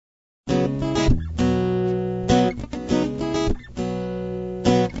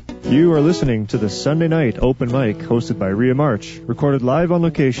You are listening to the Sunday Night Open Mic hosted by Rhea March, recorded live on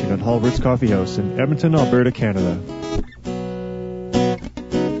location at Halbert's Coffee House in Edmonton, Alberta, Canada.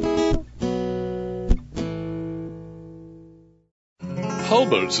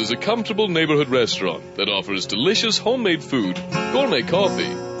 Halbert's is a comfortable neighborhood restaurant that offers delicious homemade food, gourmet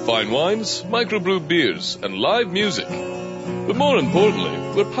coffee, fine wines, microbrewed beers, and live music. But more importantly,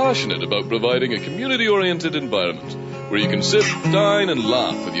 we're passionate about providing a community-oriented environment where you can sit, dine, and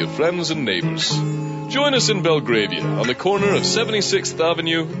laugh with your friends and neighbors. Join us in Belgravia on the corner of 76th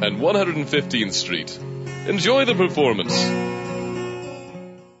Avenue and 115th Street. Enjoy the performance.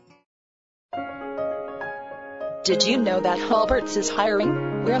 Did you know that Halbert's is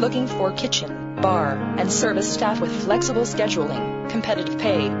hiring? We're looking for kitchen, bar, and service staff with flexible scheduling, competitive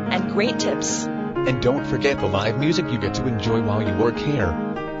pay, and great tips. And don't forget the live music you get to enjoy while you work here.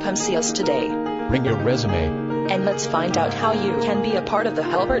 Come see us today. Bring your resume. And let's find out how you can be a part of the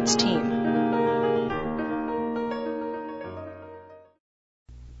Halbert's team.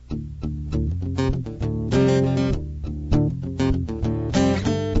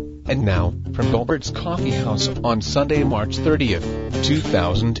 And now, from Halbert's Coffee House on Sunday, March 30th,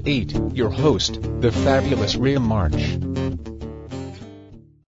 2008, your host, the fabulous Rhea March.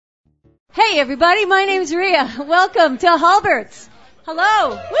 Hey everybody, my name's Rhea. Welcome to Halbert's.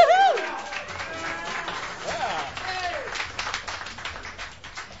 Hello. Woohoo!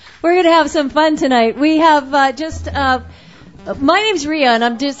 We're going to have some fun tonight. We have my name's Rhea, and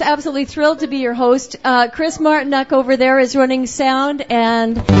I'm just absolutely thrilled to be your host. Chris Martinuck over there is running sound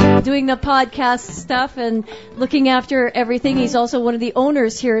and doing the podcast stuff and looking after everything. He's also one of the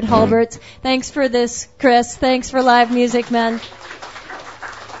owners here at Halbert's. Thanks for this, Chris. Thanks for live music, man.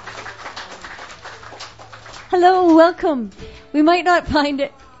 Hello, welcome. We might not find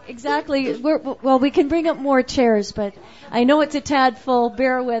it exactly. We can bring up more chairs, but I know it's a tad full.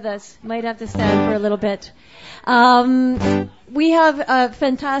 Bear with us. Might have to stand for a little bit. We have a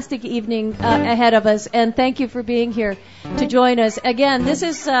fantastic evening ahead of us, and thank you for being here to join us. Again, this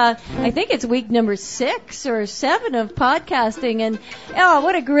is, I think it's week number 6 or 7 of podcasting, and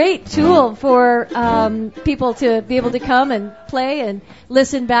what a great tool for people to be able to come and play and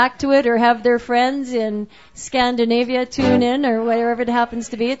listen back to it, or have their friends in Scandinavia tune in, or wherever it happens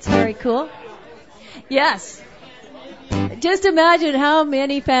to be. It's very cool. Yes. Just imagine how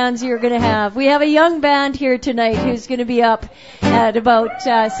many fans you're going to have. We have a young band here tonight who's going to be up at about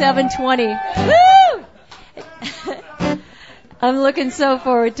 7:20. Woo! I'm looking so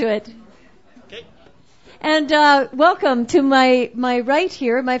forward to it. Okay. And welcome to my right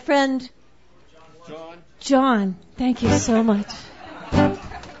here, my friend John. Thank you so much.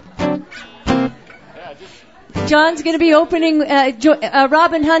 John's going to be opening.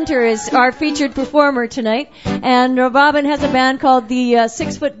 Robin Hunter is our featured performer tonight, and Robin has a band called the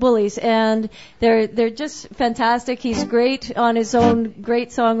 6 Foot Bullies, and they're just fantastic. He's great on his own,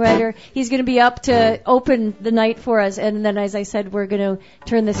 great songwriter. He's going to be up to open the night for us, and then, as I said, we're going to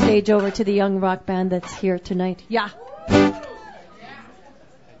turn the stage over to the young rock band that's here tonight. Yeah.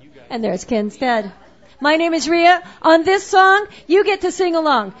 And there's Ken Stead. My name is Rhea. On this song, you get to sing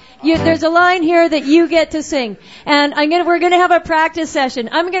along. There's a line here that you get to sing. And we're gonna have a practice session.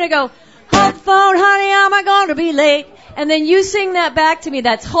 I'm gonna go, hold the phone, honey, I'm gonna be late. And then you sing that back to me.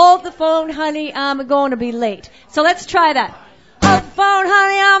 That's hold the phone, honey, I'm gonna be late. So let's try that. Hold the phone,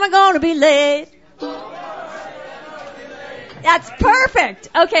 honey, I'm gonna be late. That's perfect.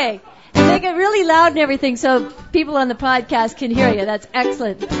 Okay. And make it really loud and everything so people on the podcast can hear you. That's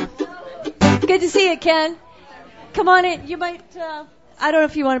excellent. Good to see you, Ken. Come on in. You might, I don't know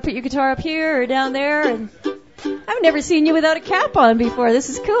if you want to put your guitar up here or down there. And I've never seen you without a cap on before. This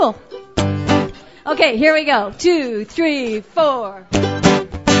is cool. Okay, here we go. 2, 3, 4.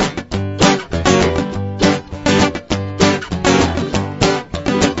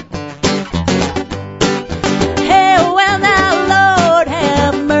 Hey, well now, Lord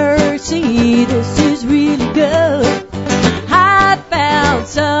have mercy. This is really good. I found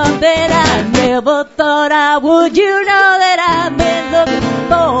something I never thought I would. You know that I've been looking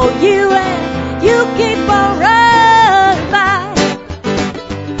for you, and you keep on running by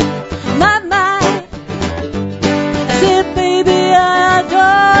my mind. I said, baby, I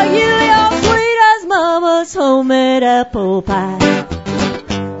adore you. You're sweet as mama's homemade apple pie.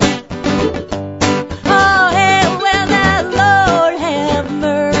 Oh, hey, well now, Lord have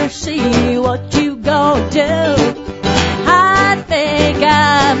mercy. What you gonna do? I think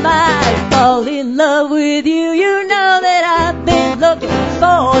I might fall in love with you. You know that I've been looking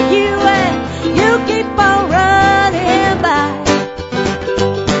for you, and you keep on running by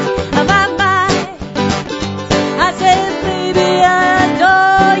my mind. I said, baby, I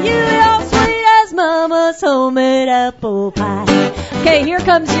adore you.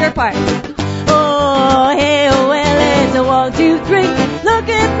 comes your part. Oh, hey, well, it's a 1, 2, 3. Look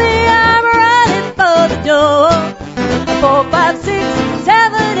at me, I'm running for the door. 4, 5, 6,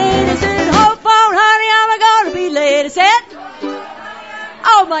 7, 8. Is it home phone, honey? I'm gonna be late. Is it?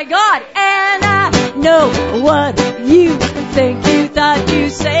 Oh my God! And I know what you think. You thought you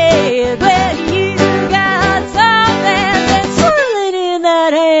said when you got something that's swirling in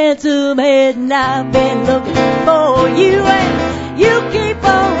that handsome head, and I've been looking for you, and you keep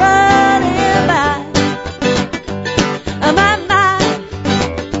on running by. My mind,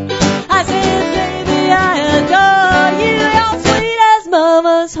 I said, baby, I adore you. You're sweet as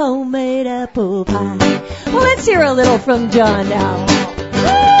mama's homemade apple pie. Well, let's hear a little from John now.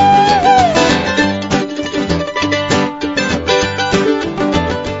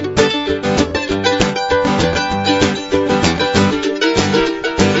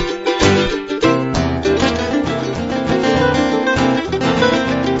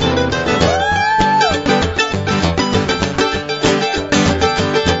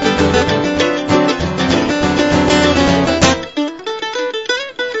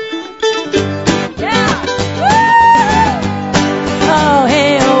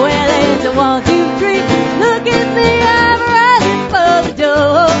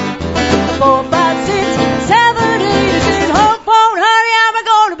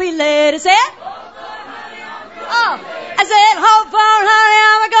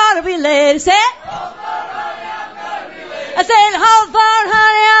 I said, hold on,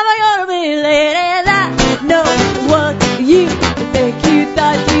 honey, I'm gonna be late. And I know what you think. You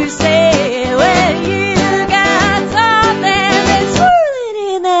thought you said when you got something that's swirling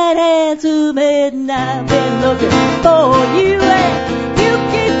in that handsome head, and I've been looking for you, and you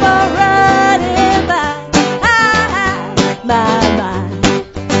keep on running by. My.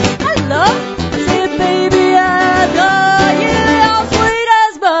 I love you. I said, baby, I adore you. You're sweet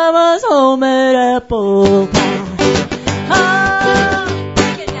as mama's homemade apple pie.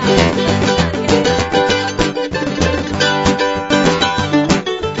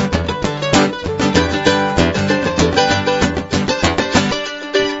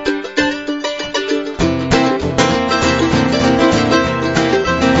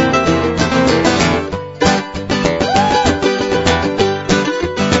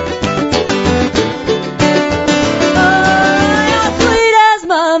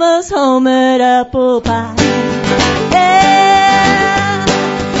 Homemade apple pie. Yeah,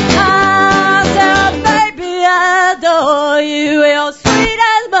 I said, baby, I adore you. You're sweet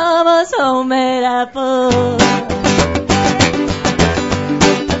as mama's homemade apple.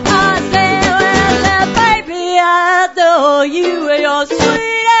 I said, well, baby, I adore you. You're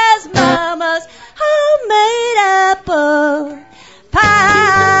sweet as mama's homemade apple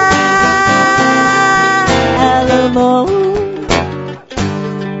pie. Alamo.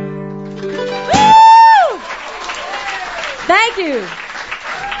 Thank you.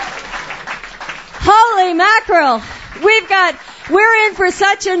 Holy mackerel. We're in for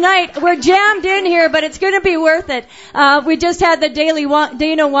such a night. We're jammed in here, but it's going to be worth it. We just had the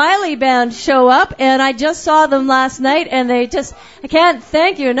Dana Wiley Band show up, and I just saw them last night, and I can't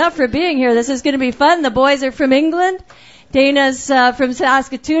thank you enough for being here. This is going to be fun. The boys are from England. Dana's from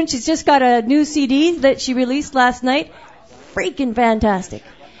Saskatoon. She's just got a new CD that she released last night. Freaking fantastic.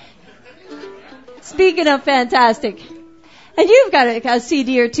 Speaking of fantastic, and you've got a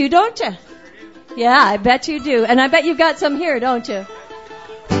CD or two, don't you? Yeah, I bet you do. And I bet you've got some here, don't you?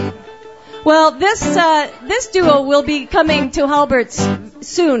 Well, this duo will be coming to Halbert's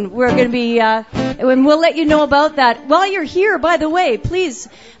soon. We're going to be, and we'll let you know about that. While you're here, by the way, please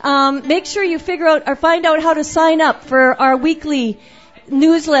make sure you figure out or find out how to sign up for our weekly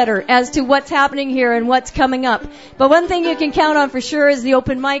newsletter as to what's happening here and what's coming up. But one thing you can count on for sure is the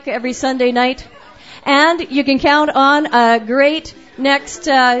open mic every Sunday night. And you can count on a great next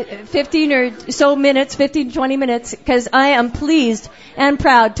 15 or so minutes, 15 to 20 minutes, because I am pleased and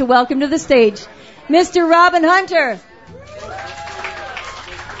proud to welcome to the stage Mr. Robin Hunter,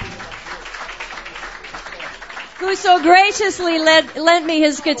 who so graciously lent me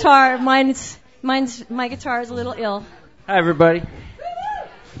his guitar. My guitar is a little ill. Hi, everybody.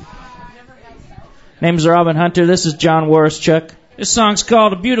 Name's Robin Hunter. This is John Warischuk. This song's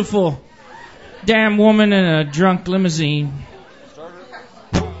called A Beautiful Damn Woman in a Drunk Limousine.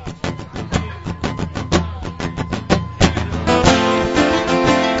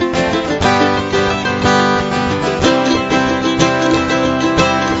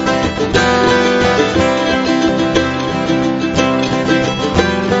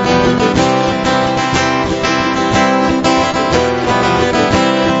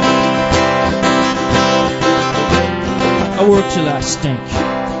 I work till I stink.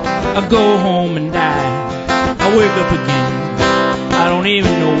 I go home and die. I wake up again. I don't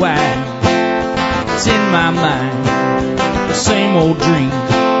even know why. It's in my mind, the same old dream.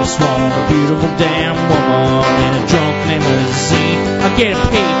 Just want a beautiful damn woman in a drunk limousine. I get a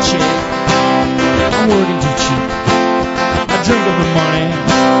paycheck, I'm working too cheap. I drink up the money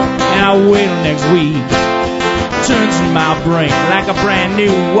and I wait till next week. Turns in my brain like a brand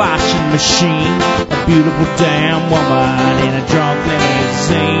new washing machine. A beautiful damn woman in a drunk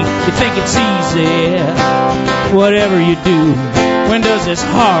limousine. You think it's easy, whatever you do. When does this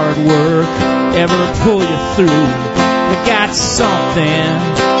hard work ever pull you through? You got something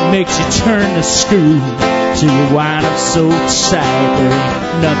makes you turn the screw till you wind up so tight there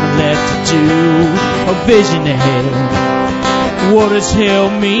ain't nothing left to do. A vision ahead, what does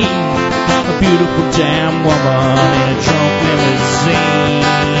hell mean? A beautiful damn woman in a drunk limousine.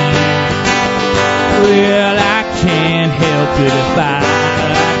 Well, I can't help it if I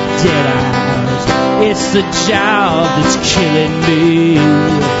like dead eyes. It's the job that's killing me.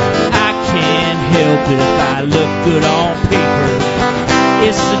 I can't help it if I look good on paper.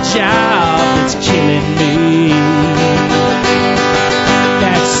 It's the job that's killing me.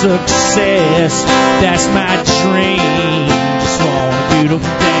 That's success, that's my dream. Just want a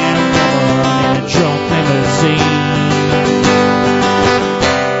beautiful damn woman in a drunk limousine.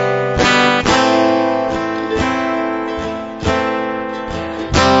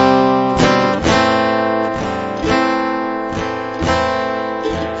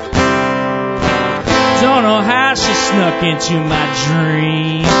 Don't know how she snuck into my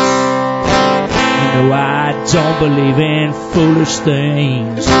dreams. You know I don't believe in foolish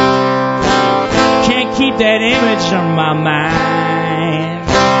things. Can't keep that image on my mind.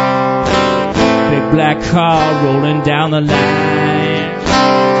 Big black car rolling down the line.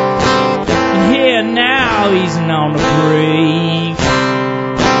 And here now easing on the brake.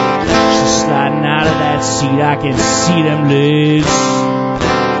 She's sliding out of that seat, I can see them legs.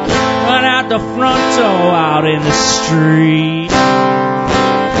 Run out the front door out in the street.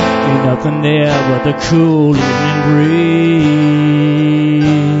 Ain't nothing there but the cool evening breeze.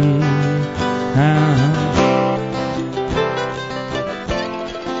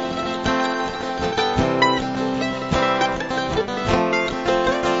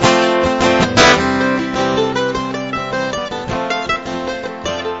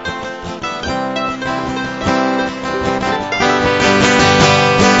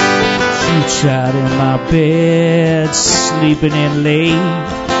 Out in my bed, sleeping in late.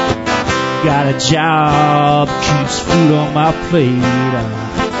 Got a job, keeps food on my plate. I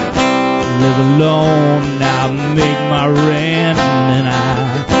live alone, I make my rent, and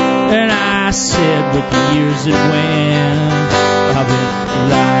I said with the years that went, I've been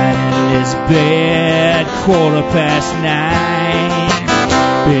lying in this bed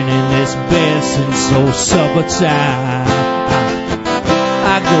 9:15. Been in this bed since old supper time.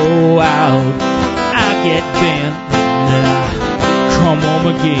 I go out, I get bent, and I come home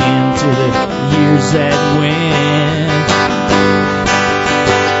again to the years that went.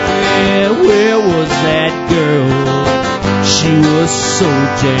 Yeah, where was that girl? She was so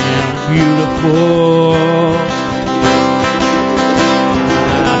damn beautiful.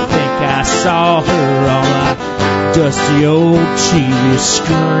 I think I saw her on a dusty old TV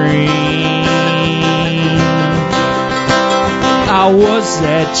screen. Or was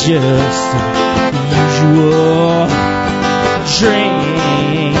that just the usual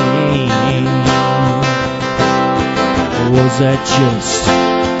dream? Or was that just a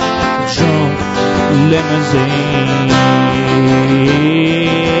drunk limousine?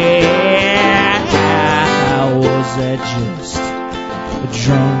 Or was that just a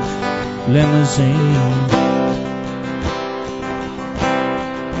drunk limousine?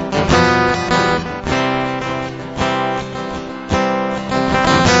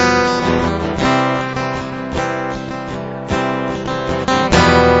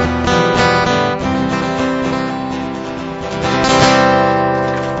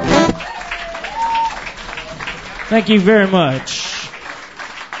 Thank you very much.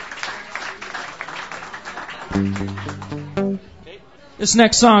 This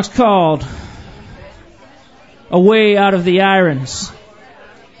next song's called A Way Out of the Irons.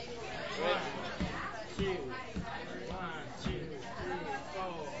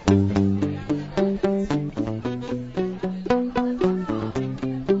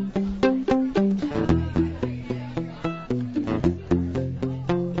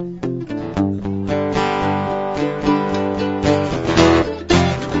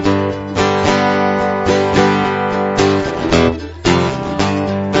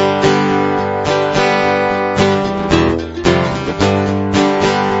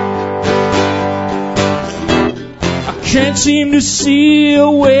 seem to see a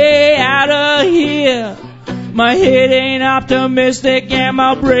way out of here. My head ain't optimistic and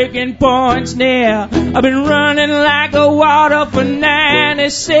my breaking point's near. I've been running like a water for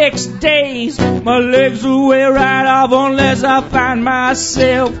 96 days. My legs will wear right off unless I find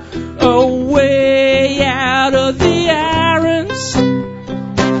myself a way out of the irons,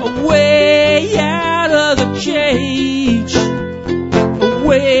 a way out of the cage, a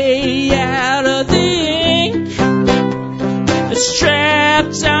way out of the ink that's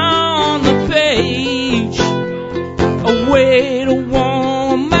trapped on the page, a way to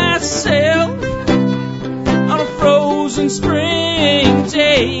warm myself on a frozen spring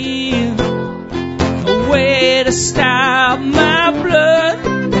day, a way to stop my blood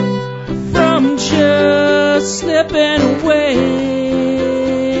from just slipping away.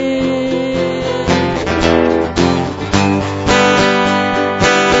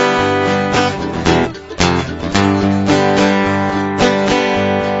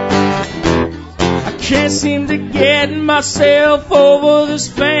 Can't seem to get myself over this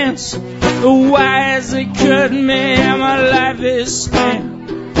fence. The wires they cut me and my life is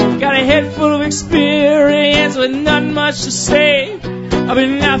spent. Got a head full of experience with not much to say. I've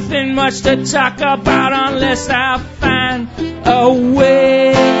been nothing much to talk about unless I find a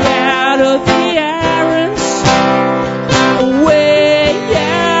way out of the irons, a way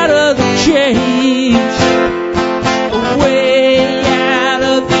out of the cage, a way out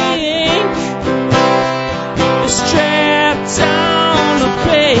of the ink that's trapped on the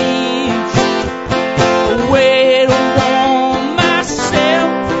page, a way to warm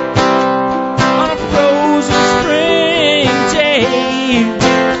myself on a frozen spring day,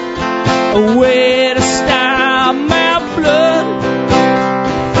 a way to stop my blood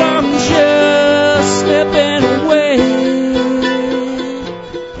from just slipping away.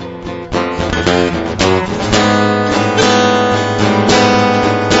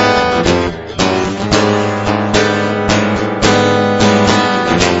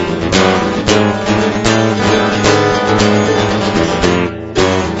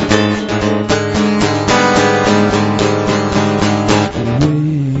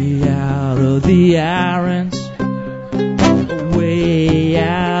 Way out of the irons, way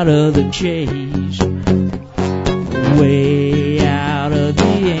out of the cage, way out of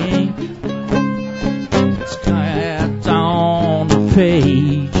the ink it's trapped on the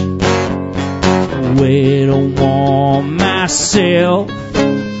page, a way to warm myself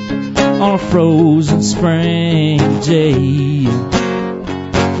on a frozen spring day,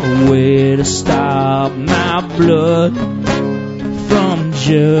 a way to stop my blood from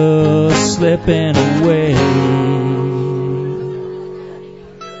just slipping away.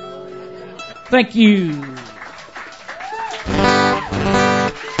 Thank you.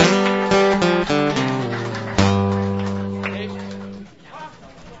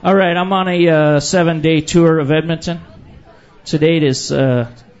 All right, I'm on a 7-day tour of Edmonton. Tonight is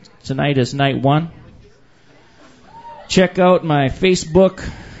night 1. Check out my Facebook,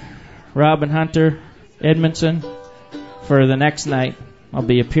 Robin Hunter, Edmonton, for the next night. I'll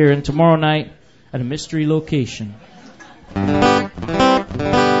be appearing tomorrow night at a mystery location.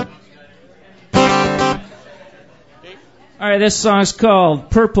 All right, this song's called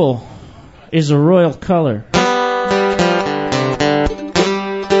Purple is a Royal Color.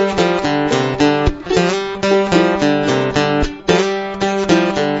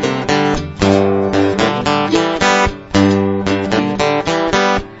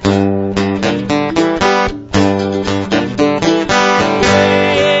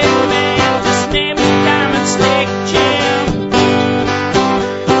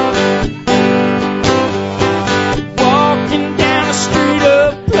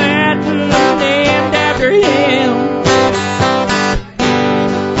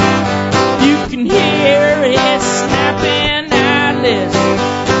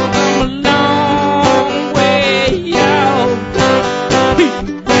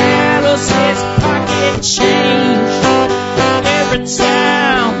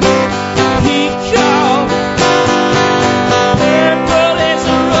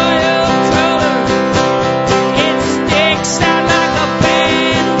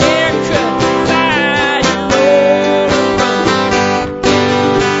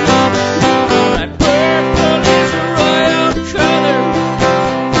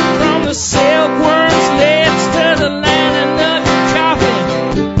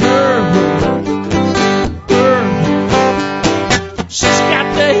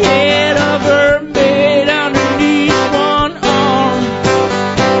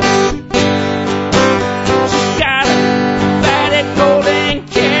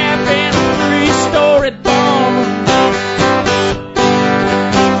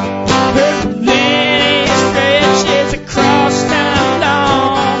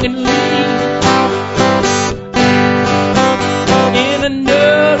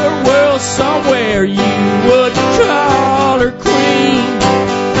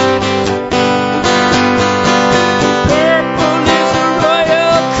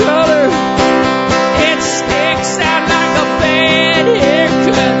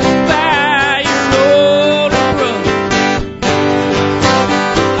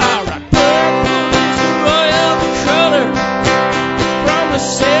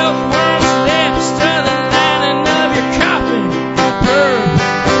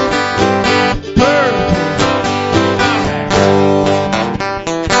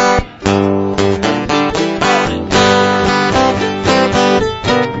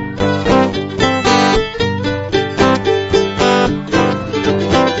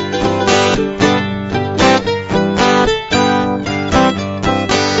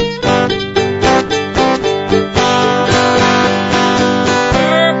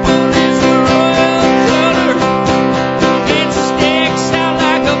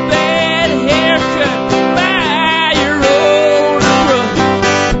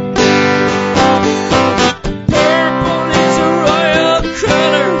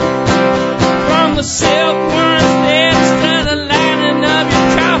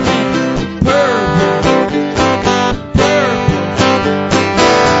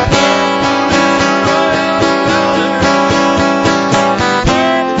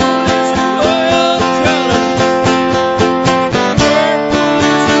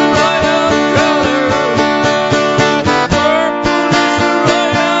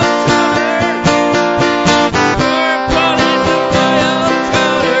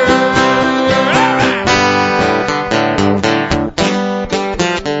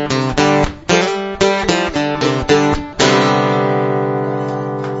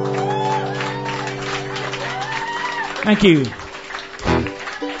 Thank you.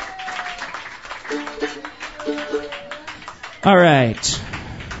 All right.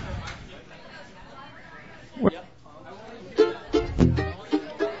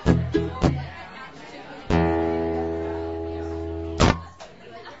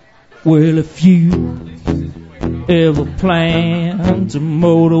 Well, if you ever plan to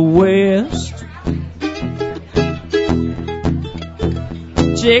motor west,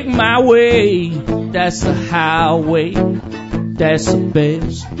 take my way, that's the highway, that's the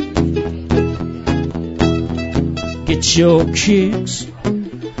best. Get your kicks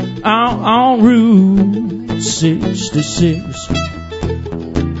on Route 66.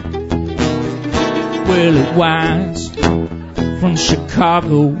 Well, it winds from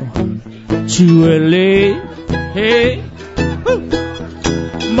Chicago to LA, hey,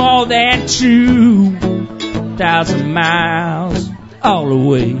 more than 2,000 miles all the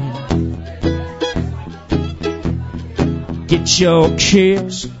way. Get your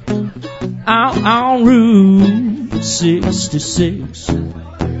kicks on Route 66.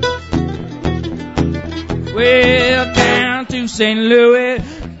 Well, down to St. Louis,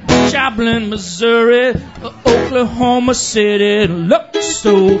 Joplin, Missouri, Oklahoma City, looks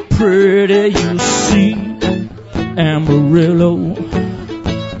so pretty, you see. Amarillo,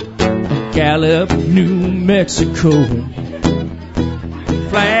 Gallup, New Mexico,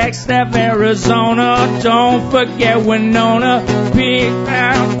 Flagstaff, Arizona, don't forget Winona, Big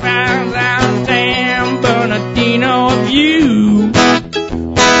Town, San Bernardino. If you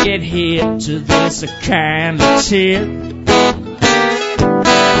get hit to this kind of tip,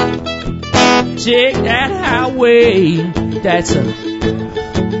 take that highway, that's a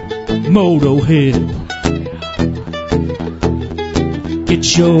moto hit.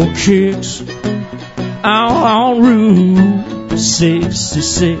 Get your kicks on Route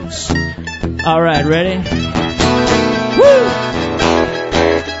 66. All right, ready? Woo!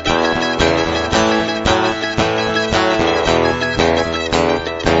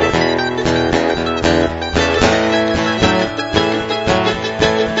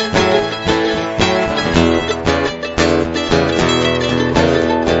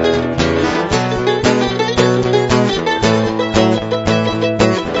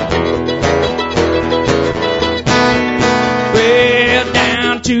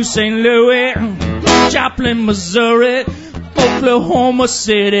 St. Louis, Joplin, Missouri, Oklahoma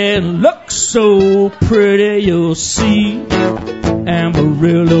City, looks so pretty, you'll see.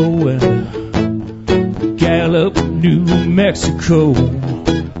 Amarillo and Gallup, New Mexico,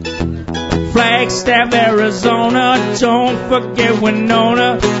 Flagstaff, Arizona, don't forget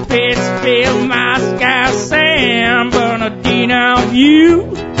Winona, Pittsfield, Moscow, San Bernardino.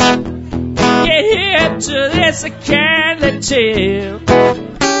 You get hit to this, I can't tell.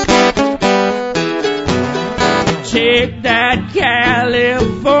 Take that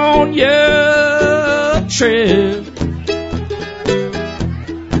California trip.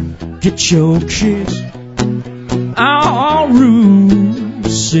 Get your kicks on Route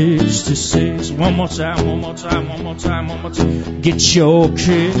 66. One more time. Get your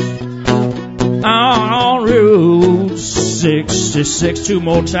kicks on Route 66. Two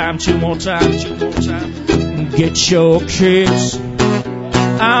more time. Get your kicks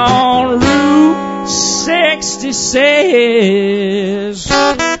on Route 66.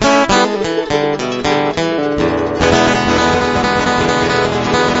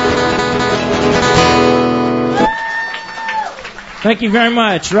 Thank you very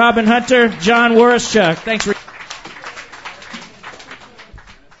much. Robin Hunter, John Woroschuk. Thanks for...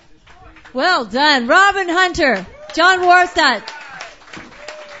 Well done. Robin Hunter, John Woroschuk.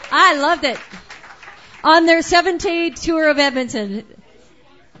 I loved it. On their 7-day tour of Edmonton.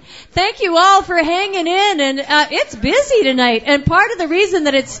 Thank you all for hanging in, and it's busy tonight, and part of the reason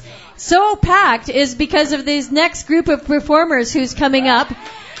that it's so packed is because of this next group of performers who's coming up.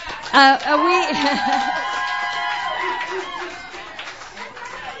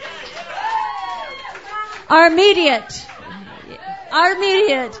 Our immediate.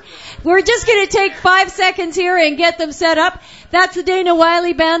 We're just going to take 5 seconds here and get them set up. That's the Dana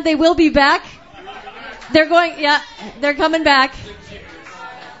Wiley Band. They will be back. They're coming back.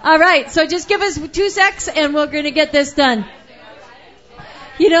 All right, so just give us 2 secs and we're going to get this done.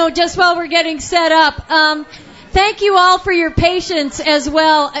 Just while we're getting set up, thank you all for your patience as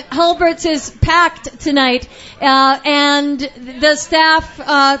well. Hulbert's is packed tonight, and the staff,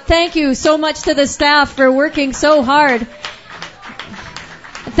 thank you so much to the staff for working so hard.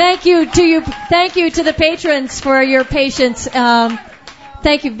 Thank you to the patrons for your patience.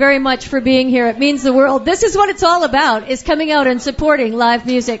 Thank you very much for being here. It means the world. This is what it's all about, is coming out and supporting live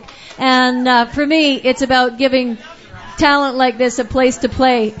music. And for me, it's about giving talent like this a place to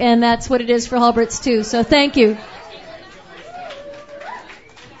play, and that's what it is for Halberts too. So thank you.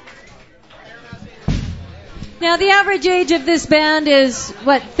 Now, the average age of this band is,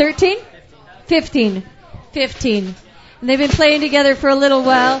 what, 13? 15. 15. And they've been playing together for a little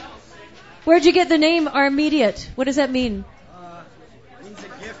while. Where'd you get the name Armediate? What does that mean? It means a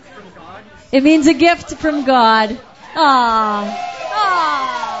gift from God. It means a gift from God. Ah.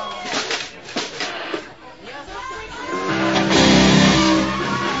 Ah.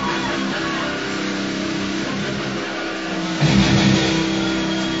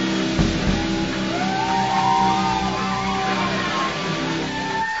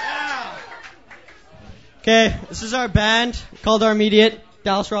 Okay, this is our band called Our Immediate.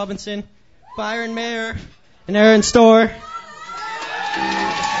 Dallas Robinson, Byron Mayer, and Aaron Storr.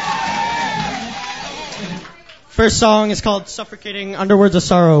 First song is called Suffocating Under Words of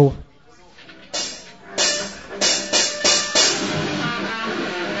Sorrow.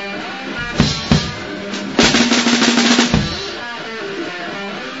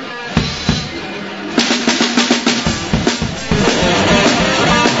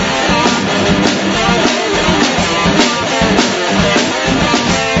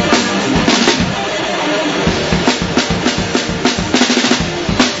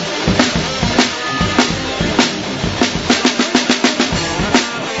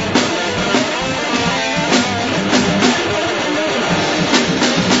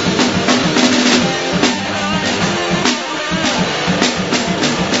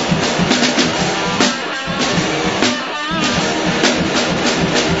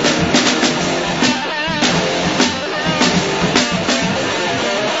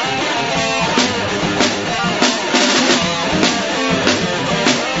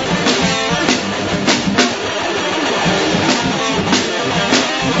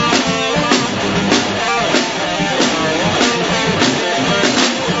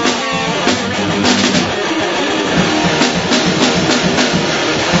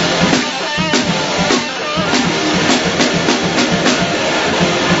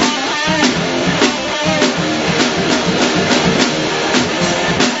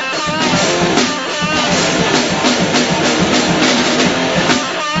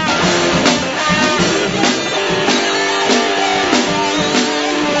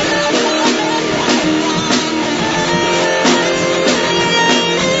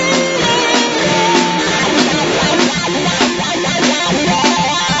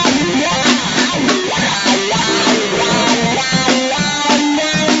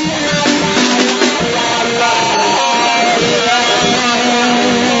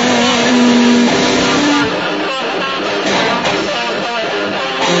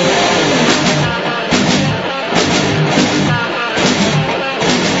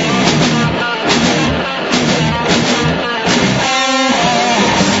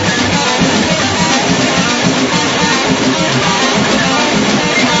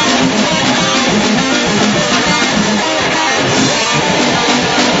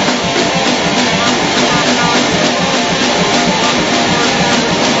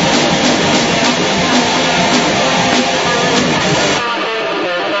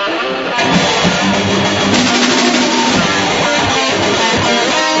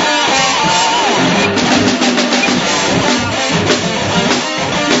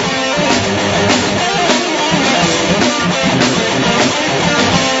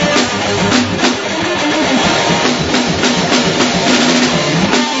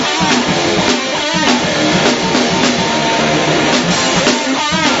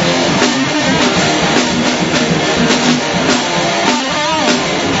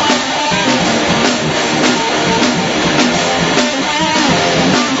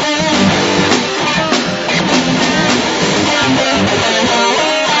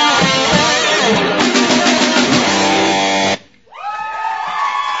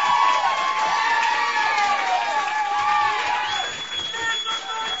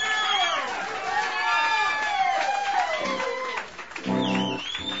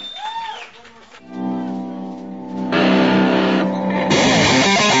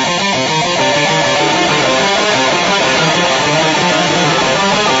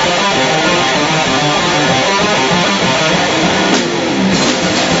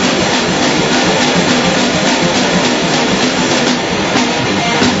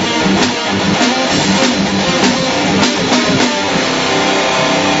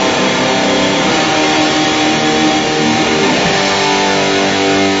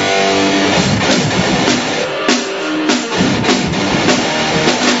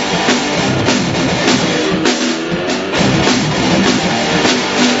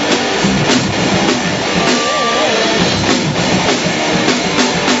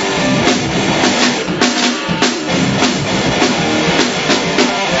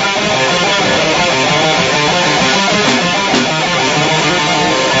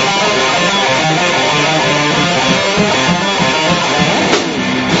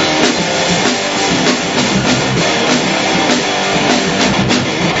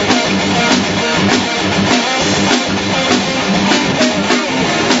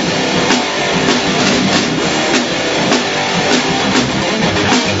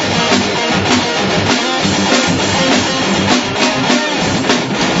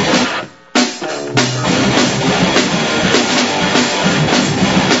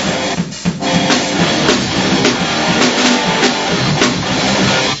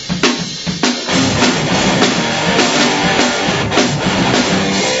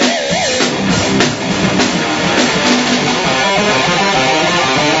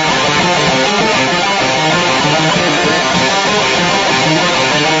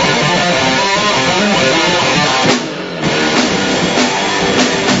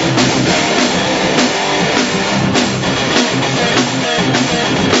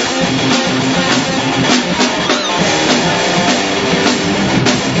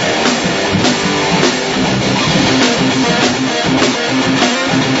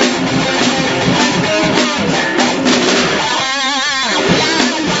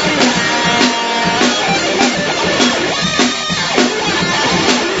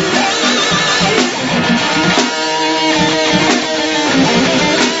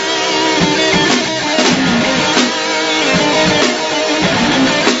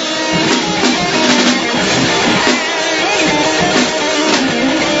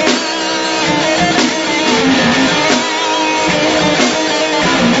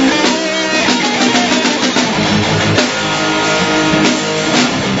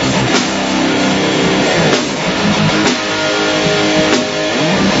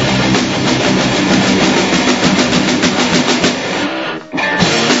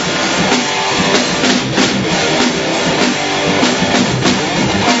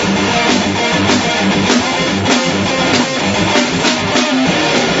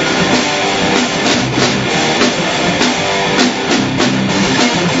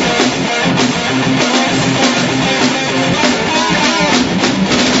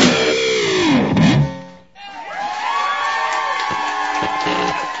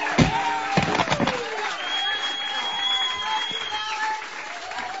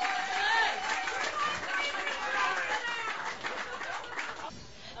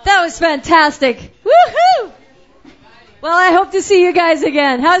 That was fantastic. Woohoo! Well, I hope to see you guys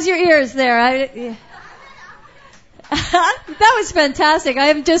again. How's your ears there? That was fantastic. I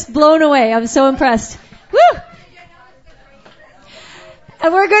am just blown away. I'm so impressed. Woo!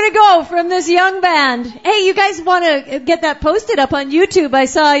 And we're going to go from this young band. Hey, you guys want to get that posted up on YouTube? I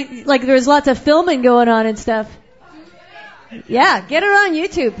saw like there was lots of filming going on and stuff. Yeah, get it on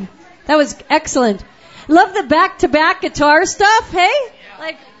YouTube. That was excellent. Love the back-to-back guitar stuff, hey?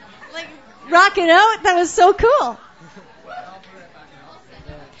 Like rocking out. That was so cool.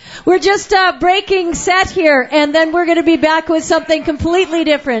 We're just breaking set here, and then we're going to be back with something completely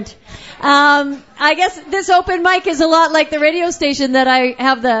different. I guess this open mic is a lot like the radio station that I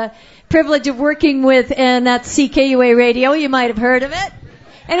have the privilege of working with, and that's CKUA Radio. You might have heard of it.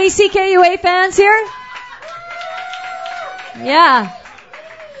 Any CKUA fans here? Yeah.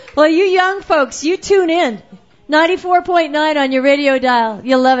 Well, you young folks, you tune in. 94.9 on your radio dial.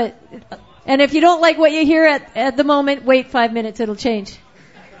 You'll love it. And if you don't like what you hear at the moment, wait 5 minutes. It'll change.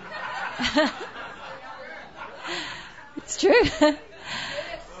 It's true.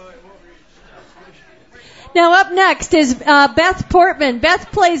 Now up next is Beth Portman.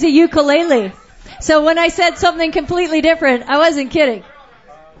 Beth plays a ukulele. So when I said something completely different, I wasn't kidding.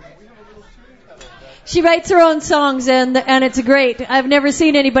 She writes her own songs and it's great. I've never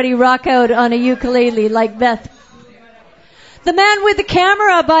seen anybody rock out on a ukulele like Beth. The man with the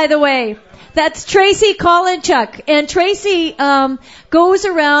camera, by the way, that's Tracy Kolinchuk. And Tracy goes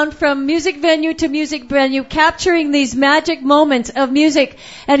around from music venue to music venue capturing these magic moments of music.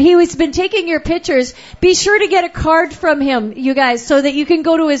 And he has been taking your pictures. Be sure to get a card from him, you guys, so that you can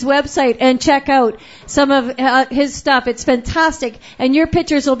go to his website and check out some of his stuff. It's fantastic. And your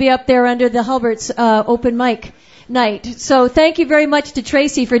pictures will be up there under the Hulbert's open mic night. So thank you very much to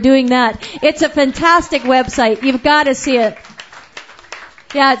Tracy for doing that. It's a fantastic website. You've got to see it.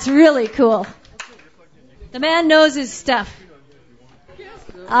 Yeah, it's really cool. The man knows his stuff.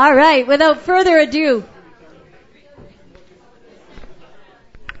 All right, without further ado,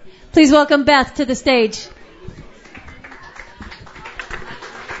 please welcome Beth to the stage.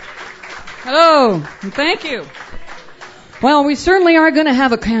 Hello, and thank you. Well, we certainly are going to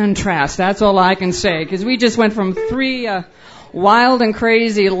have a contrast, that's all I can say, because we just went from three wild and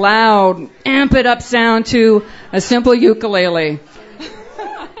crazy, loud, amp-it-up sound to a simple ukulele.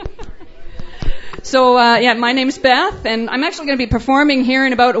 So, my name's Beth, and I'm actually going to be performing here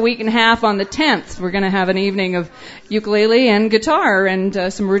in about a week and a half on the 10th. We're going to have an evening of ukulele and guitar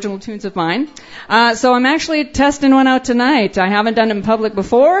and some original tunes of mine. So I'm actually testing one out tonight. I haven't done it in public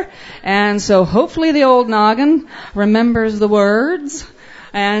before, and so hopefully the old noggin remembers the words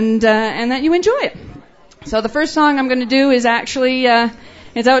and that you enjoy it. So the first song I'm going to do is actually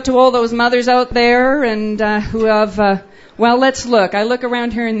it's out to all those mothers out there and who have... Well, let's look. I look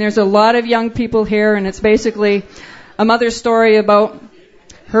around here, and there's a lot of young people here, and it's basically a mother's story about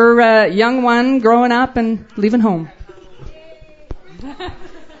her young one growing up and leaving home.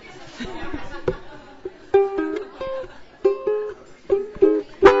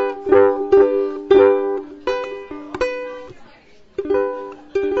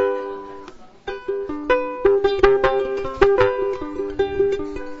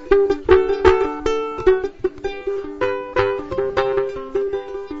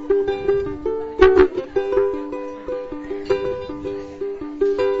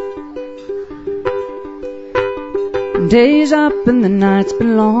 Days up and the night's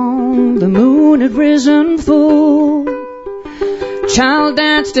been long, the moon had risen full. Child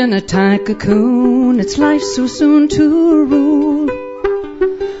danced in a tight cocoon, its life so soon to rule.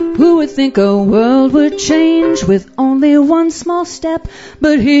 Who would think a world would change with only one small step?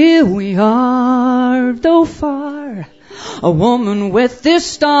 But here we are, though far, a woman with this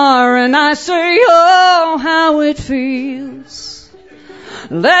star, and I say, oh, how it feels.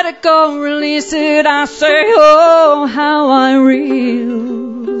 Let it go, release it, I say, oh, how I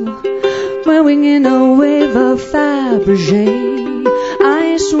reel. Blowing in a wave of Fabergé,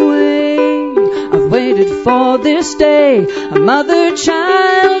 I sway. I've waited for this day, a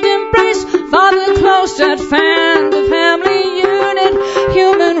mother-child embrace, father close at hand, a family unit,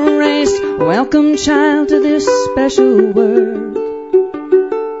 human race. Welcome, child, to this special world.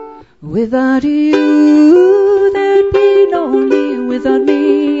 Without you, there'd be no me. Without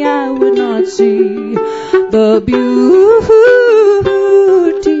me, I would not see the beauty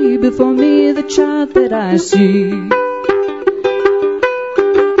before me, the child that I see.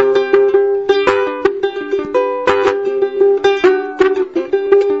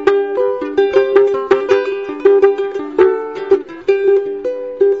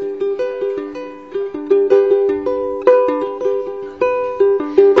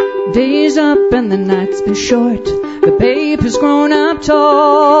 Day's up and the night's been short. The babe has grown up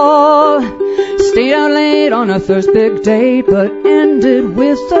tall. Stayed out late on her first big date, but ended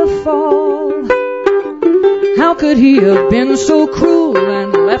with a fall. How could he have been so cruel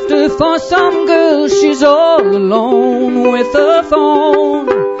and left her for some girl? She's all alone with her phone,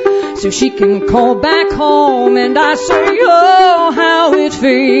 so she can call back home. And I say, oh, how it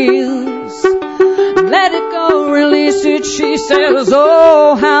feels. Let it go, release it, she says,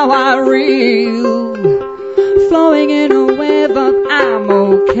 oh, how I reel. Flowing in a wave of I'm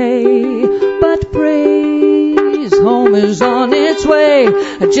okay, but praise home is on its way.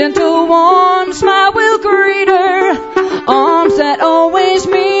 A gentle warm smile will greet her, arms that always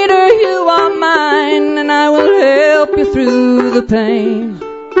meet her. You are mine and I will help you through the pain.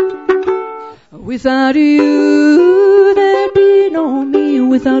 Without you, there'd be no me.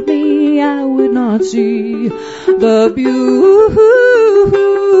 Without me, I would not see the beauty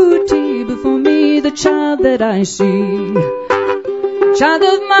before me, the child that I see. Child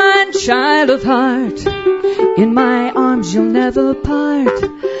of mind, child of heart, in my arms you'll never part.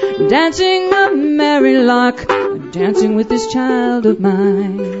 Dancing a merry lark, dancing with this child of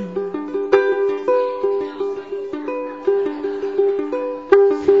mine.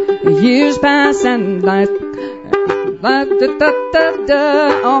 Years pass and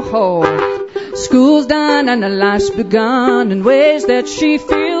oh, school's done and her life's begun in ways that she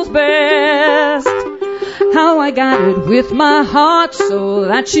feels best. How I guided with my heart so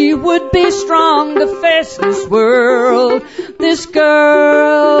that she would be strong to face this world. This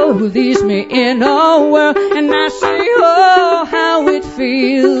girl who leaves me in a whirl. And I say, oh, how it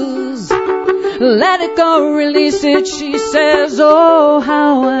feels. Let it go, release it, she says, oh,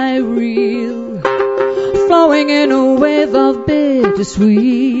 how I reel. Flowing in a wave of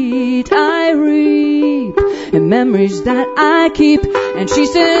bittersweet, I reap in memories that I keep. And she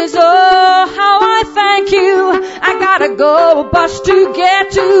says, oh, how I thank you. I gotta go, a bus to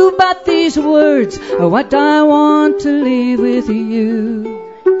get to, but these words are what I want to leave with you.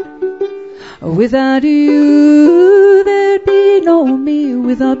 Without you, there'd be no me.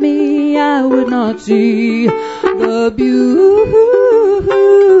 Without me, I would not see the beauty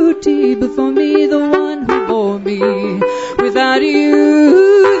before me, the one who bore me. Without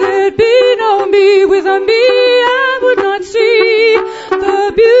you, there'd be no me. Without me, I would not see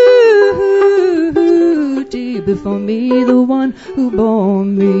the beauty before me, the one who bore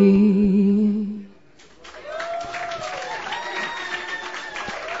me.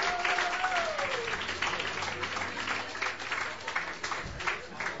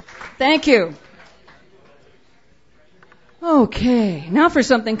 Thank you. Okay, now for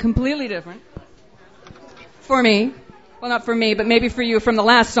something completely different. For me. Well, not for me, but maybe for you from the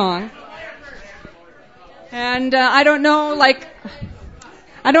last song. And I don't know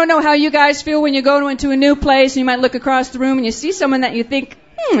how you guys feel when you go into a new place and you might look across the room and you see someone that you think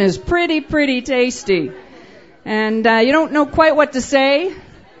is pretty tasty. And you don't know quite what to say.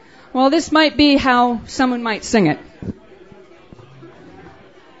 Well, this might be how someone might sing it.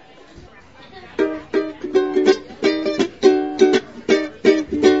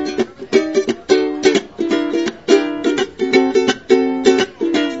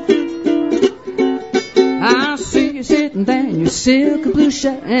 Then your silky blue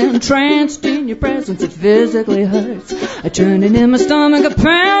shirt, entranced in your presence, it physically hurts. A churning in my stomach, a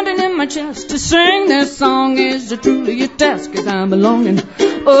pounding in my chest. To sing this song is truly a test, 'cause I'm belonging.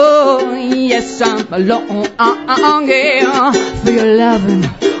 Oh, yes, I'm belonging, yeah, for your loving.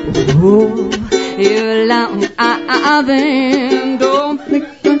 Oh, your loving, don't think.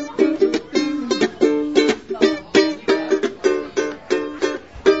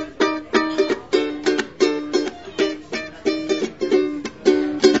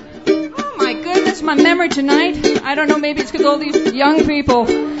 My memory tonight, I don't know, maybe it's because all these young people,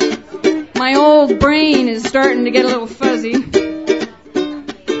 my old brain is starting to get a little fuzzy.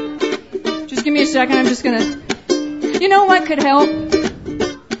 Just give me a second, I'm just gonna, you know what could help?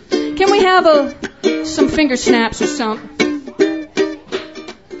 Can we have some finger snaps or something?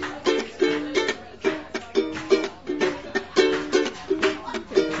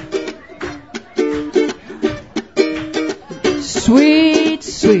 Sweet,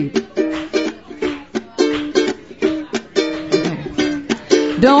 sweet.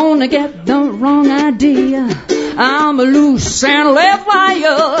 Don't get the wrong idea. I'm a loose and left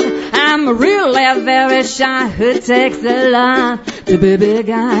wired. I'm a real very shy who takes a lot to be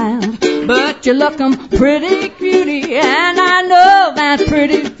beguiled. But you look 'em pretty cutie, and I know that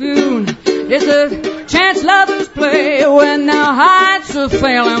pretty fool is a chance lovers play when their hearts are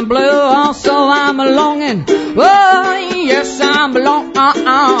failing blue. Also, I'm longing, oh, yes, I'm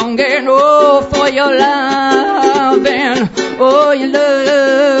longing, oh, for your loving, oh, your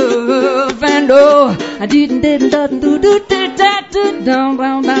loving, oh, I didn't do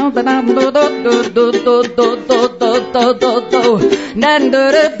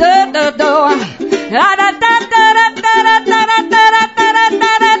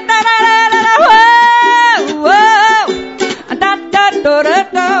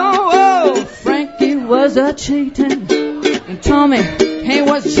Frankie was a cheating, and Tommy, he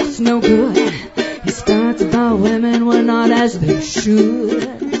was just no good. He starts about women were not as they should.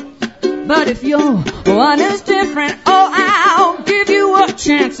 But if your one is different, oh, I'll give you a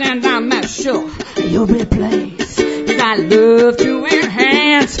chance, and I'm not sure you'll replace. 'Cause I love to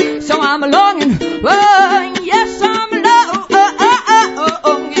enhance, so I'm longing, oh, yes, I'm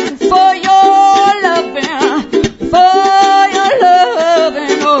longing for your loving,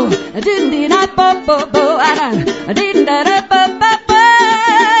 oh, I didn't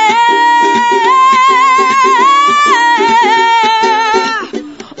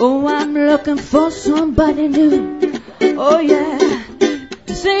oh, I'm looking for somebody new, oh yeah,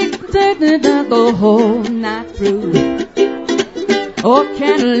 to sing the whole night through, or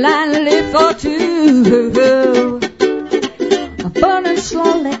candlelight for two, burning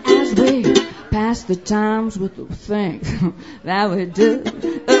slowly as we pass the times with the things that we do.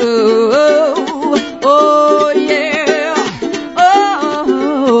 Oh, yeah. Oh,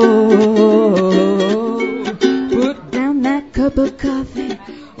 put down that cup of coffee.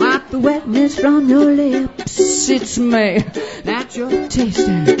 Wipe the wetness from your lips. It's me that you're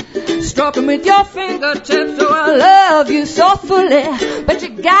tasting. Stroking with your fingertips. Oh, I love you so fully, but you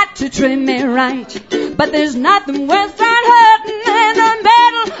got to treat me right. But there's nothing worse than hurting in the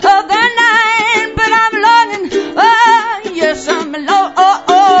middle of the night. But I'm longing, oh, yes, I'm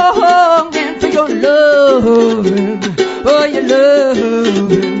longing for your loving, oh, your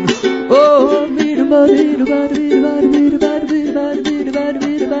loving, oh,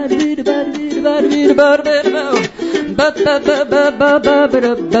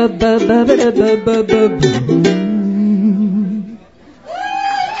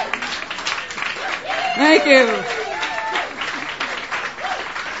 Thank you.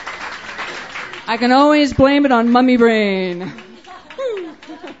 I can always blame it on mummy brain. Oh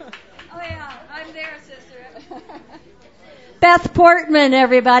yeah, I'm there, sister. Beth Portman,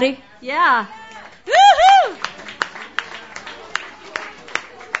 everybody. Yeah. Woohoo!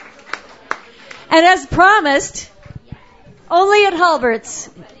 And as promised, only at Halbert's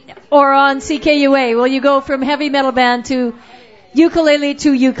or on CKUA will you go from heavy metal band to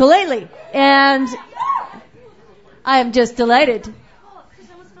ukulele. And I am just delighted.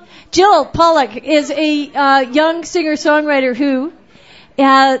 Jill Pollock is a young singer-songwriter who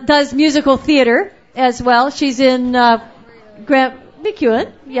does musical theater as well. She's in Grant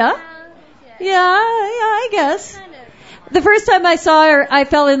McEwen. Yeah, I guess. The first time I saw her, I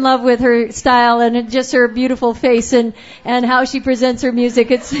fell in love with her style and just her beautiful face and how she presents her music.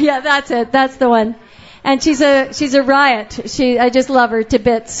 That's it. That's the one. And she's a riot. I just love her to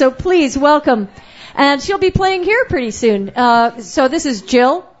bits. So please welcome. And she'll be playing here pretty soon. So this is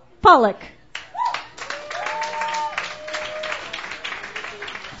Jill Pollock.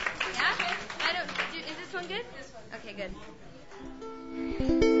 Is this one good? Okay, good.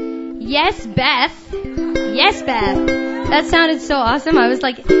 Yes, Beth. Yes, Beth. That sounded so awesome. I was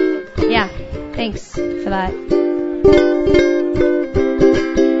like, yeah, thanks for that. Is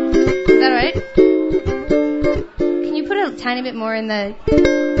that all right? Can you put a tiny bit more in the...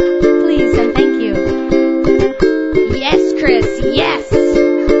 Please, and thank you. Yes, Chris, yes.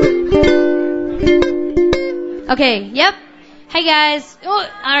 Okay, yep. Hey, guys. Oh,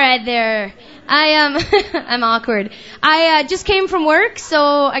 all right there. I'm awkward. I just came from work,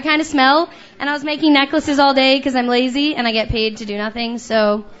 so I kind of smell, and I was making necklaces all day because I'm lazy and I get paid to do nothing,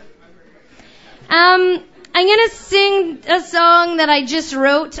 so... I'm gonna sing a song that I just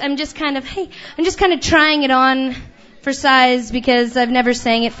wrote. I'm just kind of trying it on for size because I've never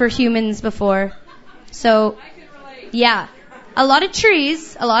sang it for humans before. So, yeah. A lot of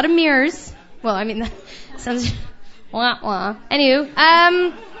trees, a lot of mirrors. Well, I mean, that sounds... wah, wah.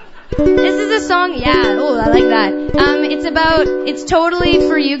 Anywho, this is a song, yeah, oh, I like that. It's totally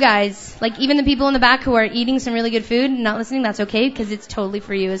for you guys. Like, even the people in the back who are eating some really good food and not listening, that's okay, because it's totally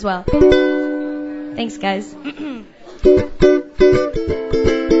for you as well. Thanks, guys.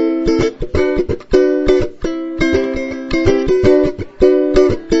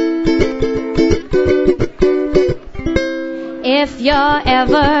 If if you're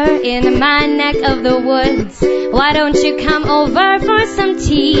ever in my neck of the woods, why don't you come over for some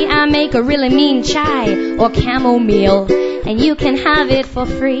tea? I make a really mean chai or chamomile, and you can have it for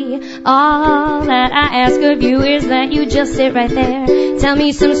free. All that I ask of you is that you just sit right there. Tell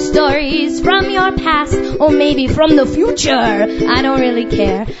me some stories from your past, or maybe from the future. I don't really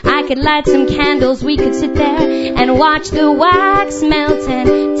care. I could light some candles, we could sit there and watch the wax melt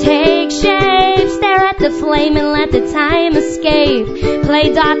and take shape. Stare at the flame and let the time escape.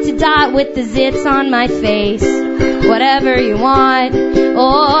 Play dot to dot with the zits on my face. Whatever you want.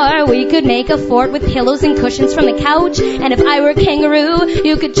 Or we could make a fort with pillows and cushions from the couch. And if I were a kangaroo,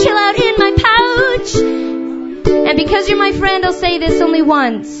 you could chill out in my pouch. And because you're my friend, I'll say this only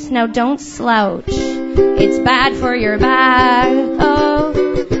once. Now don't slouch. It's bad for your back. Oh,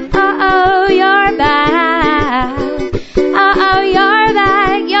 oh, your back. Oh, your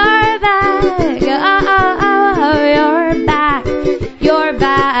back, your back. Oh, your back, your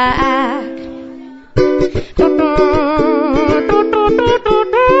back.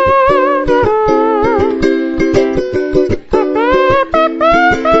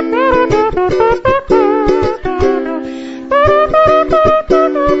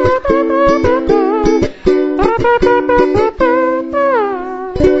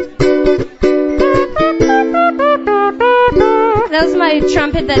 That was my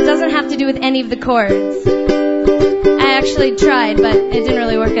trumpet that doesn't have to do with any of the chords. I actually tried, but it didn't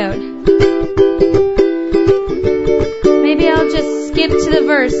really work out. Maybe I'll just skip to the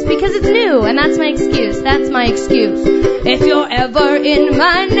verse, because it's new, and that's my excuse. That's my excuse. If you're ever in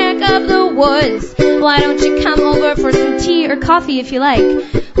my neck of the woods, why don't you come over for some tea or coffee if you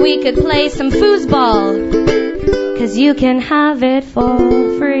like? We could play some foosball, 'cause you can have it for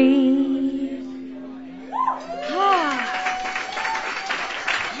free.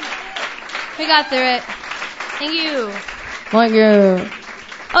 We got through it. Thank you. Thank you.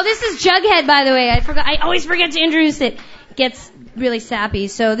 Oh, this is Jughead, by the way. I forgot. I always forget to introduce it. It gets really sappy.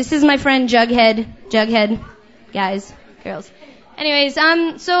 So this is my friend Jughead. Jughead, guys, girls. Anyways,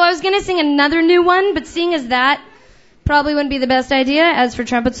 so I was gonna sing another new one, but seeing as that probably wouldn't be the best idea. As for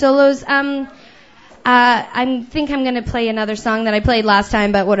trumpet solos, I think I'm gonna play another song that I played last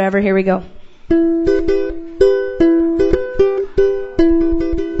time, but whatever. Here we go.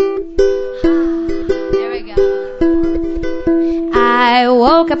 I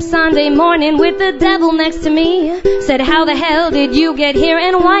woke up Sunday morning with the devil next to me. Said, how the hell did you get here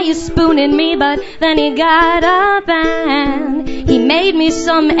and why you spooning me? But then he got up and he made me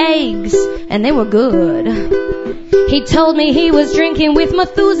some eggs and they were good. He told me he was drinking with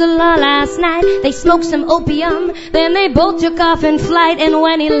Methuselah last night. They smoked some opium, then they both took off in flight. And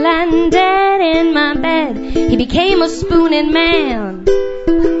when he landed in my bed, he became a spooning man.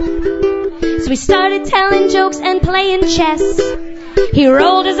 So we started telling jokes and playing chess. He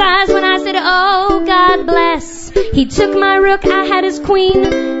rolled his eyes when I said, oh, God bless. He took my rook, I had his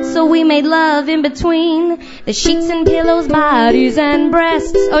queen. So we made love in between the sheets and pillows, bodies and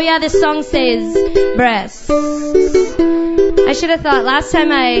breasts. Oh yeah, this song says breasts. I should have thought last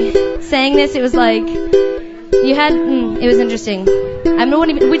time I sang this, it was like, it was interesting.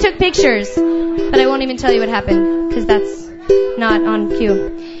 We took pictures, but I won't even tell you what happened, because that's not on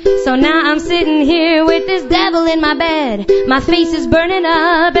cue. So now I'm sitting here with this devil in my bed. My face is burning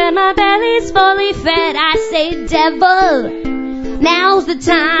up and my belly's fully fed. I say, devil, now's the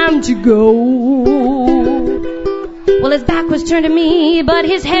time to go. Well, his back was turned to me, but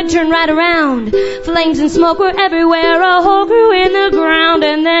his head turned right around. Flames and smoke were everywhere, a hole grew in the ground.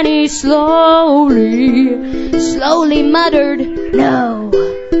 And then he slowly muttered, no.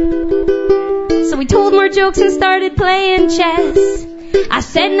 So we told more jokes and started playing chess. I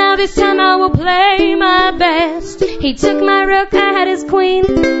said, now this time I will play my best. He took my rook, I had his queen.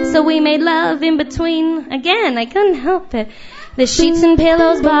 So we made love in between. Again, I couldn't help it. The sheets and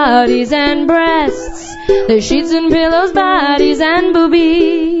pillows, bodies and breasts. The sheets and pillows, bodies and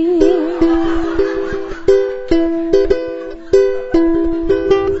boobies.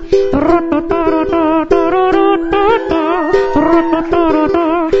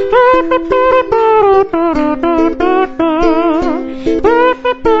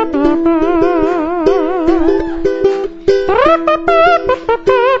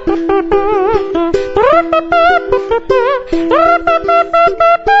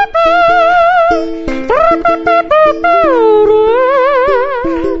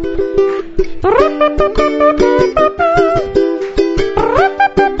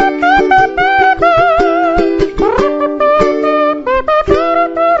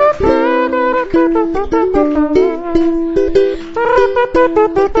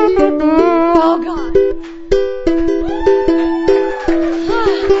 Oh, God.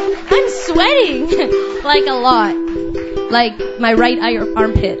 Like a lot. Like my right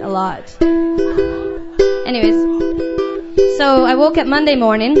armpit a lot. Anyways, so I woke up Monday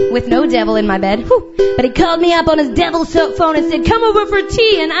morning with no devil in my bed. Whew. But he called me up on his devil phone and said, come over for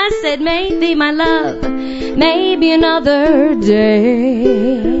tea. And I said, maybe, my love, maybe another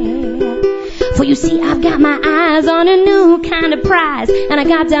day. For you see, I've got my eyes on a new kind of prize. And I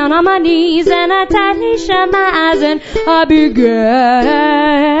got down on my knees and I tightly shut my eyes and I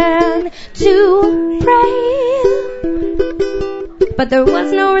began to pray. But there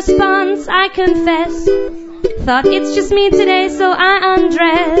was no response, I confess. Thought it's just me today, so I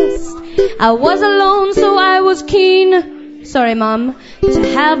undressed. I was alone, so I was keen, sorry Mom, to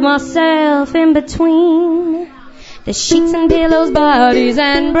have myself in between the sheets and pillows, bodies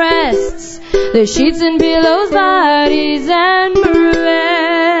and breasts. The sheets and pillows, bodies and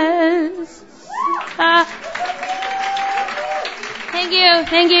breasts.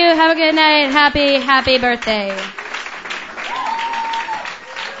 Thank you. Have a good night. Happy birthday.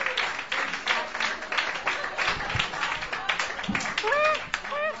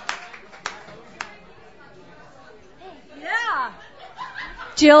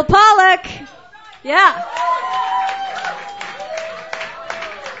 Jill Pollock. Yeah.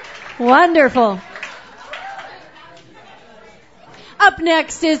 Wonderful. Up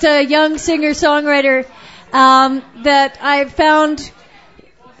next is a young singer-songwriter that I found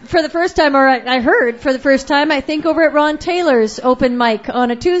for the first time, or I heard for the first time, I think over at Ron Taylor's open mic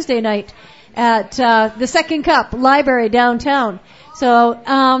on a Tuesday night at the Second Cup Library downtown. So,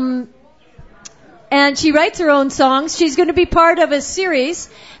 and she writes her own songs. She's going to be part of a series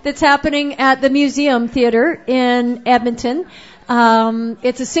that's happening at the Museum Theatre in Edmonton.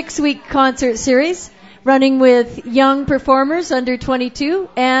 It's a 6-week concert series running with young performers under 22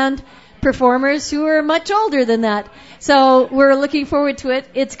 and performers who are much older than that. So we're looking forward to it.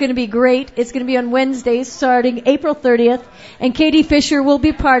 It's going to be great. It's going to be on Wednesdays starting April 30th, and Katie Fisher will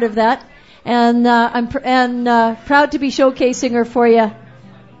be part of that. And I'm proud to be showcasing her for you.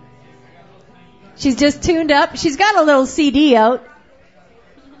 She's just tuned up. She's got a little CD out.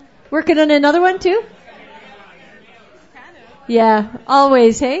 Working on another one too? Yeah,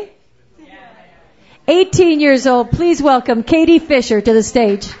 always, hey? 18 years old. Please welcome Katie Fisher to the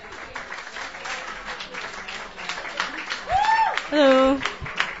stage. Hello.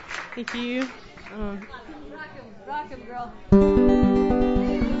 Thank you. Rock 'em, girl.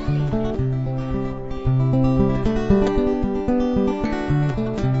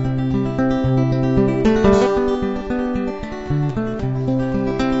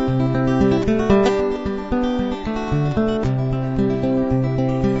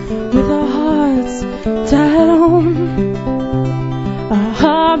 Down. Our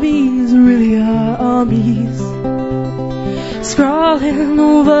hobbies really are armies, scrawling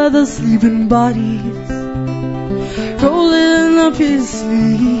over the sleeping bodies, rolling up his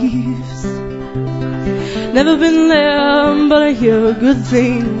sleeves. Never been there, but I hear good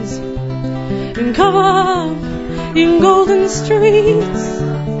things. And cover in golden streets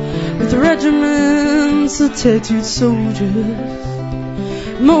with regiments of tattooed soldiers.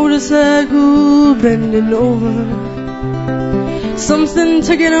 Motorcycle bending over, something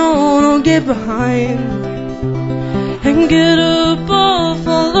to get on or get behind, and get up off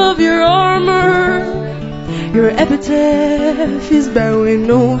all of your armor. Your epitaph is bowing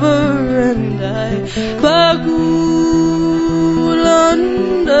over, and I buckled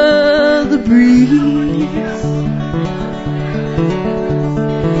under the breeze.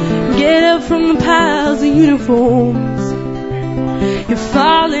 Get up from the piles of uniforms. You're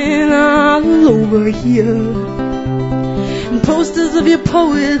falling all over here, and posters of your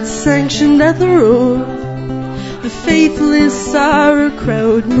poets sanctioned at the road. The faithless are a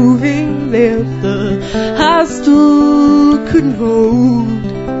crowd moving there the hostel couldn't hold.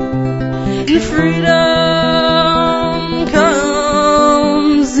 And freedom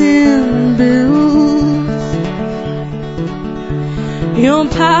comes in bills. Your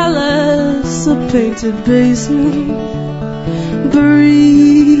palace, a painted basement,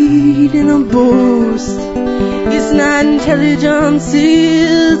 buried in a boast. It's not intelligence,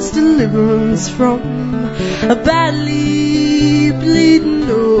 it's deliverance from a badly bleeding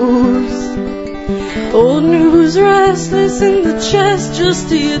nose. Old news restless in the chest, just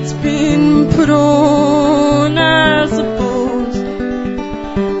it's been put on, I suppose.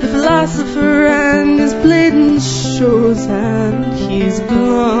 The philosopher and his blatant shows, and his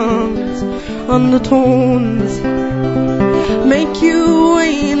blunt undertones make you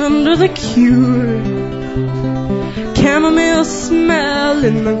wait under the cure. Chamomile smell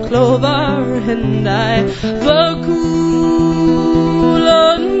in the clover, and I buckle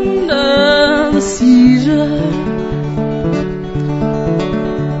under the seizure. shoulder.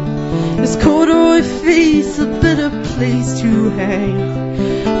 His corduroy face a better place to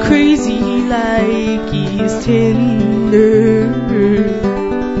hang, crazy like he's tender.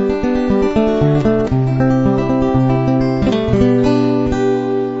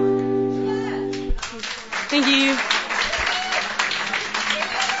 Thank you.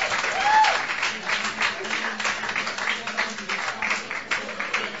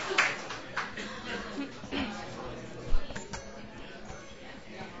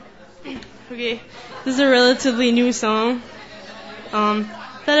 Okay, this is a relatively new song that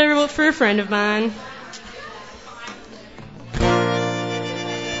I wrote for a friend of mine.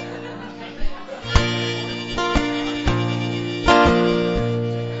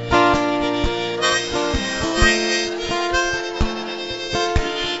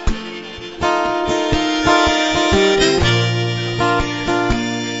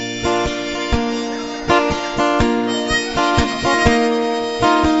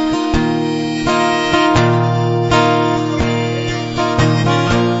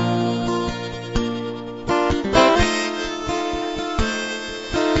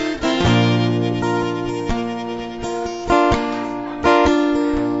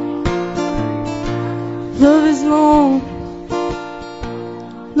 Love is long,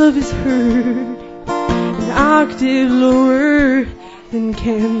 love is heard, an octave lower than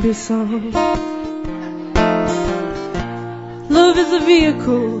can be sung. Love is a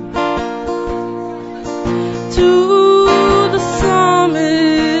vehicle to the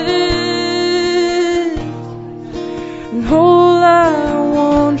summit, and all I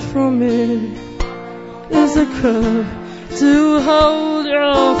want from it is a cup to hold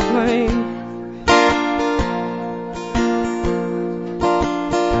your flame.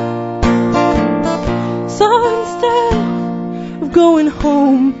 So instead of going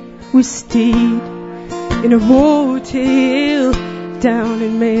home, we stayed in a motel down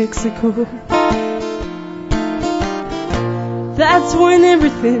in Mexico. That's when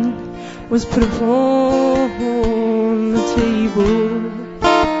everything was put upon the table.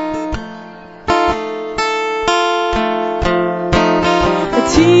 A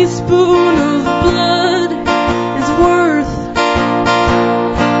teaspoon of blood is worth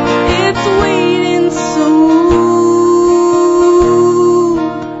its weight in soul.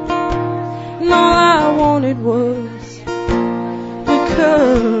 And all I wanted was a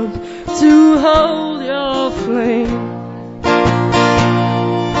cup to hold your flame.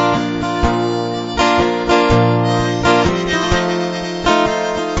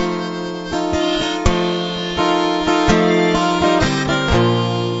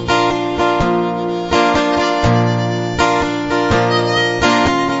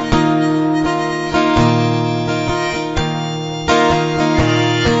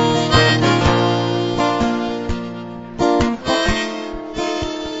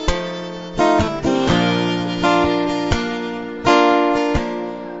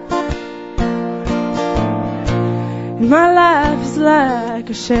 My life is like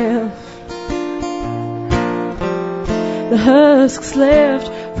a shelf, the husks left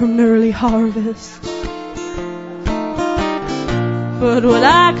from an early harvest. But what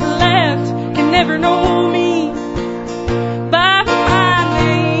I collect can never know me by my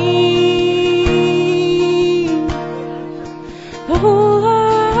name. All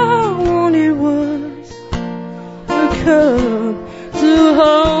I wanted was a cup to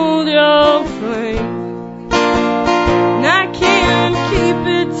hold your flame.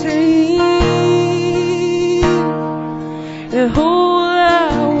 And all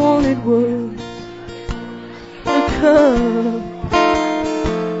I wanted was a cup.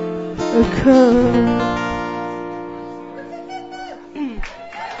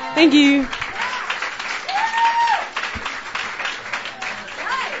 Thank you.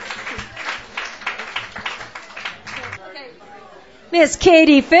 Miss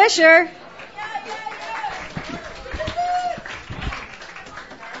Katie Fisher.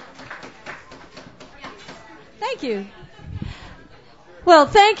 Thank you. Well,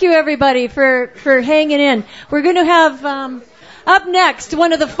 thank you everybody for hanging in. We're going to have up next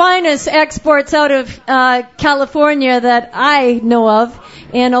one of the finest exports out of California that I know of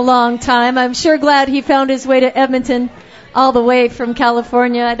in a long time. I'm sure glad he found his way to Edmonton all the way from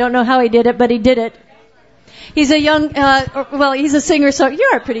California. I don't know how he did it, but he did it. He's a young, he's a singer. So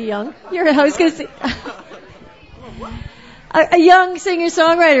you are pretty young. I was going to say. A young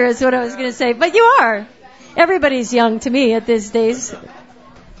singer-songwriter is what I was going to say, but you are. Everybody's young to me at these days.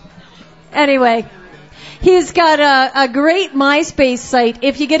 Anyway, He's got a great MySpace site.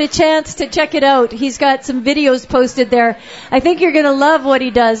 If you get a chance to check it out, he's got some videos posted there. I think you're going to love what he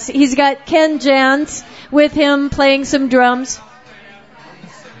does. He's got Ken Jans with him playing some drums.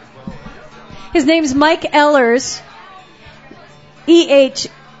 His name's Mike Ehlers. EHLERS.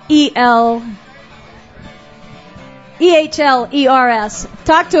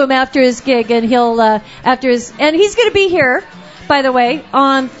 Talk to him after his gig, and and he's going to be here, by the way,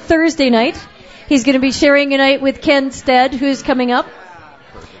 on Thursday night. He's going to be sharing a night with Ken Stead, who's coming up.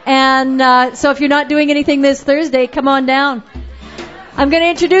 And so if you're not doing anything this Thursday, come on down. I'm going to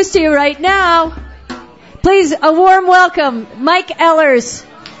introduce to you right now, please, a warm welcome, Mike Ehlers.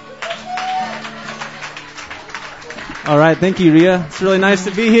 All right, thank you, Rhea. It's really nice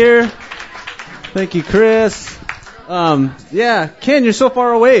to be here. Thank you, Chris. Yeah, Ken, you're so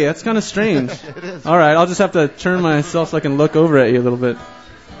far away. That's kind of strange. It is. All right, I'll just have to turn myself so I can look over at you a little bit.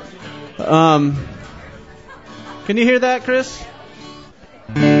 Can you hear that, Chris?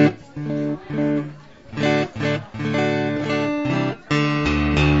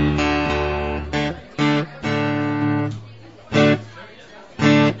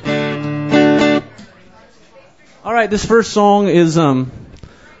 All right, this first song is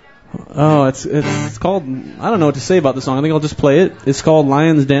it's called, I don't know what to say about the song. I think I'll just play it. It's called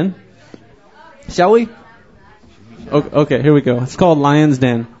Lion's Den. Shall we? Okay, here we go. It's called Lion's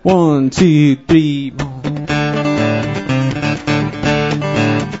Den. 1, 2, 3.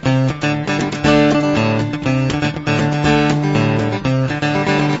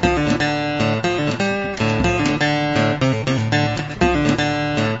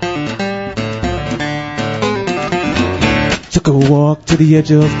 Took a walk to the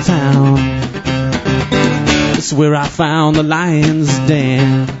edge of town. It's where I found the lion's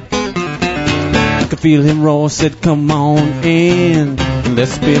den. I could feel him roar, said, come on in,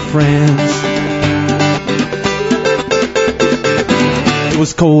 let's be friends. It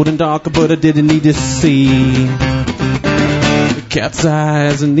was cold and dark, but I didn't need to see the cat's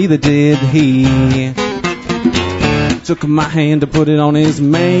eyes, and neither did he. Took my hand to put it on his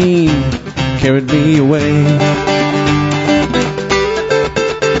mane, carried me away.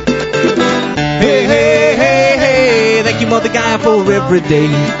 Hey, hey, hey, hey, thank you, Mother Guy, for every day.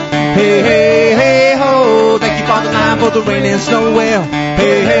 Hey, hey, hey, ho, thank you, Father Line, for the rain and snow. Well,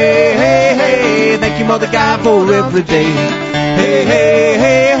 hey, hey, hey, hey, thank you, Mother Guy, for every day. Hey, hey,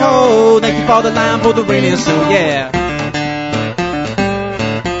 hey, ho, thank you, Father Line, for the rain and snow. Yeah.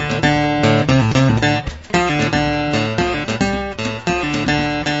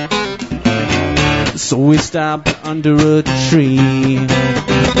 So we stopped under a tree.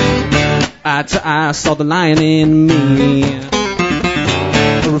 Eye to eye, saw the lion in me.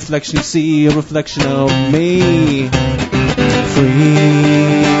 A reflection, see, a reflection of me. Free.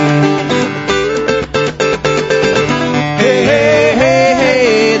 Hey, hey, hey,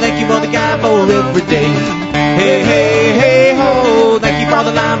 hey, thank you, Mother God, for every day. Hey, hey, hey, ho, thank you,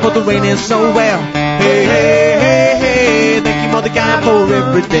 Father Line, for the rain and snow. Well, hey, hey, hey, hey, thank you, Mother God, for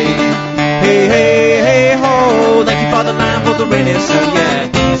every day. Hey, hey, hey, ho, thank you, Father Line, for the rain and snow. Yeah.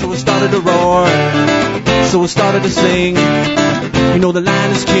 So we started to roar, so we started to sing. You know the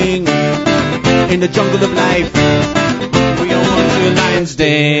lion is king in the jungle of life. We all want to lion's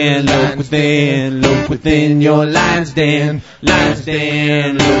den. Look within your lion's den. Lion's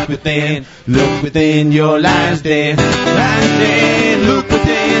den, look within your lion's den. Lion's den, look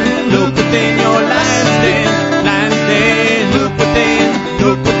within your lion's den. Lion's den,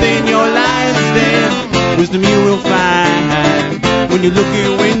 look within your lion's den. Wisdom you will find when you're looking,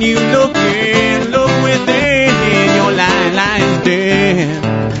 look within your lion's den.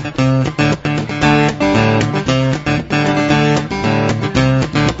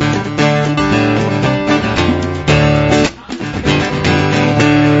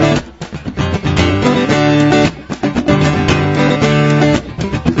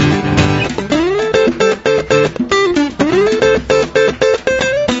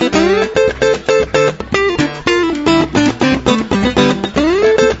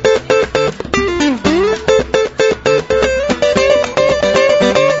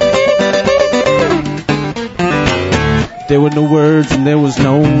 There were no words and there was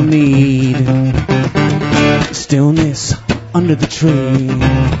no need. Stillness under the tree.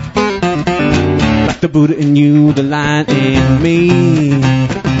 Like the Buddha in you, the lion in me.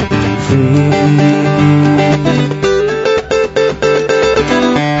 Free.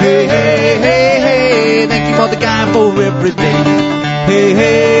 Hey, hey, hey, hey, thank you, Mother God, for every day. Hey,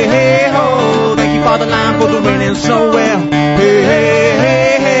 hey, hey, ho, thank you, Father Line, for the rain and snow. Well, hey, hey,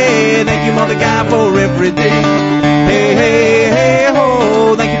 hey, hey, thank you, Mother God, for every day. Hey, hey, hey,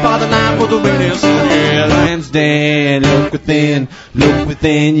 ho, thank you, Father Line, for the rain and snow. Yeah, lion's den, look within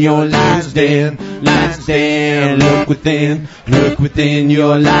your lion's den. Lion's den, look within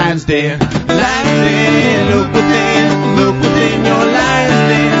your lion's den. Lion's den, look within your lion's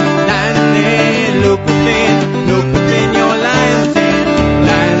den. Lion's den, look within your lion's den.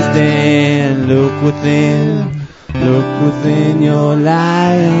 Lion's den, look within your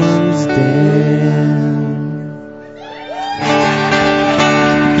lion's den.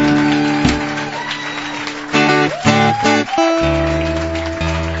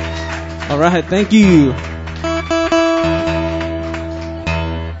 All right, thank you.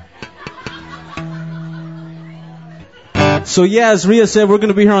 So yeah, as Rhea said, we're going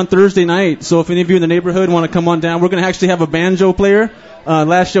to be here on Thursday night. So if any of you in the neighborhood want to come on down, we're going to actually have a banjo player.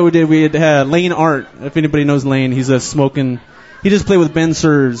 Last show we had Lane Art. If anybody knows Lane, he's he just played with Ben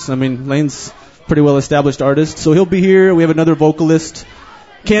Sirs. I mean, Lane's a pretty well established artist. So he'll be here. We have another vocalist.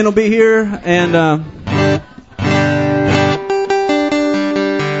 Ken will be here, and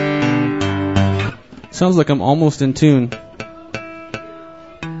sounds like I'm almost in tune.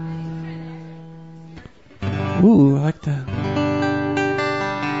 Ooh, I like that.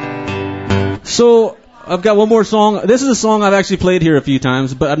 So, I've got one more song. This is a song I've actually played here a few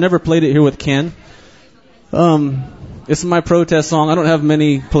times, but I've never played it here with Ken. It's my protest song. I don't have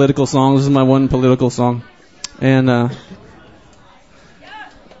many political songs. This is my one political song. And,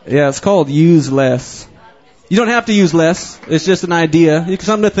 yeah, it's called Use Less. You don't have to use less. It's just an idea. It's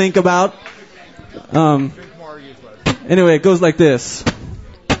something to think about. Anyway, it goes like this.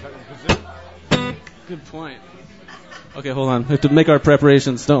 Good point. Okay, hold on. We have to make our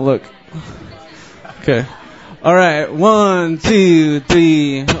preparations. Don't look. Okay. All right. 1, 2,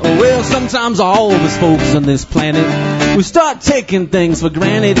 3. Oh, well, sometimes all of us folks on this planet, we start taking things for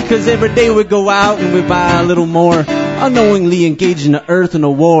granted, because every day we go out and we buy a little more, unknowingly engaging the earth in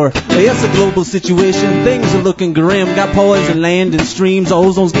a war. It's a global situation. Things are looking grim. Got poison land and streams.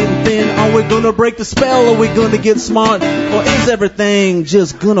 Ozone's getting thin. Are we going to break the spell? Are we going to get smart? Or is everything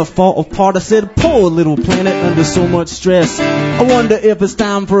just going to fall apart? I said, poor little planet under so much stress. I wonder if it's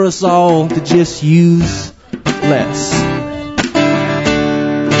time for us all to just use less.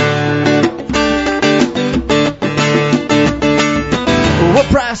 What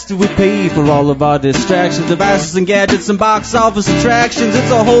price do we pay for all of our distractions, devices and gadgets and box office attractions?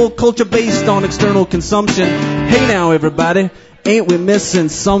 It's a whole culture based on external consumption. Hey now everybody, ain't we missing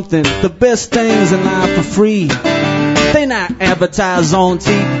something? The best things in life are free. They not advertised on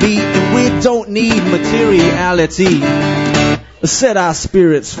TV, and we don't need materiality. Set our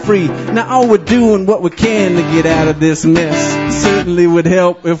spirits free. Now all we're doing what we can to get out of this mess. Certainly would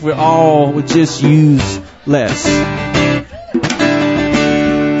help if we all would just use less.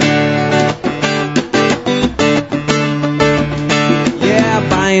 Yeah,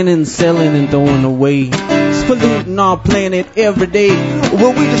 buying and selling and throwing away. It's polluting our planet every day.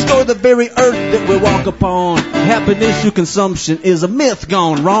 Will we destroy the very earth that we walk upon? Happiness through consumption is a myth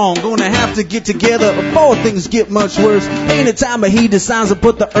gone wrong. Gonna have to get together before things get much worse. Ain't it time that he decides to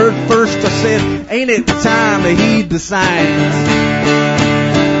put the earth first? I said, ain't it time that he decides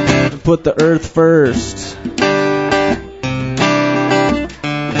to put the earth first?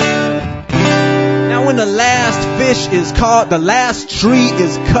 Now when the last fish is caught, the last tree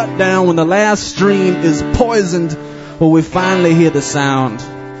is cut down, when the last stream is poisoned, well, we finally hear the sound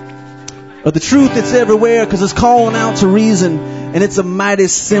of the truth. It's everywhere, because it's calling out to reason. And it's a mighty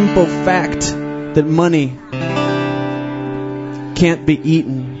simple fact that money can't be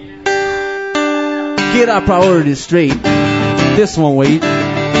eaten. Get our priorities straight. This won't wait.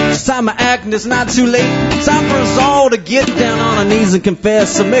 It's time to act and it's not too late. It's time for us all to get down on our knees and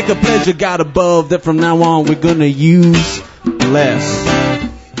confess. So make a pledge to God above that from now on we're gonna use less.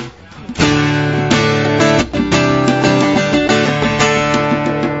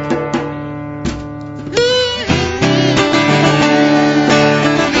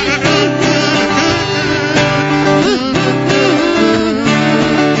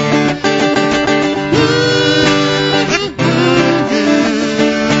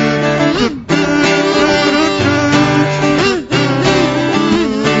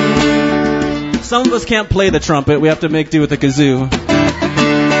 Some of us can't play the trumpet. We have to make do with the kazoo.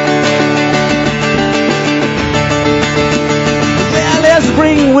 Yeah, let's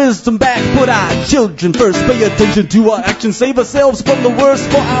bring wisdom back. Put our children first. Pay attention to our actions. Save ourselves from the worst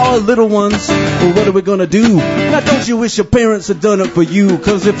for our little ones. Well, what are we gonna do? Now, don't you wish your parents had done it for you?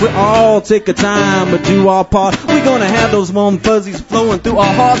 Cause if we all take a time to do our part, we're gonna have those warm fuzzies flowing through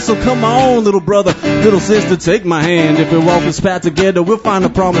our hearts. So come on, little brother, little sister, take my hand. If we walk this path together, we'll find the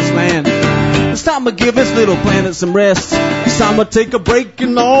promised land. It's time to give this little planet some rest. It's time to take a break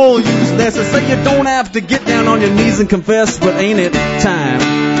and all use less. I say you don't have to get down on your knees and confess, but ain't it time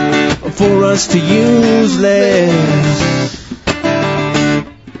for us to use less?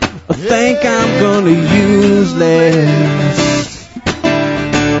 I think I'm gonna use less.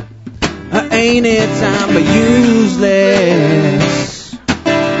 Ain't it time to use less?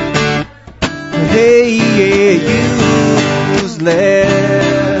 Hey, yeah, use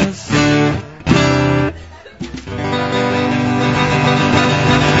less.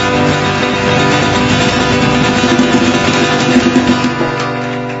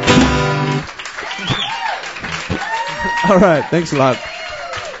 All right, thanks a lot.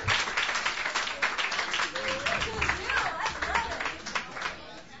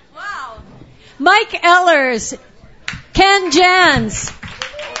 Mike Ellers, Ken Jans.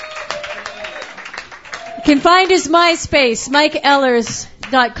 You can find his MySpace,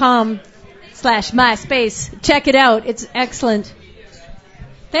 MikeEllers.com/MySpace. Check it out. It's excellent.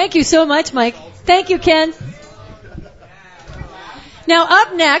 Thank you so much, Mike. Thank you, Ken. Now,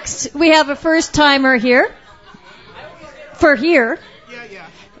 up next, we have a first-timer here. For here. Yeah,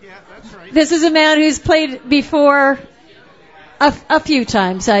 that's right. This is a man who's played before a few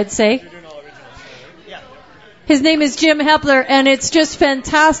times, I'd say. His name is Jim Hepler, and it's just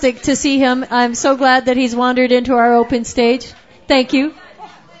fantastic to see him. I'm so glad that he's wandered into our open stage. Thank you.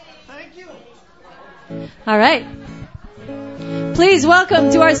 Thank you. All right. Please welcome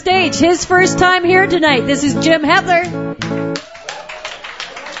to our stage his first time here tonight. This is Jim Hepler.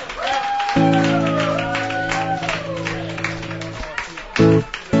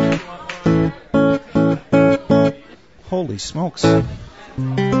 Holy smokes.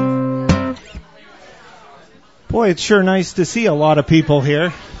 Boy, it's sure nice to see a lot of people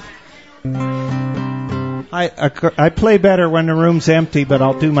here. I play better when the room's empty, but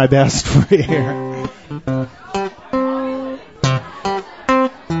I'll do my best for you here.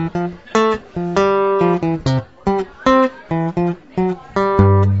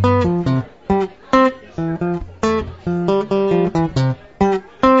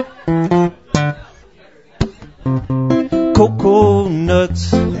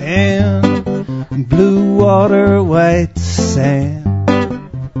 Coconuts and blue water, white sand.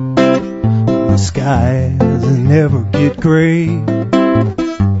 The skies never get gray.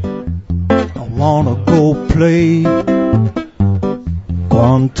 I wanna go play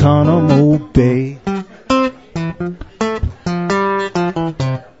Guantanamo Bay.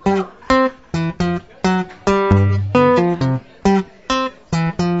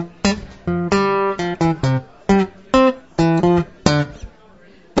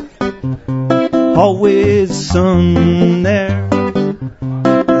 Always sun there,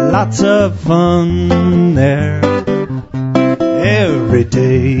 lots of fun there. Every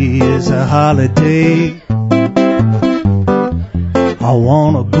day is a holiday. I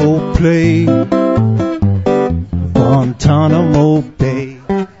wanna go play Guantanamo Bay.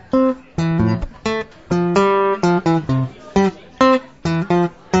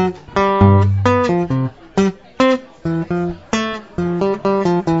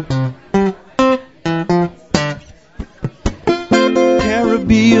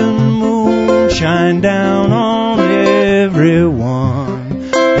 Caribbean moon shine down on everyone.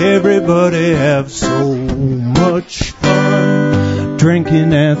 Everybody have so much fun drinking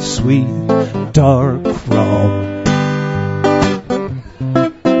that sweet dark rum.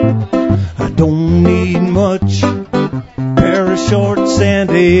 I don't need much, pair of shorts and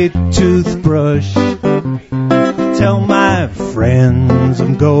a toothbrush. Tell my friends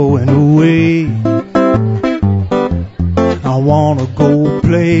I'm going away. I wanna go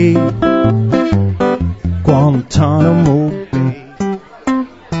play Guantanamo Bay.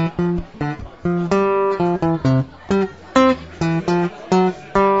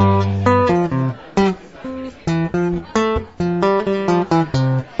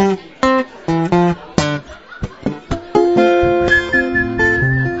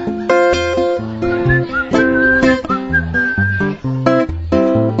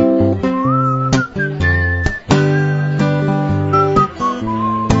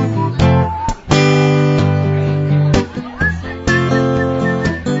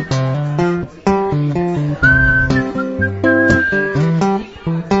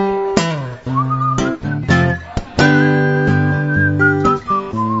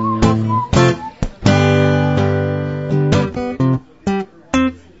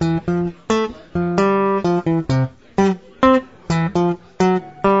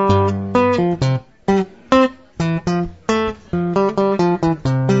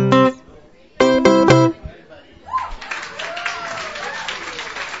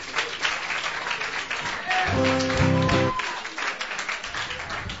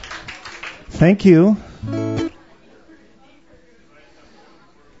 Thank you.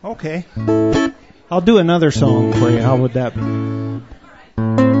 Okay. I'll do another song for you. How would that be?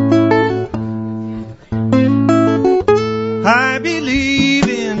 I believe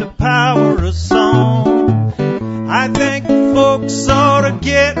in the power of song. I think folks ought to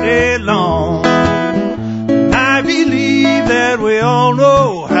get along. I believe that we all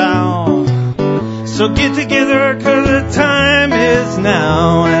know how. So get together 'cause the time is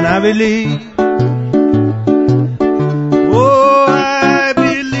now. And I believe, oh, I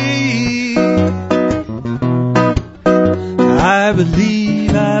believe, I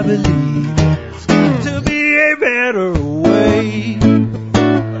believe, I believe there's got to be a better way.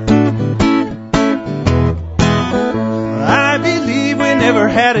 I believe we never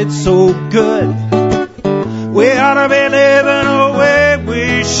had it so good. We ought to be living the way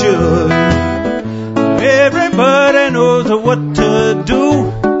we should. Everybody knows what to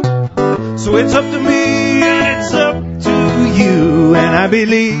do. So it's up to me and it's up to you. And I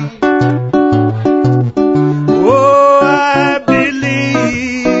believe, oh, I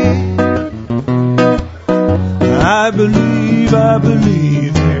believe, I believe, I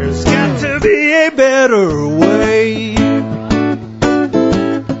believe there's got to be a better way.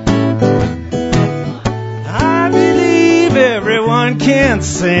 I believe everyone can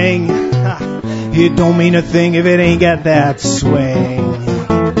sing. It don't mean a thing if it ain't got that swing.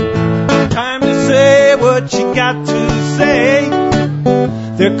 Time to say what you got to say.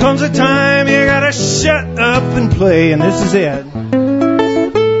 There comes a time you gotta shut up and play, and this is it.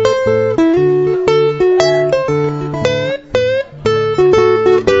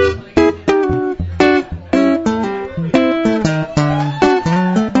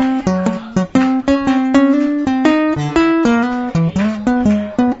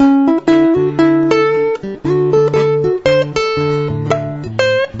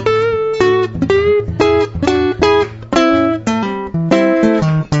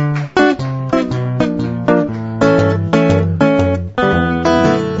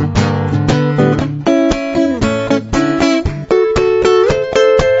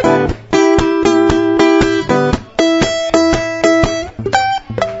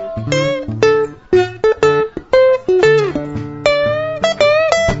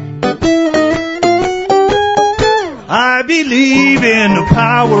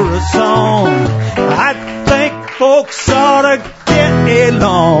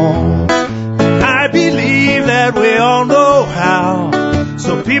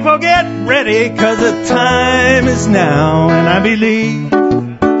 Now, and I believe,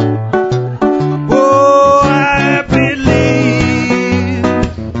 oh, I believe,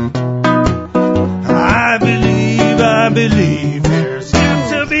 I believe, I believe there's got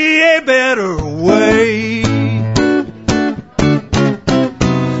to be a better way.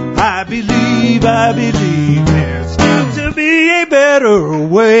 I believe there's got to be a better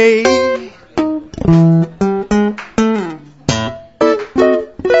way.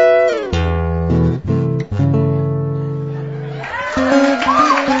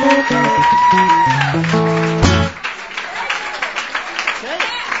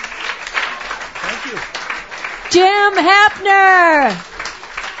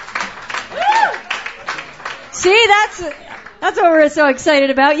 That's what we're so excited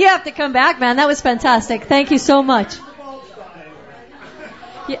about. You have to come back, man. That was fantastic. Thank you so much.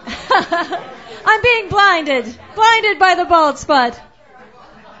 Yeah. I'm being blinded by the bald spot.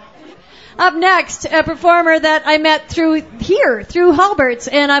 Up next, a performer that I met through Halbert's,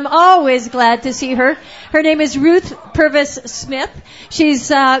 and I'm always glad to see her. Her name is Ruth Purvis Smith. She's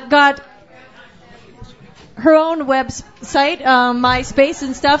got her own website, MySpace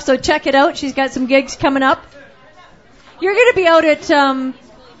and stuff, so check it out. She's got some gigs coming up. You're going to be out at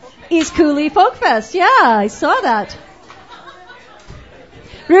East Cooley Folk Fest. Yeah, I saw that.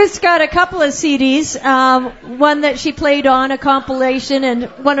 Ruth's got a couple of CDs, one that she played on, a compilation, and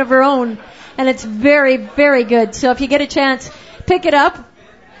one of her own. And it's very, very good. So if you get a chance, pick it up.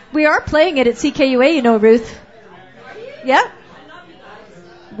 We are playing it at CKUA, you know, Ruth. Yeah?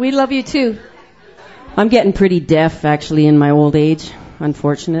 We love you too. I'm getting pretty deaf, actually, in my old age,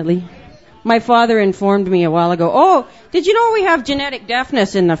 unfortunately. My father informed me a while ago, oh, did you know we have genetic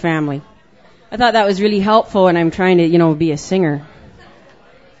deafness in the family? I thought that was really helpful, and I'm trying to, be a singer.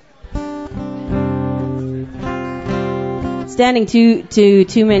 Standing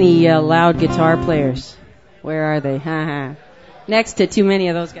too many loud guitar players. Where are they? Next to too many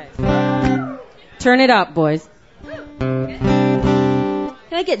of those guys. Turn it up, boys. Can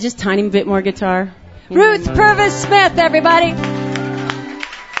I get just a tiny bit more guitar? Ruth Purvis Smith, everybody.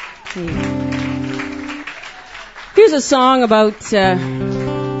 Here's a song about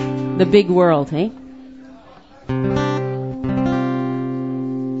the the big world, eh?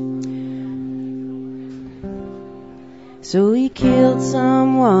 So he killed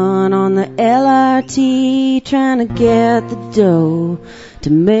someone on the LRT, trying to get the dough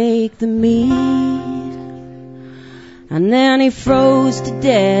to make the meat. And then he froze to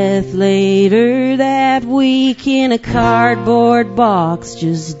death later that week in a cardboard box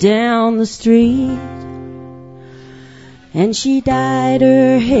just down the street. And she dyed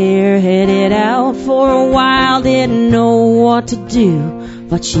her hair, headed out for a while, didn't know what to do,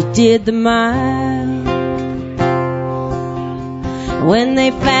 but she did the mile. When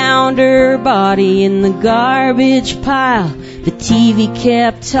they found her body in the garbage pile, the TV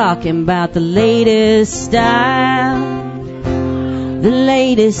kept talking about the latest style, the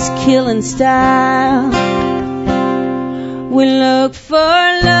latest killing style. We look for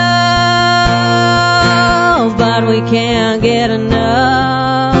love, but we can't get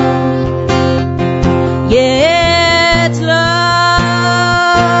enough. Yeah, it's love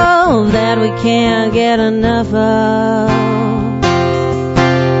that we can't get enough of.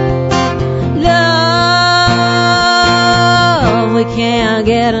 We can't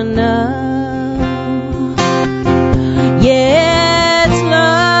get enough. Yeah, it's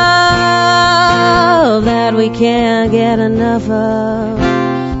love that we can't get enough of.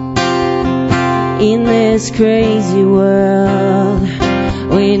 In this crazy world,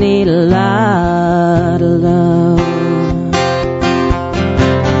 we need a lot of love.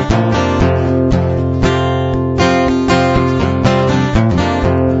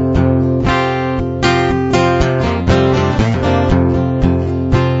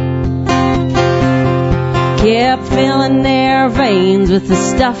 Kept filling their veins with the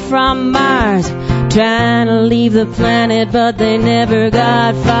stuff from Mars, trying to leave the planet, but they never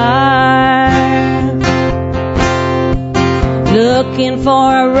got far. Looking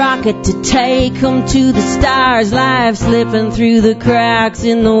for a rocket to take them to the stars, life slipping through the cracks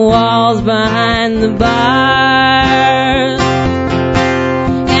in the walls behind the bars.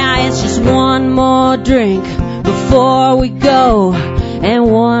 Yeah, it's just one more drink before we go,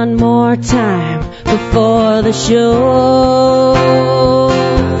 and one more time before the show.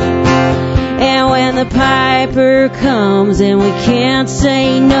 And when the piper comes and we can't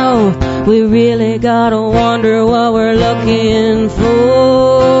say no, we really gotta wonder what we're looking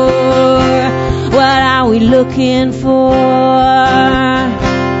for. What are we looking for?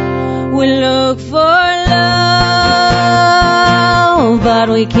 We look for love, but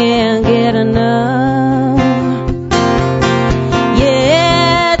we can't get enough.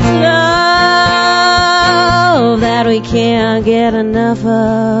 That we can't get enough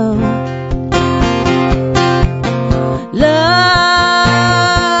of. Love,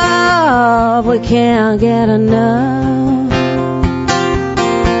 we can't get enough.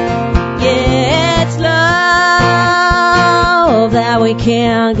 Yeah, it's love that we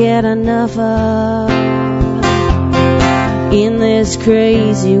can't get enough of. In this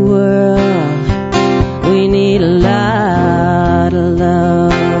crazy world, we need a lot of love.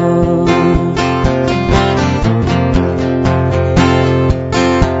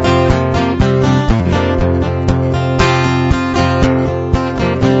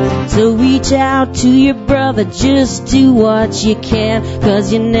 So reach out to your brother, just do what you can,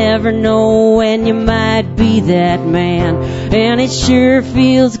 'cause you never know when you might be that man. And it sure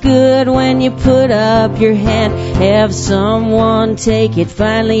feels good when you put up your hand, have someone take it,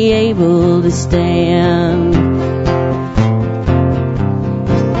 finally able to stand.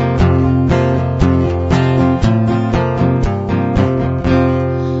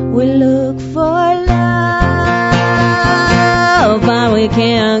 We look for love, but we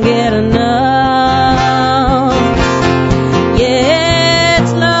can't get enough. Yeah,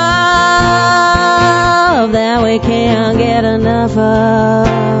 it's love that we can't get enough of.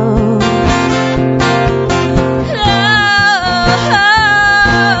 Love,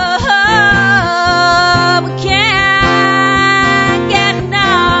 we can't get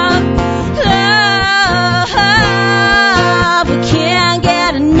enough. Love, we can't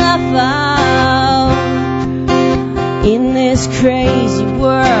get enough of. In this crazy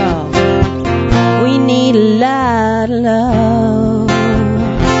world, we need a lot of love.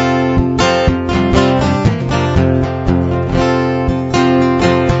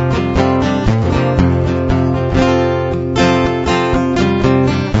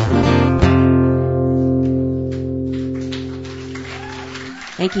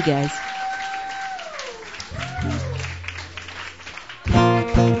 Thank you, guys.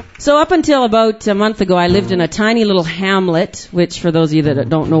 So up until about a month ago, I lived in a tiny little hamlet, which for those of you that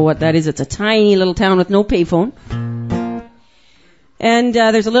don't know what that is, it's a tiny little town with no payphone. And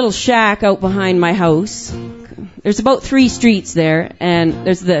there's a little shack out behind my house. There's about 3 streets there, and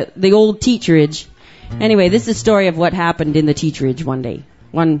there's the old teacherage. Anyway, this is the story of what happened in the teacherage one day.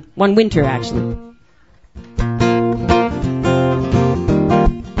 One winter, actually.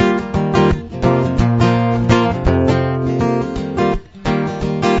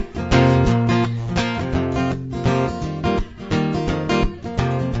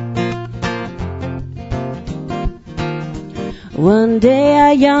 One day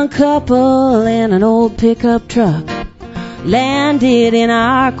a young couple in an old pickup truck landed in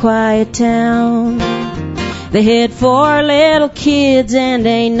our quiet town. They had 4 little kids and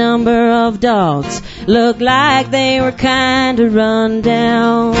a number of dogs. Looked like they were kinda run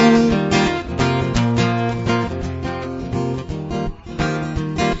down.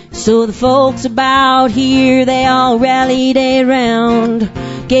 So the folks about here, they all rallied around,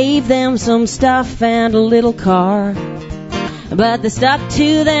 gave them some stuff and a little car. But they stuck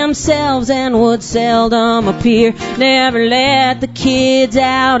to themselves and would seldom appear. Never let the kids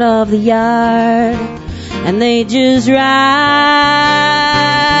out of the yard. And they just ride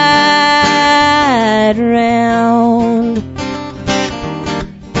around.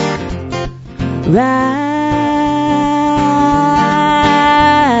 Ride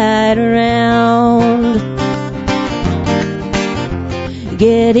around.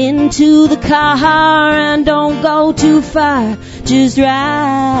 Get into the car and don't go too far. Just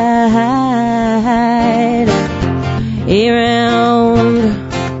ride around.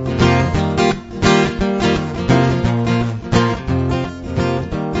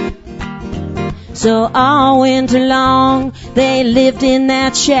 So all winter long they lived in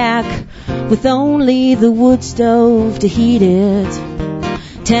that shack with only the wood stove to heat it.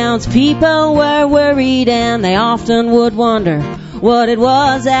 Townspeople were worried and they often would wonder what it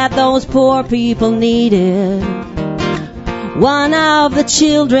was that those poor people needed. One of the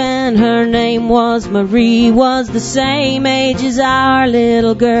children, her name was Marie, was the same age as our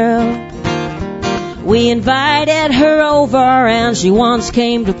little girl. We invited her over and she once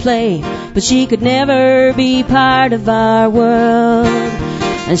came to play, but she could never be part of our world.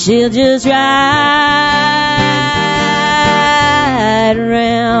 And she'll just ride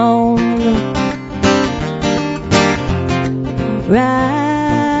around. Ride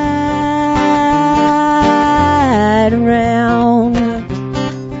around.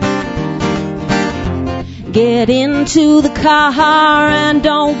 Get into the car and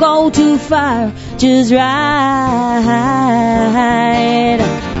don't go too far. Just ride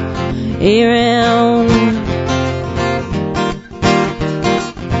around.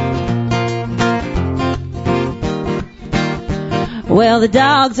 Well, the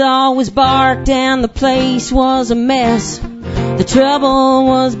dogs always barked and the place was a mess. The trouble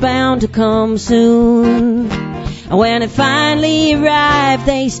was bound to come soon. And when it finally arrived,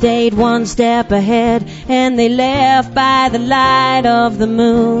 they stayed one step ahead, and they left by the light of the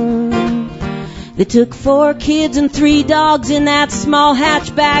moon. They took 4 kids and 3 dogs in that small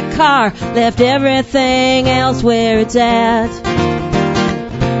hatchback car, left everything else where it's at.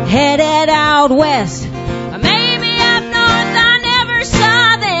 Headed out west, or maybe up north. I never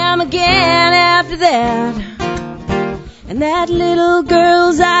saw them again after that. And that little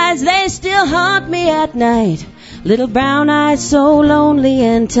girl's eyes, they still haunt me at night. Little brown eyes, so lonely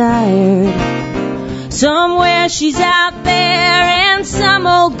and tired. Somewhere she's out there in some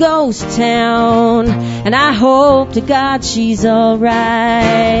old ghost town, and I hope to God she's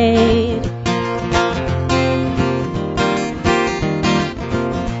alright.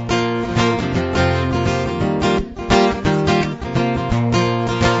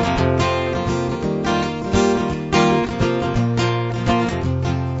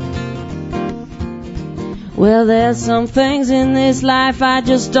 Well, there's some things in this life I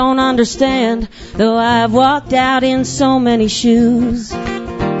just don't understand, though I've walked out in so many shoes.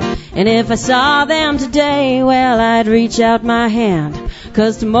 And if I saw them today, well, I'd reach out my hand,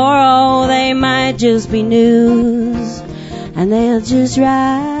 'cause tomorrow they might just be news. And they'll just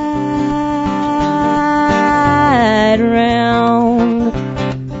ride around.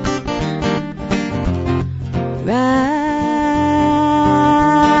 Ride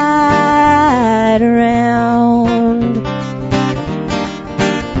around.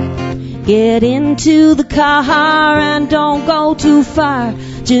 Get into the car and don't go too far.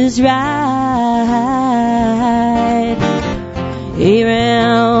 Just ride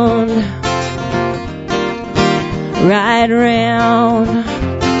around. Ride around.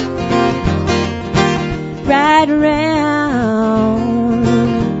 Ride around.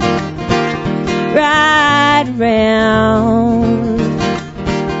 Ride around.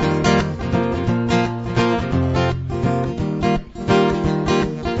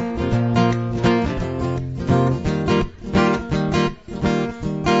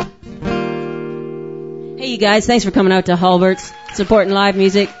 you guys. Thanks for coming out to Hulbert's, supporting live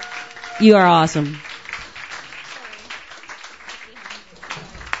music. You are awesome.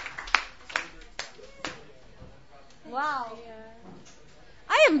 Wow.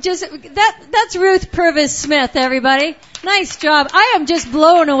 I am just, that's Ruth Purvis Smith, everybody. Nice job. I am just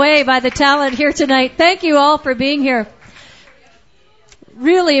blown away by the talent here tonight. Thank you all for being here.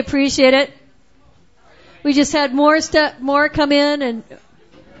 Really appreciate it. We just had more come in, and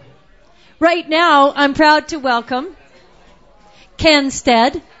right now I'm proud to welcome Ken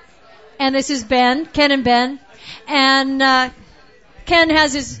Stead, and this is Ben, Ken and Ben, and Ken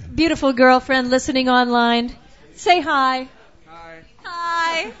has his beautiful girlfriend listening online. Say hi. Hi.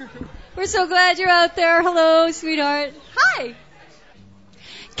 Hi. We're so glad you're out there. Hello, sweetheart. Hi.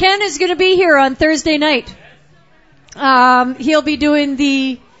 Ken is going to be here on Thursday night. He'll be doing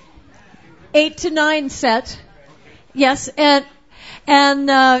the 8 to 9 set. Yes, and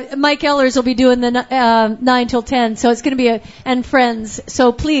Mike Ellers will be doing the 9 till 10. So it's going to be and friends.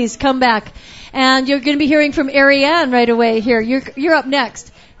 So please come back. And you're going to be hearing from Ariane right away here. You're up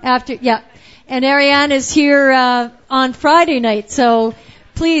next after, yeah. And Ariane is here on Friday night. So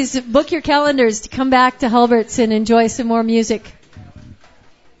please book your calendars to come back to Hulbert's and enjoy some more music.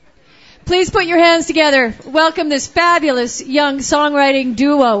 Please put your hands together. Welcome this fabulous young songwriting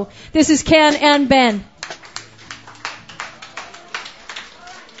duo. This is Ken and Ben.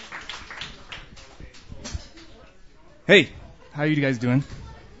 Hey, how you guys doing?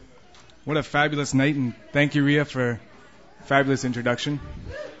 What a fabulous night, and thank you, Rhea, for a fabulous introduction.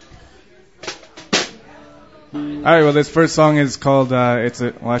 All right, well, this first song is called, it's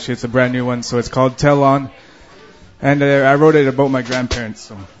a brand new one, so it's called Tell On, and I wrote it about my grandparents,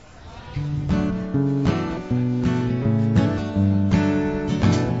 so.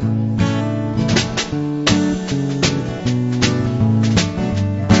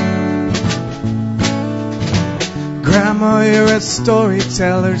 Grandma, you're a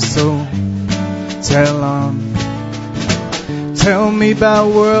storyteller, so tell on. Tell me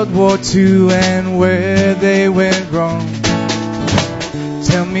about World War II and where they went wrong.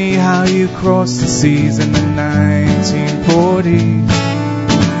 Tell me how you crossed the seas in the 1940s.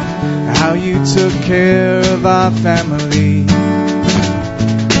 How you took care of our family.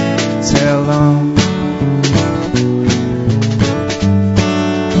 Tell on.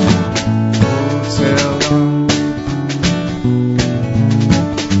 Oh, tell on.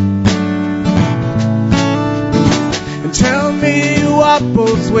 And tell me you walk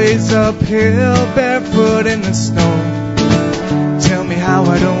both ways uphill, barefoot in the snow. Tell me how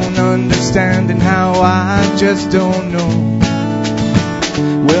I don't understand and how I just don't know.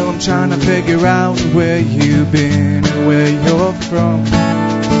 Well, I'm trying to figure out where you've been and where you're from.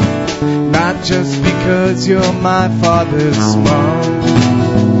 Not just because you're my father's mom.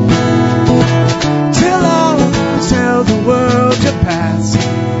 Tell the world your past.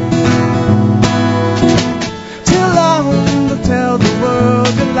 Tell the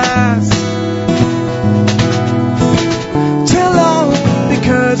world your last. Tell on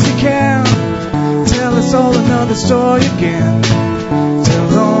because you can. Tell us all another story again.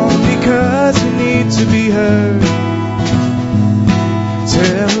 Tell on because you need to be heard.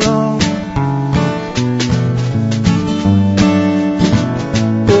 Tell on.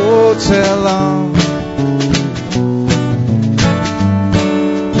 Oh, tell on.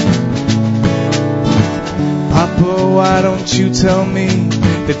 Papa, why don't you tell me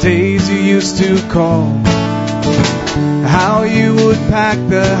the days you used to call? How you would pack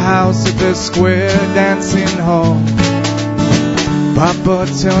the house at the square dancing hall. Papa,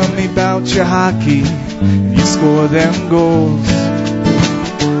 tell me about your hockey. You score them goals.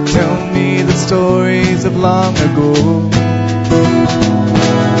 Tell me the stories of long ago.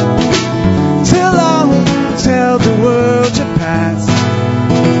 Tell the world your past.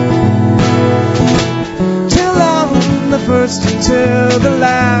 Tell on the first until the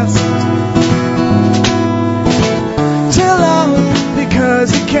last. Tell on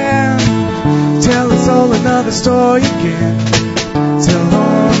because you can. Tell us all another story again. Tell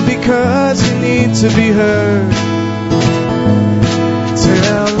on because you need to be heard.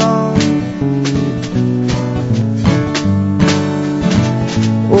 Tell on.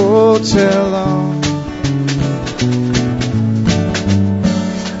 Oh, tell on.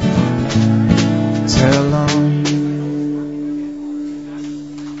 Tell on.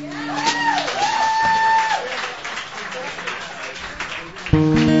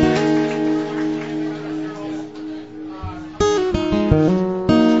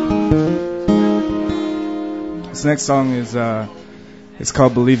 This next song is it's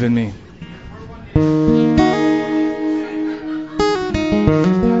called Believe in Me.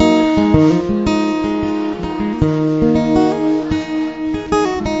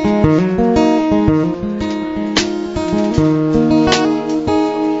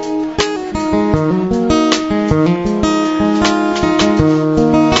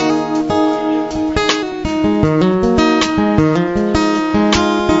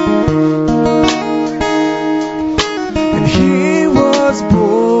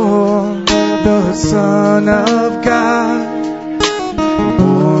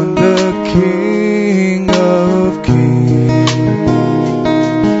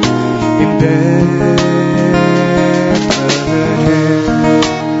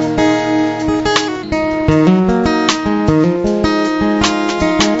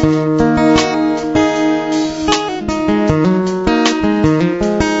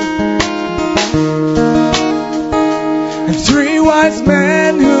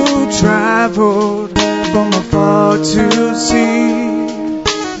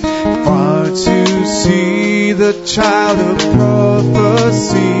 the child of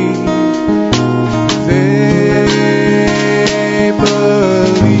prophecy. They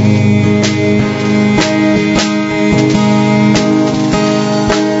believe.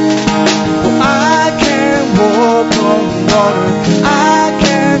 Well, I can walk on water. I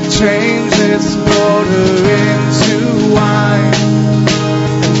can change this water into wine,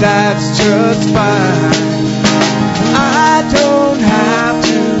 and that's just fine. I don't have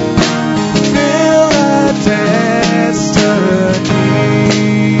to fill a destiny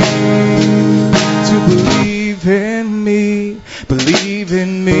to believe in me, believe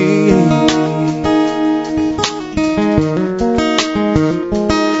in me,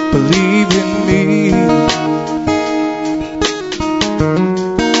 believe in me.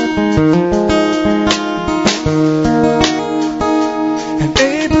 And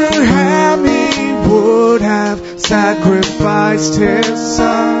Abraham, he would have sacrificed his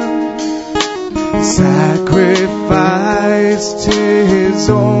son, sacrificed his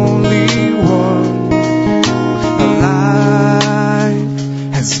only one. A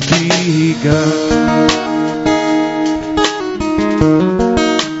life has begun.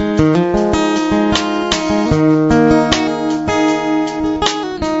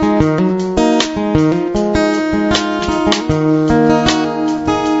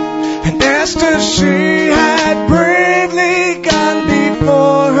 And Esther, she had bravely gone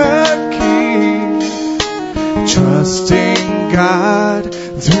before her king, trusting God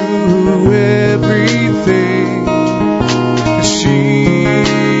through everything. She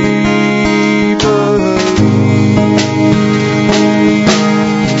believed.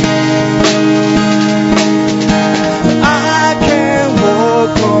 I can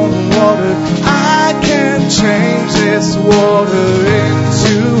walk on water. I can change this water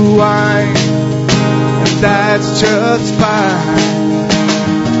into wine, and that's just fine.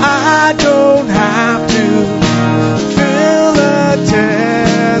 I don't have to fill a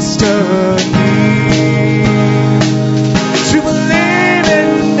destiny to believe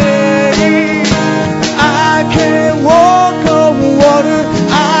in me. I can walk on water.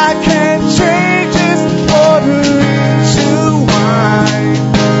 I can change this water into wine.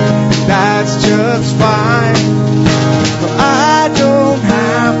 That's just fine. I don't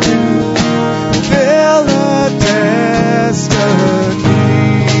have to fill a destiny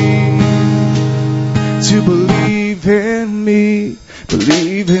to believe in me,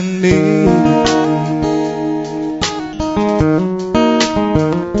 believe in me,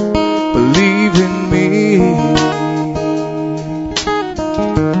 believe in me.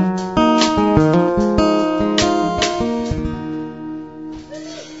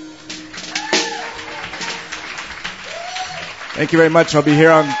 Thank you very much. I'll be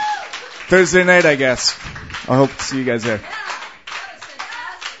here on Thursday night, I guess. I hope to see you guys there.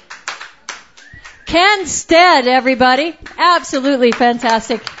 Ken Stead, everybody. Absolutely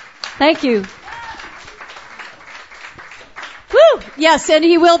fantastic. Thank you. Woo! Yes, and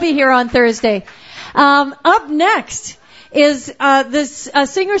he will be here on Thursday. Up next is this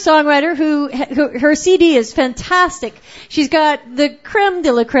singer-songwriter who her CD is fantastic. She's got the creme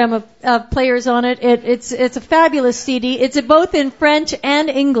de la creme of players on it. It's a fabulous CD. It's both in French and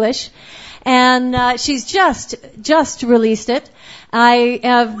English, and she's just released it. I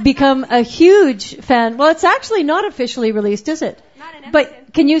have become a huge fan. Well, it's actually not officially released, is it? Not in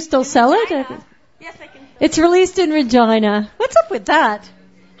But can you still sell it? Yes, I can. It's released in Regina. What's up with that?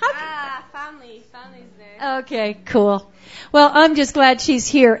 Family's there. Okay, cool. Well, I'm just glad she's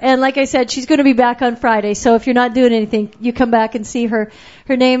here. And like I said, she's going to be back on Friday. So if you're not doing anything, you come back and see her.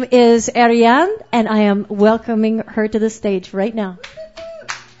 Her name is Ariane, and I am welcoming her to the stage right now.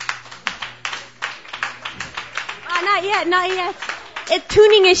 Not yet. It's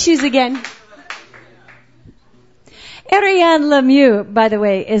tuning issues again. Ariane Lemieux, by the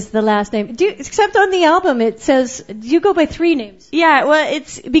way, is the last name. Except on the album, it says, do you go by 3 names? Yeah, well,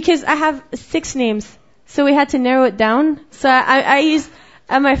 it's because I have 6 names. So we had to narrow it down. So I use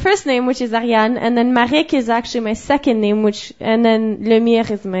my first name, which is Ariane, and then Marek is actually my second name, and then Lemire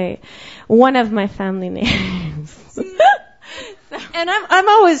is one of my family names. And I'm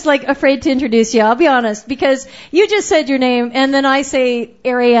always like afraid to introduce you, I'll be honest, because you just said your name and then I say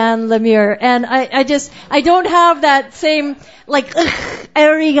Ariane Lemieux, and I don't have that same like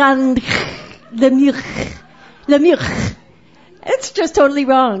Ariane Lemieux. It's just totally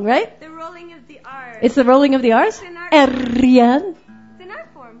wrong, right? The rolling of the R. It's the rolling of the R's? It's an art Ariane. It's an art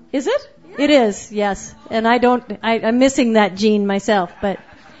form. Is it? Yeah. It is, yes. And I'm missing that gene myself, but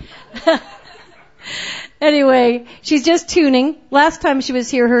anyway, she's just tuning. Last time she was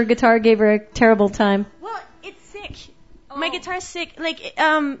here, her guitar gave her a terrible time. Well, it's sick. My guitar's sick. Like,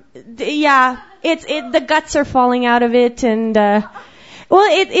 the guts are falling out of it, and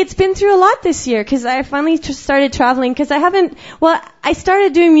it's been through a lot this year because I finally started traveling because I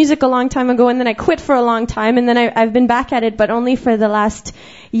started doing music a long time ago, and then I quit for a long time, and then I've been back at it, but only for the last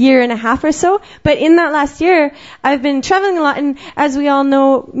year and a half or so. But in that last year, I've been traveling a lot, and as we all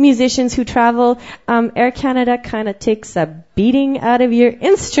know, musicians who travel, Air Canada kind of takes a beating out of your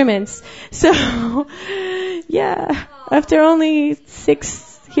instruments. So, yeah, after only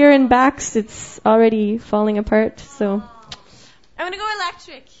 6 here in backs, it's already falling apart, so. I'm going to go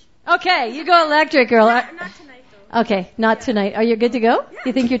electric. Okay, you go electric, girl. Not tonight, though. Okay, not tonight. Are you good to go? Yeah.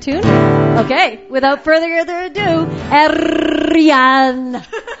 You think you're tuned? Okay, without further ado, Ariane.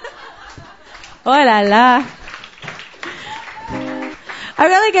 Oh la la. I've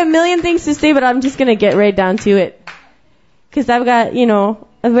got like a million things to say, but I'm just going to get right down to it. Because I've got,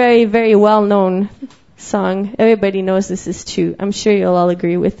 a very, very well-known song. Everybody knows this is true. I'm sure you'll all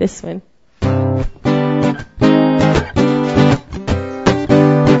agree with this one.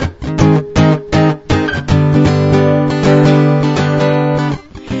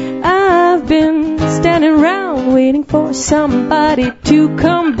 Waiting for somebody to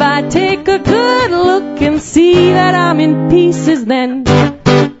come by, take a good look and see that I'm in pieces, then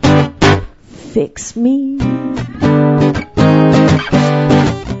fix me.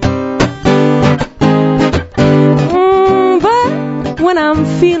 But when I'm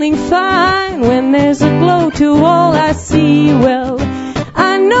feeling fine, when there's a glow to all I see, well,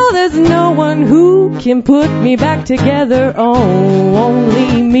 I know there's no one who can put me back together, oh,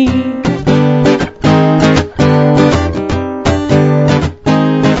 only me.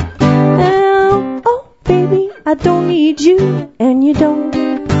 I don't need you, and you don't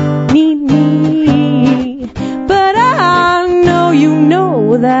need me. But I know you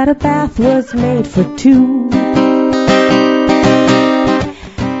know that a bath was made for two.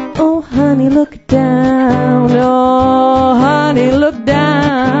 Oh, honey, look down. Oh, honey, look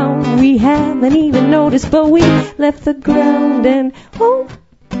down. We haven't even noticed, but we left the ground. And, oh,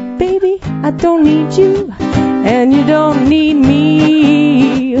 baby, I don't need you, and you don't need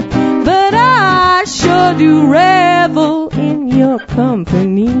me. But I sure do revel in your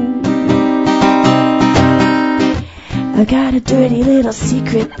company. I got a dirty little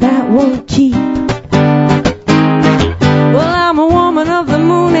secret that won't keep. Well, I'm a woman of the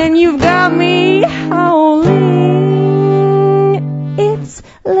moon and you've got me howling. It's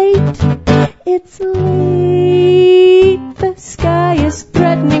late, it's late. The sky is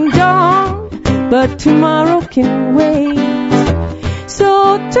threatening dawn, but tomorrow can wait.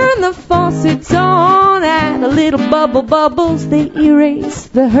 So turn the faucets on and a little bubbles. They erase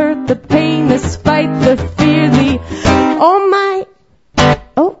the hurt, the pain, the spite, the fear, the oh my,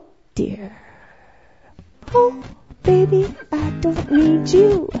 oh dear. Oh baby, I don't need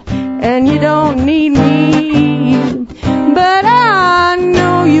you and you don't need me. But I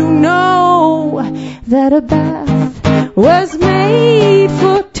know you know that a bath was made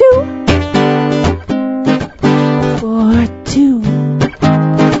for two. For two.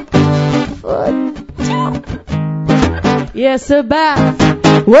 Yes, a bath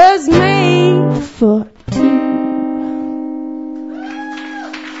was made for two.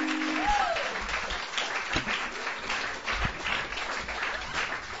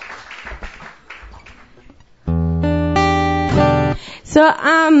 So,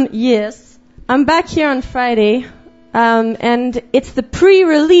 yes, I'm back here on Friday, and it's the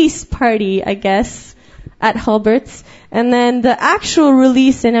pre-release party, I guess, at Hulbert's. And then the actual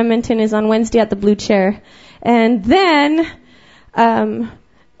release in Edmonton is on Wednesday at the Blue Chair. And then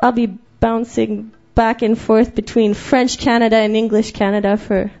I'll be bouncing back and forth between French Canada and English Canada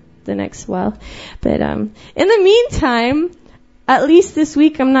for the next while. But in the meantime, at least this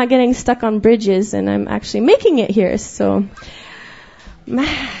week I'm not getting stuck on bridges and I'm actually making it here. So,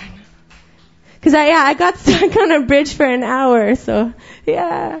 man. Because I got stuck on a bridge for an hour, so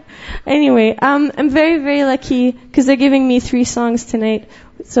yeah. Anyway, I'm very, very lucky because they're giving me 3 songs tonight.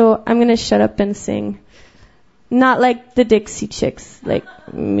 So I'm going to shut up and sing. Not like the Dixie Chicks, like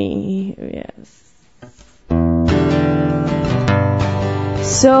me, yes.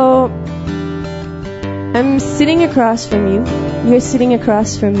 So, I'm sitting across from you. You're sitting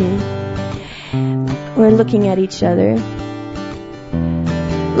across from me. We're looking at each other.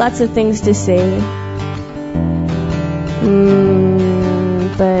 Lots of things to say.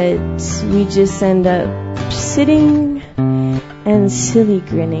 But we just end up sitting and silly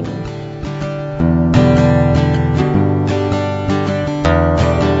grinning.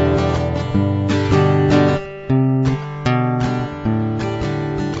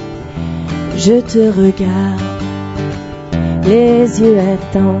 Je te regarde les yeux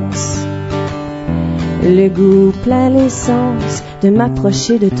intenses, le goût plein l'essence de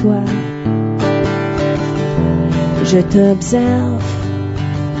m'approcher de toi. Je t'observe,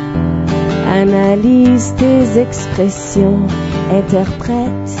 analyse tes expressions,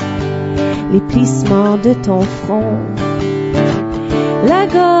 interprète les plissements de ton front. La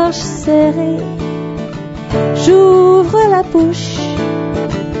gorge serrée, j'ouvre la bouche,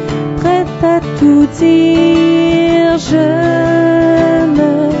 prête à tout dire. Je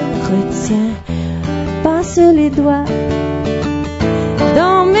me retiens, passe les doigts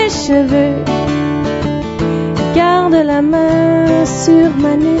dans mes cheveux, garde la main sur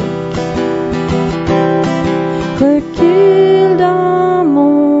ma nuque, recule dans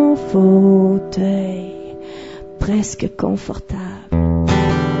mon fauteuil, presque confortable.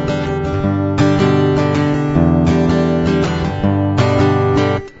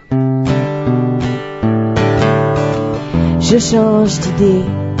 Je change d'idée,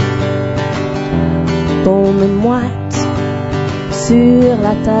 paume moite sur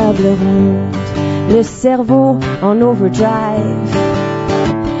la table ronde, le cerveau en overdrive.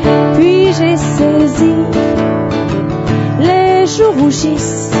 Puis j'ai saisi, les joues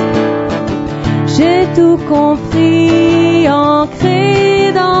rougissent, j'ai tout compris,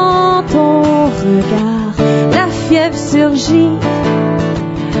 ancré dans ton regard. La fièvre surgit,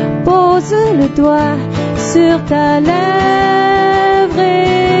 pose le doigt sur ta lèvre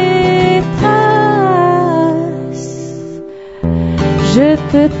et trace. Je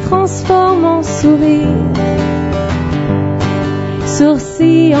te transforme en sourire,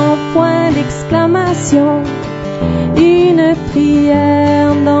 sourcils en point d'exclamation, une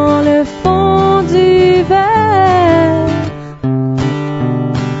prière dans le fond du verre.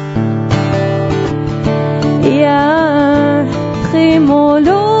 Il y a un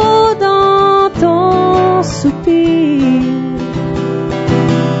trémolo dans ton soupir.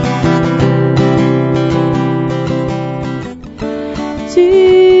 Tu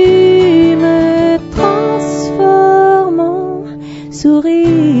me transformes en sourire.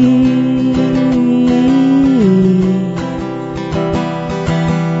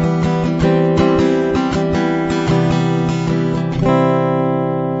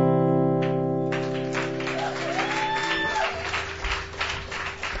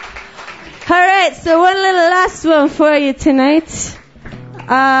 Alright, so one little last one for you tonight.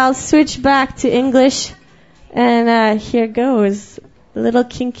 I'll switch back to English, and here goes. A little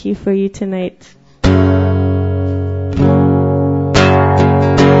kinky for you tonight.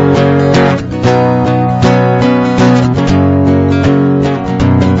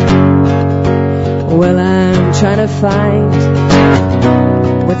 Well, I'm trying to find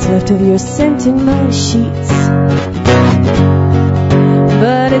what's left of your scent in my sheets,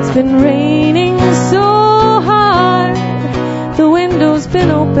 but it's been raining so hard, the window's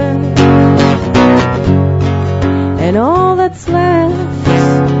been open, and all that's left,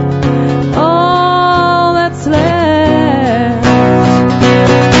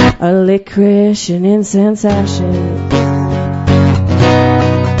 are licorice and incense ashes.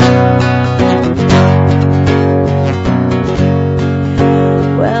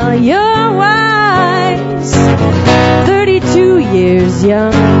 Well, you're wise, 32 years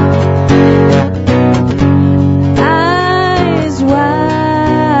young, eyes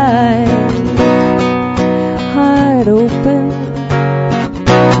wide, heart open.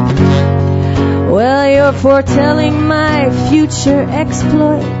 Well, you're foretelling my future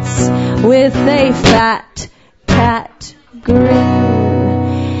exploits with a fat cat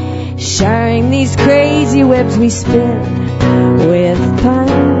grin, sharing these crazy webs we spin with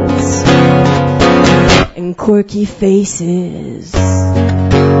puns and quirky faces.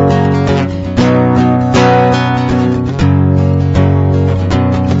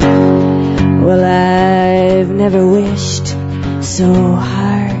 Well, I've never wished so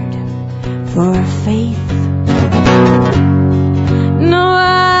hard for faith. No,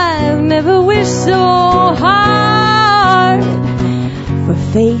 I've never wished so hard for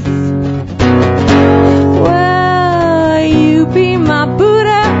faith. Well, you be my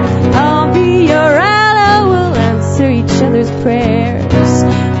Buddha, I'll be your Allah. We'll answer each other's prayers,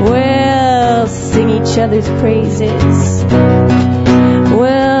 we'll sing each other's praises,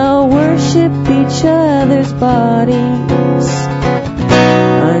 we'll worship each other's bodies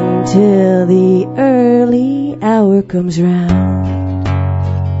until the early hour comes round.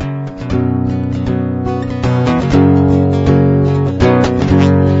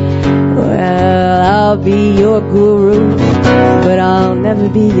 Well, I'll be your guru, but I'll never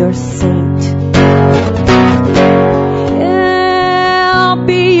be your saint. Yeah, I'll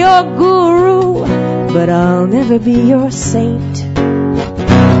be your guru, but I'll never be your saint.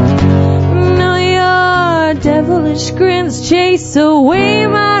 No, your devilish grins chase away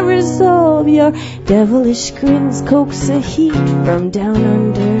my resolve. Your devilish grins coax the heat from down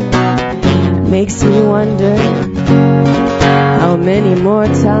under. Makes me wonder how many more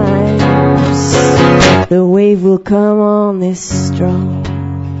times the wave will come on this strong.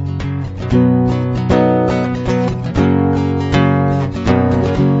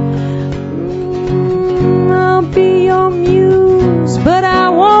 I'll be your muse, but I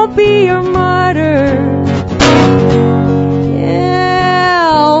won't be your martyr. Yeah,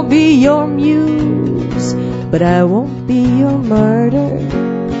 I'll be your muse, but I won't be your martyr.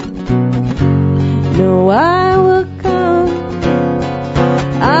 No, I will come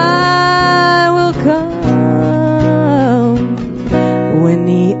when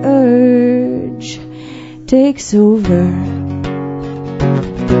the urge takes over.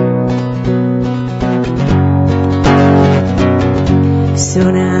 So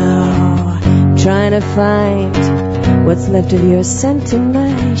now, I'm trying to find what's left of your scent in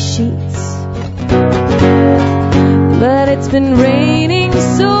my sheets. But it's been raining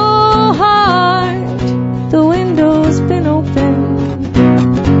so hard, the window's been open,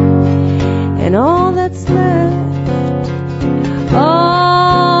 and all that's left are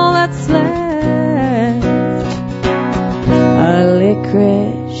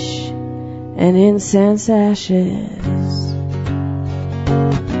licorice and incense ashes.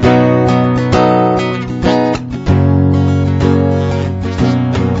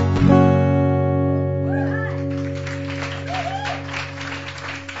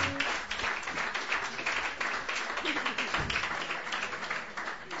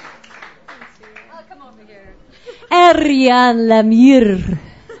 Ariane Lemire.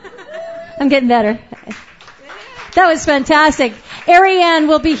 I'm getting better. That was fantastic. Ariane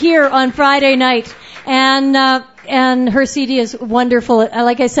will be here on Friday night, and her CD is wonderful.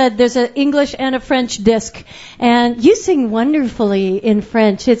 Like I said, there's an English and a French disc, and you sing wonderfully in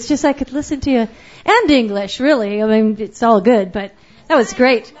French. It's just I could listen to you, and English, really. I mean, it's all good, but that was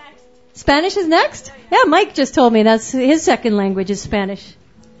great. Spanish is next? Yeah, Mike just told me that's his second language is Spanish.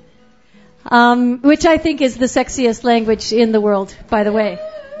 Which I think is the sexiest language in the world, by the way.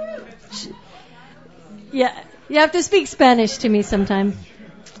 Yeah, you have to speak Spanish to me sometime.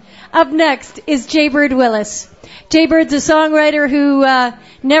 Up next is Jaybird Willis. Jaybird's a songwriter who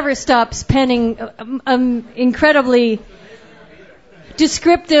never stops penning incredibly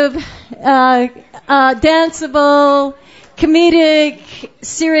descriptive, danceable, comedic,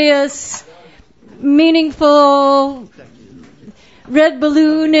 serious, meaningful, red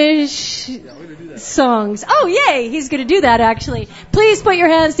balloonish songs. Oh, yay! He's going to do that, actually. Please put your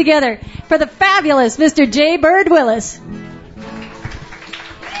hands together for the fabulous Mr. Jaybird Willis.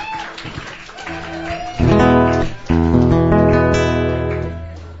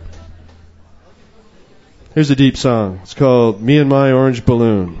 Here's a deep song. It's called Me and My Orange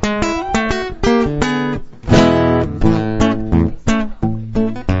Balloon.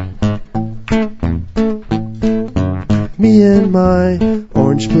 Me and my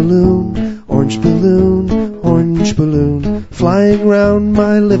orange balloon, orange balloon, orange balloon, flying round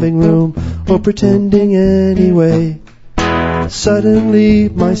my living room, or pretending anyway. Suddenly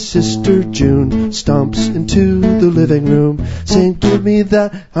my sister June stomps into the living room, saying, give me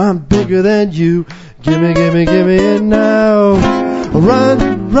that, I'm bigger than you. Gimme, gimme, gimme it now.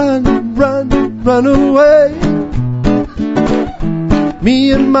 Run, run, run, run away.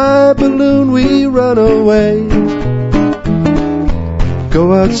 Me and my balloon, we run away.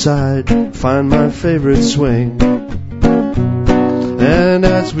 Go outside, find my favorite swing. And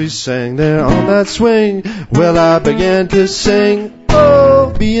as we sang there on that swing, well, I began to sing.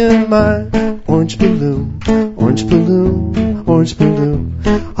 Oh, be in my orange balloon, orange balloon, orange balloon.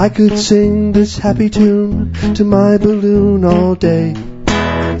 I could sing this happy tune to my balloon all day.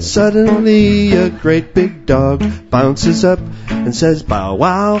 Suddenly a great big dog bounces up and says, bow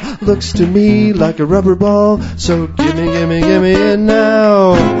wow, looks to me like a rubber ball, so gimme, gimme, gimme it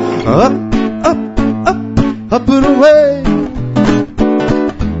now. Up, up, up, up and away.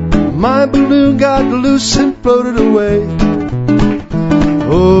 My balloon got loose and floated away.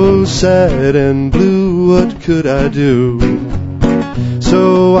 Oh, sad and blue, what could I do?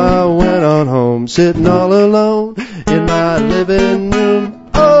 So I went on home, sitting all alone in my living room.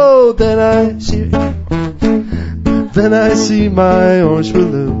 Oh, then I see my orange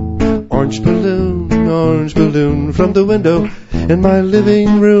balloon, orange balloon, orange balloon from the window in my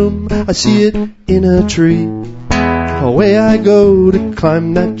living room. I see it in a tree. Away I go to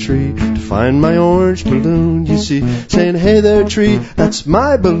climb that tree to find my orange balloon. You see, saying, hey there, tree, that's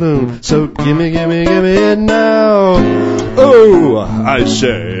my balloon. So gimme it now. Oh, I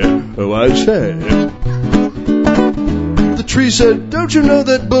say. The tree said, don't you know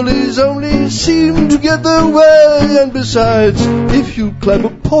that bullies only seem to get their way? And besides, if you climb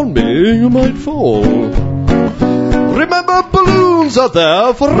upon me, you might fall. Remember, balloons are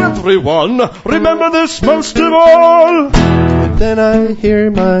there for everyone. Remember this most of all. Then I hear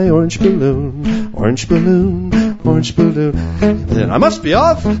my orange balloon, orange balloon, orange balloon. Then I must be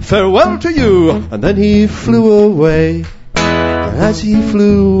off, farewell to you. And then he flew away. And as he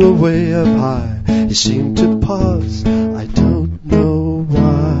flew away up high, he seemed to pause, I don't know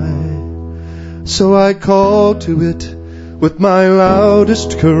why. So I called to it with my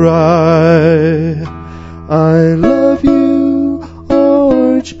loudest cry, I love you,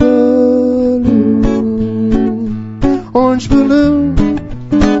 orange balloon, orange balloon.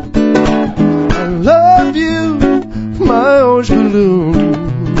 I love you, my orange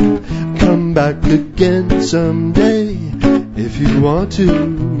balloon. Come back again someday if you want to,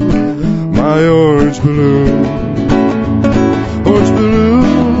 my orange balloon. Orange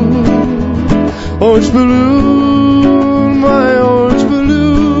balloon, orange balloon, my orange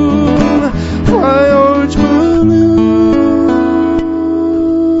balloon, my orange balloon.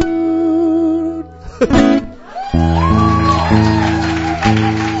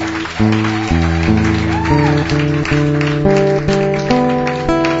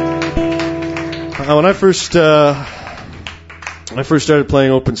 When I first started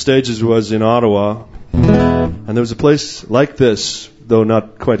playing open stages was in Ottawa, and there was a place like this, though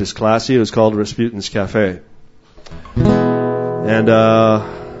not quite as classy. It was called Rasputin's Cafe. And,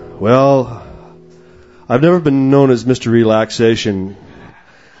 well, I've never been known as Mr. Relaxation,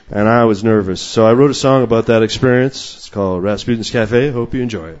 and I was nervous. So I wrote a song about that experience. It's called Rasputin's Cafe. Hope you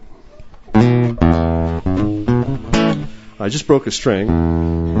enjoy it. I just broke a string.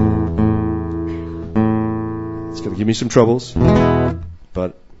 It's going to give me some troubles,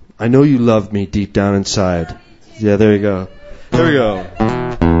 but I know you love me deep down inside. Yeah, there you go. There we go.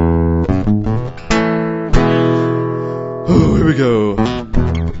 Oh, here we go.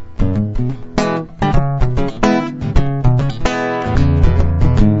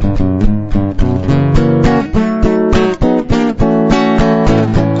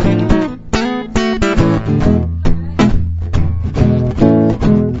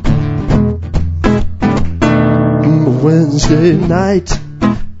 Wednesday night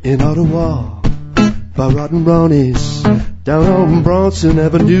in Ottawa by Rotten Ronnie's down on Bronson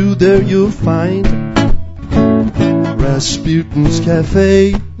Avenue. There you'll find Rasputin's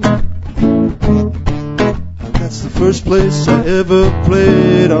Cafe. And that's the first place I ever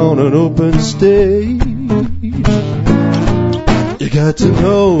played on an open stage. You got to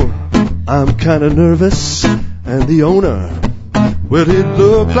know I'm kind of nervous, and the owner, well, he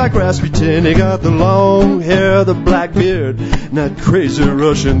looked like Rasputin. He got the long hair, the black beard, and that crazy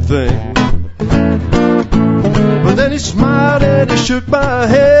Russian thing. But then he smiled and he shook my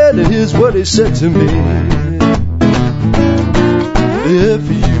head, and here's what he said to me. If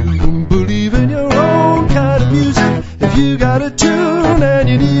you believe in your own kind of music, if you got a tune and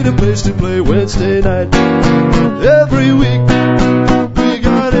you need a place to play Wednesday night every week, we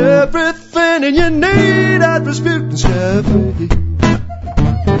got everything and you need at Rasputin's Cafe.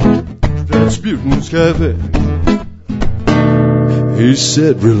 Rasputin's Cafe. He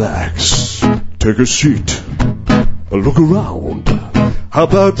said, relax, take a seat, look around. How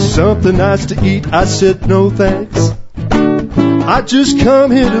about something nice to eat? I said, no thanks, I just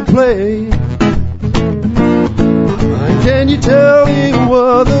come here to play. Can you tell me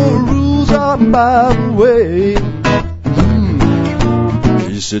what the rules are, by the way?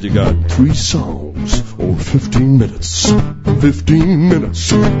 He said, you got 3 songs or 15 minutes. 15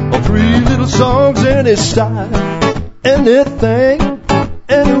 minutes or 3 little songs, any style, anything,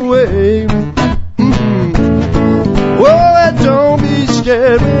 anyway. Well, don't be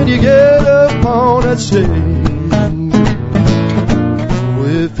scared when you get up on that stage.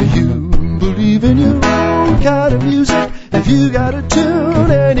 If you believe in your own kind of music, if you got a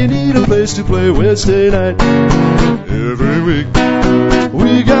tune and you need a place to play Wednesday night every week,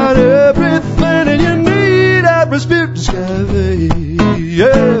 we got everything and you need at Rasputin's Cafe.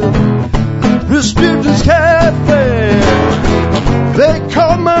 Yeah, Rasputin's Cafe. They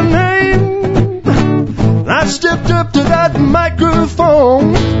called my name. I stepped up to that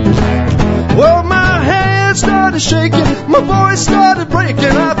microphone. Well, my hands started shaking, my voice started breaking.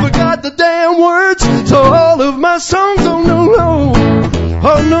 I forgot the damn words to all of my songs. Oh no, no,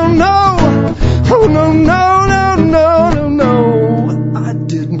 oh no, no, oh no, no, no, no, no, no. I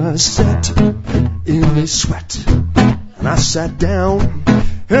did my I sat in a sweat, and I sat down,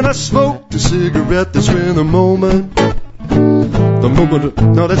 and I smoked a cigarette. That's when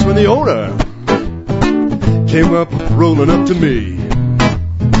that's when the owner came up, rolling up to me.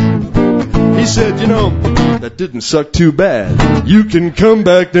 He said, you know, that didn't suck too bad. You can come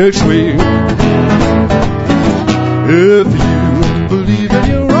back next week. If you believe in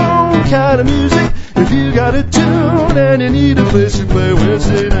your own kind of music, if you got a tune and you need a place to play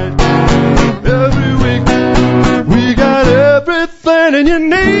Wednesday night, every week we got everything and you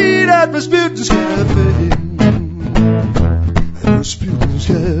need at Rasputin's Cafe. At Rasputin's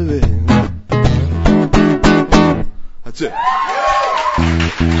Cafe. That's it.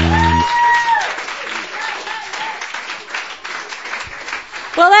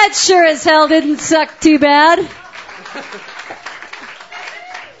 Well, that sure as hell didn't suck too bad.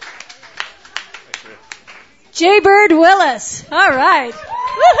 Jaybird Willis. All right.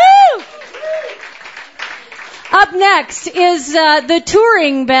 Woohoo! Up next is the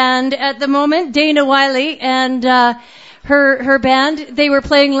touring band at the moment, Dana Wiley and her band. They were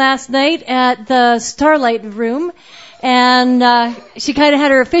playing last night at the Starlight Room. And she kind of had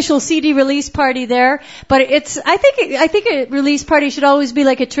her official CD release party there, but I think a release party should always be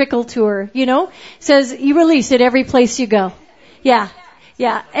like a trickle tour, you know? Says you release it every place you go. Yeah.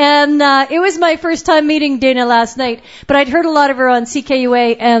 And it was my first time meeting Dana last night, but I'd heard a lot of her on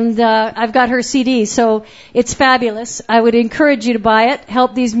CKUA, and I've got her CD, so it's fabulous. I would encourage you to buy it,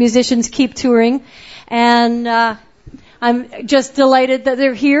 help these musicians keep touring, and I'm just delighted that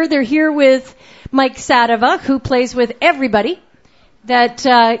they're here. They're here with Mike Sadova, who plays with everybody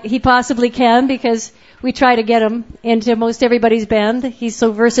that he possibly can, because we try to get him into most everybody's band. He's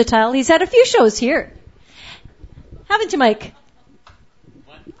so versatile. He's had a few shows here. Haven't you, Mike?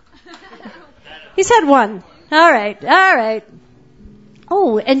 He's had one. All right.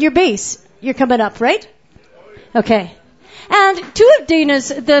 Oh, and your bass. You're coming up, right? Okay. And two of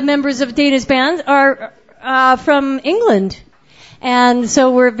the members of Dana's band are from England. And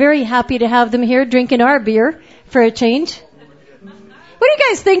so we're very happy to have them here drinking our beer for a change. What do you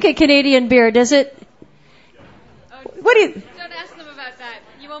guys think of Canadian beer? Does it... What do you... Don't ask them about that.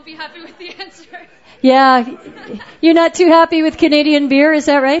 You won't be happy with the answer. Yeah. You're not too happy with Canadian beer, is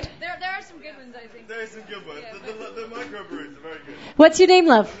that right? There are some good ones, I think. There are some good ones. The microbrews are very good. What's your name,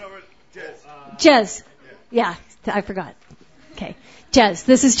 love? Jez. Jez. Yeah, I forgot. Okay. Jez.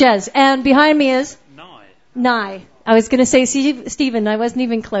 This is Jez. And behind me is? Nye. I was going to say Stephen. I wasn't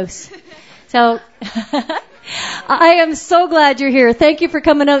even close. So I am so glad you're here. Thank you for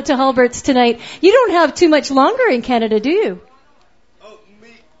coming out to Halbert's tonight. You don't have too much longer in Canada, do you? Oh,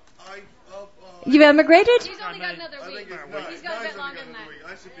 me? You emigrated? He's only got another week. He's got a bit longer than that.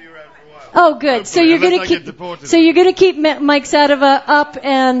 I should be around for a while. Oh, good. So you're going to keep Mike Sadova up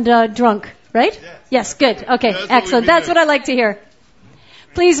and drunk, right? Yes, good. Okay, excellent. That's what I like to hear.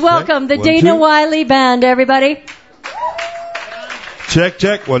 Please welcome the Dana Wiley Band, everybody.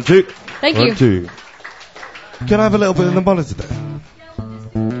 Check. 1, 2. Thank you. 1, 2. Can I have a little bit in the monitor there?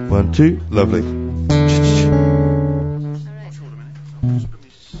 1, 2. Lovely.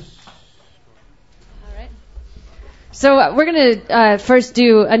 So we're going to first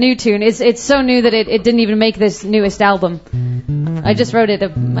do a new tune. It's so new that it didn't even make this newest album. I just wrote it a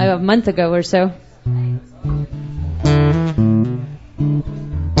month ago or so.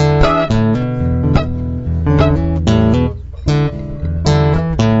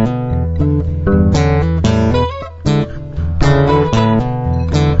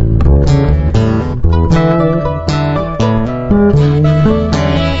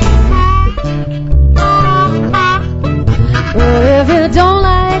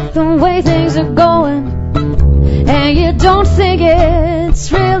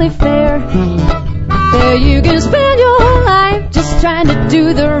 You can spend your life just trying to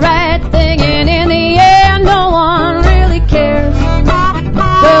do the right thing, and in the end, no one really cares.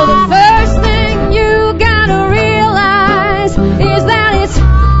 Well, the first thing you gotta realize is that it's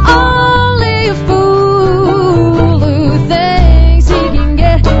only a fool who thinks he can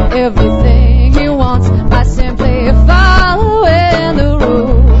get everything he wants by simply following the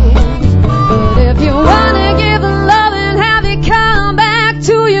rules. But if you wanna give love and have it come back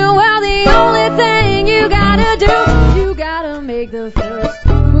to you, well, the only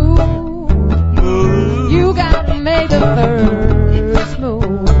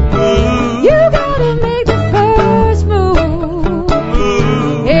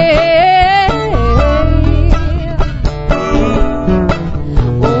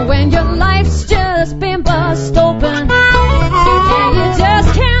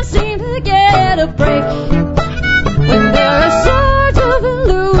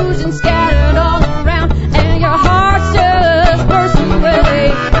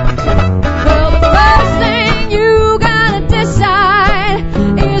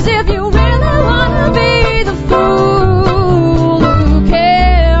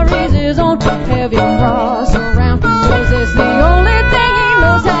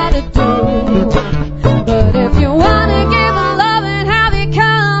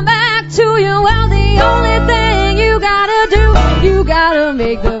You gotta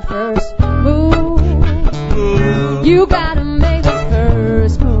make the first move. You gotta make the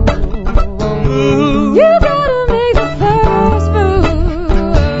first move. You gotta make the first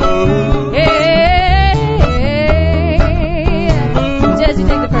move. Hey, Jesse,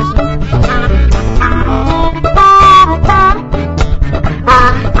 take the first one.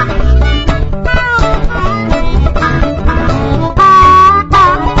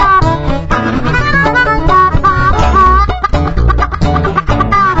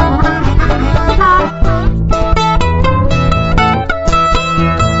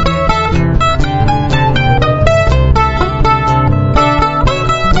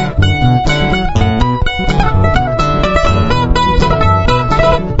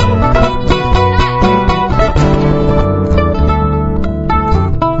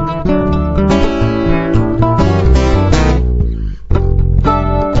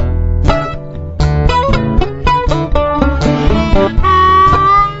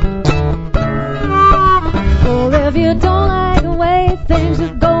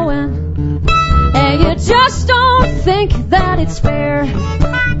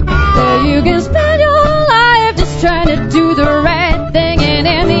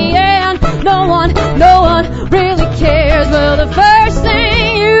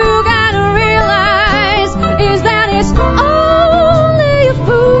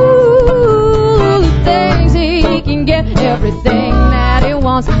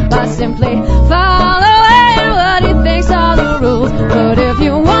 By simply following what he thinks are the rules. But if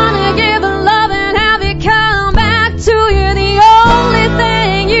you wanna give a love and have it come back to you, the only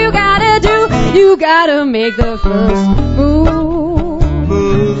thing you gotta do, you gotta make the first move.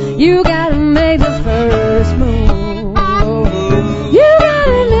 You gotta make the first move. You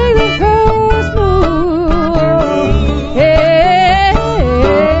gotta make the first move. Hey,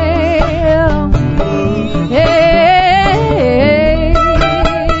 hey.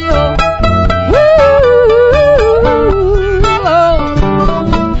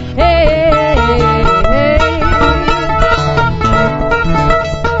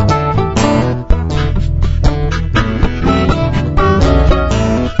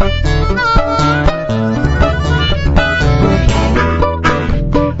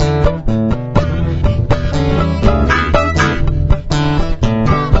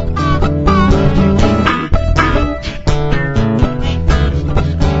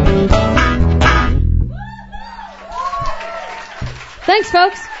 Thanks,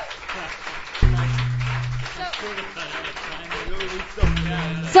 folks.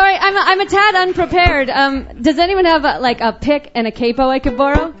 Sorry, I'm a tad unprepared. Does anyone have a pick and a capo I could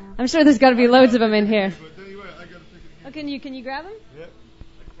borrow? I'm sure there's got to be loads of them in here. Oh, can you grab them? Yeah. A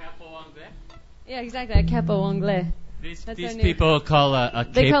capo anglais. Yeah, exactly. A capo anglais. These people call a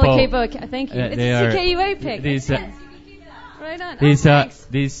capo. They call a capo. Thank you. It's a CKUA pick. Right on.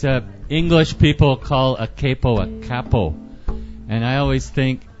 These English people call a capo a capo. And I always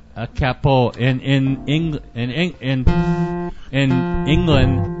think a capo in England,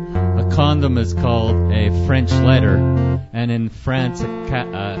 a condom is called a French letter, and in France,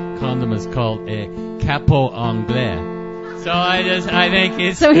 a condom is called a capo anglais. So I think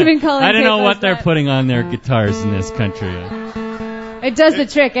it's. So we've been calling. I don't know what they're putting on their guitars in this country. It does the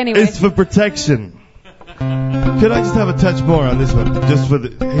trick anyway. It's for protection. Could I just have a touch more on this one, just for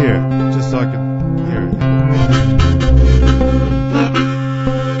here, just so I can hear it.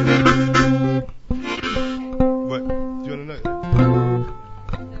 What? Do you want to know?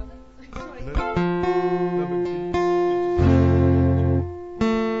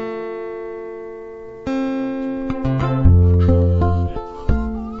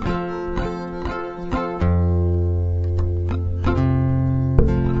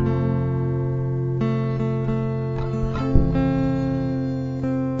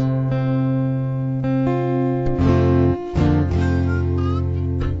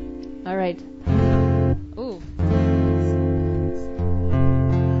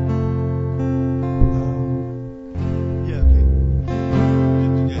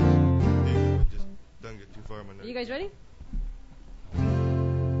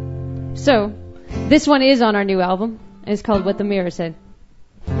 So, this one is on our new album, and it's called What the Mirror Said.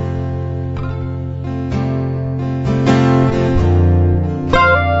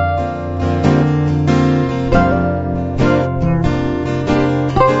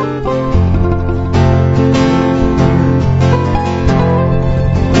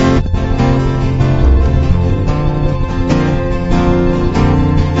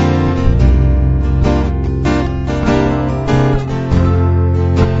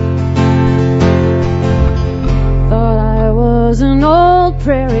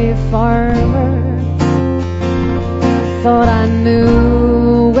 Prairie farmer thought I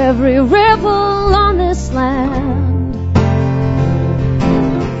knew every ripple on this land.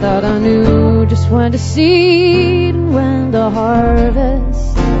 Thought I knew just when to seed and when to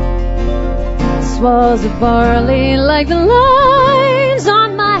harvest. This was a barley like the lines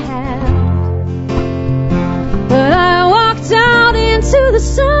on my hand. But I walked out into the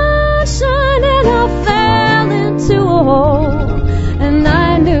sunshine and I fell into a hole. And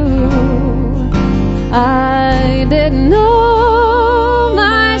I knew I didn't know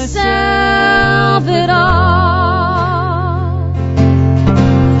myself at all.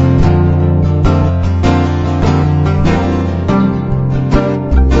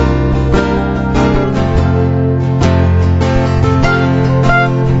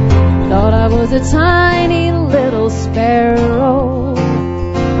 Thought I was a tiny little sparrow,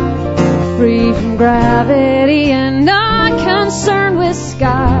 free from gravity and not concerned with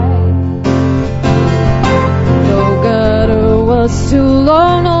sky. No gutter was too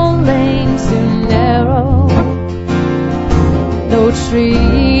low, no lanes too narrow. No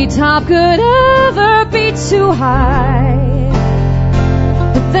tree top could ever be too high.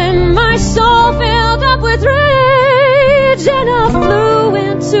 But then my soul filled up with rage and I flew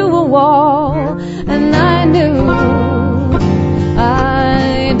into a wall. And I knew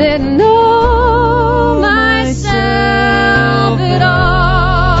I didn't know myself at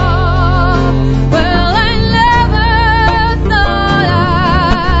all. Well, I never thought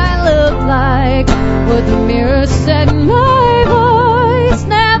I looked like what the mirror said. My voice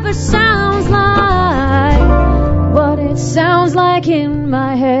never sounds like what it sounds like in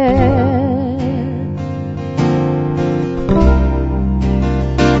my head.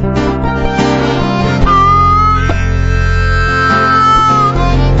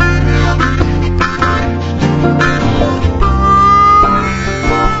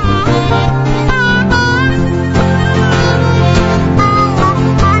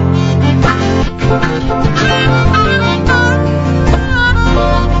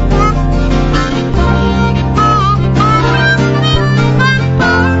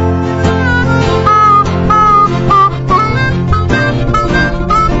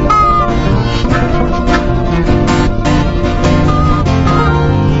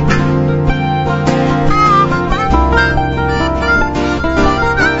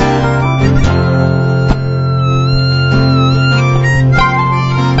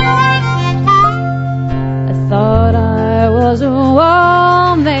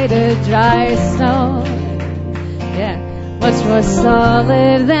 Dry stone, yeah, much more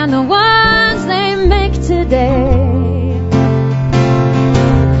solid than the ones they make today.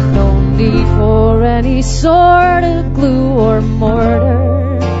 No need for any sort of glue or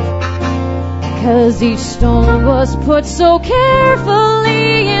mortar, 'cause each stone was put so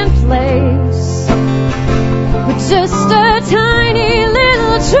carefully in place. But just a tiny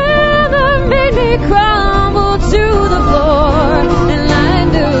little tremor made me crumble to the floor. And I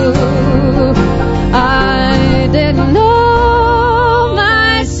knew I didn't know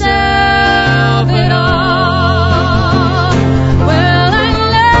myself at all. Well, I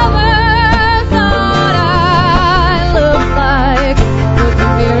never thought I looked like what the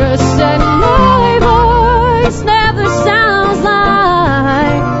mirror said. My voice never sounds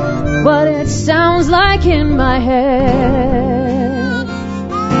like what it sounds like in my head.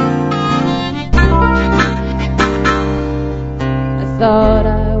 I thought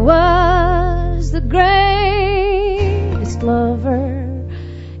I was the greatest lover,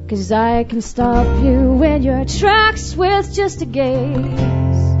 'cause I can stop you in your tracks with just a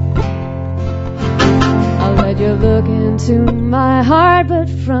gaze. I'll let you look into my heart, but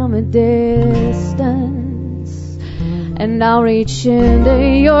from a distance. And I'll reach into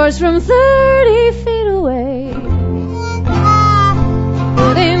yours from 30 feet away.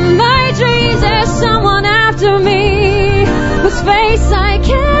 But in my dreams there's someone after me, whose face I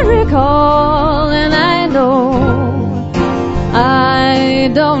can't recall. And I know I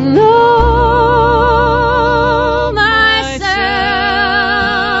don't know myself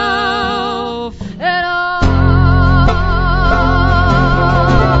at all.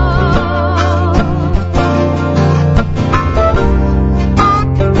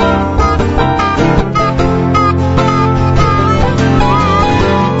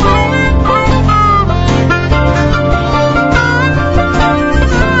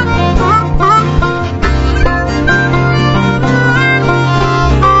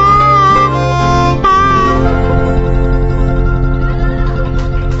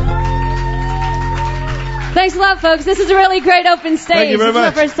 Thanks a lot, folks. This is a really great open stage. Thank you very much.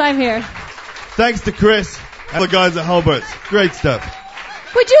 This is our first time here. Thanks to Chris and the guys at Halbert's. Great stuff.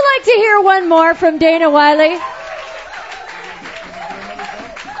 Would you like to hear one more from Dana Wiley?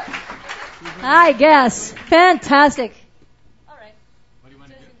 I guess. Fantastic. All right. What do you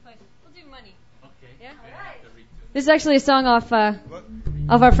want to do? We'll do money. Okay. Yeah. This is actually a song off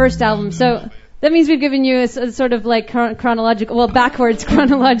our first album. So that means we've given you a sort of like chronological, backwards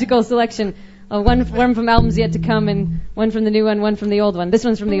chronological selection. One from albums yet to come, and one from the new one from the old one. This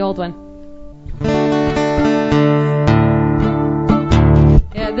one's from the old one.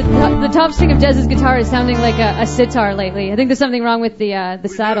 Yeah, the top string of Jez's guitar is sounding like a sitar lately. I think there's something wrong with the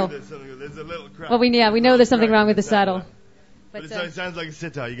saddle. There's a little crack. Well, we know there's something wrong with the saddle. But it sounds like a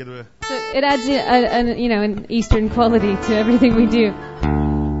sitar. You get a. So it adds an Eastern quality to everything we do.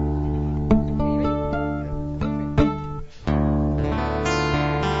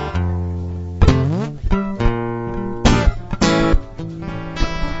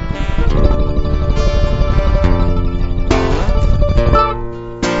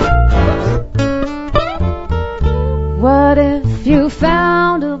 What if you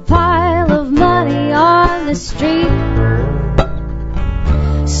found a pile of money on the street,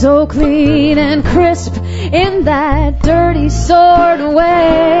 so clean and crisp in that dirty sort of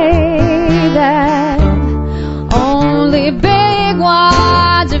way that only big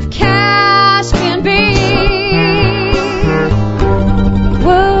wads of cash can be?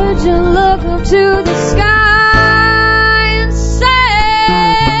 Would you look up to the sky and say,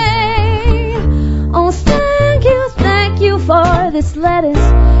 oh, thank you for this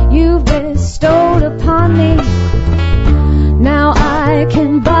lettuce you've bestowed upon me? Now I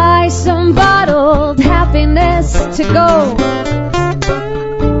can buy some bottled happiness to go.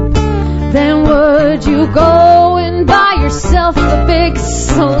 Then would you go and buy yourself a big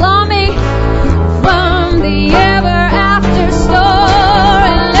salami from the ever after store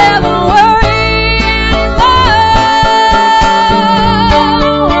and never worry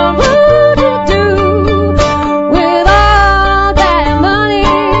anymore? What would you do with all that money?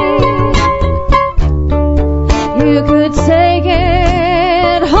 You could take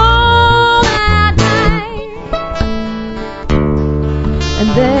it home at night, and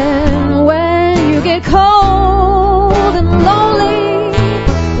then when you get cold and lonely,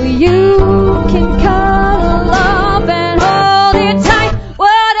 well, you can cuddle up and hold it tight,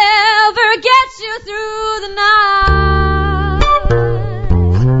 whatever gets you through the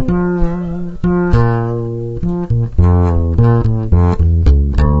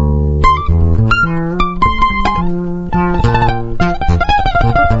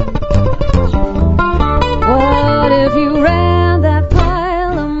What if you ran that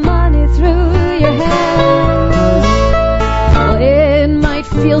pile of money through your hands? Well, it might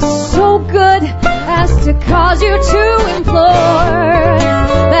feel so good as to cause you to implore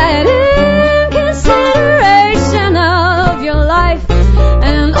that in consideration of your life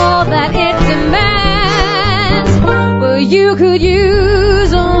and all that it demands, well, you could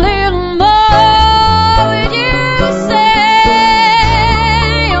use a little more. Would you say,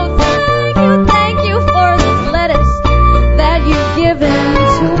 oh, thank you for this lettuce that you've given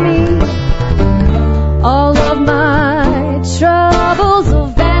to me? All of my troubles will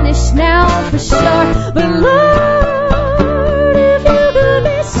vanish now for sure. But Lord, if you could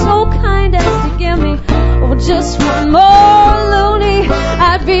be so kind as to give me, oh, just one more loony,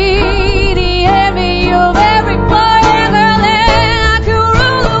 I'd be the envy of every boy and girl, and I could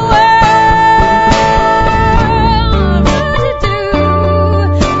rule the world. What would you do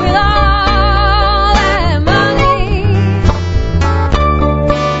with all that money?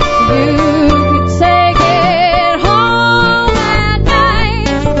 You could take it home at night,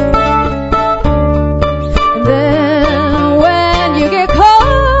 and then when you get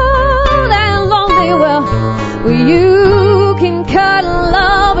cold and lonely, well, you can cuddle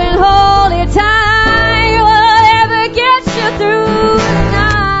up and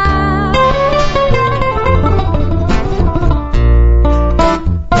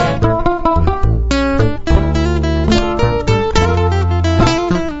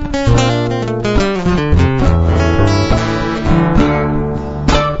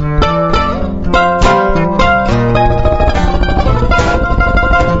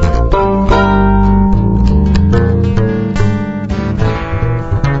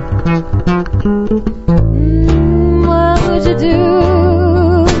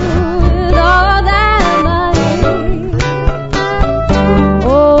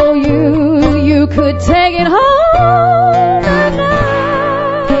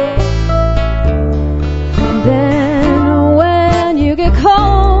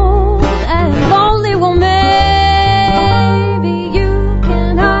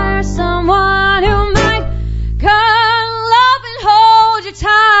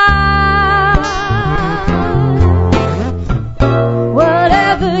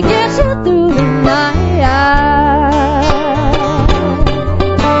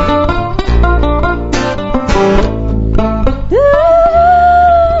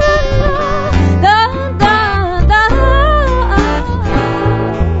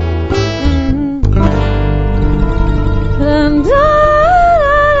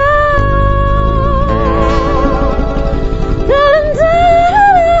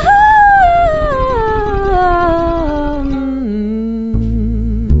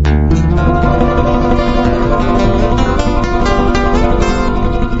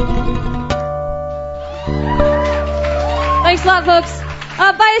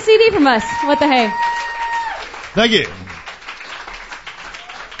buy a CD from us. What the hey? Thank you.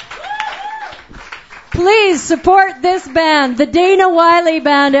 Please support this band, the Dana Wiley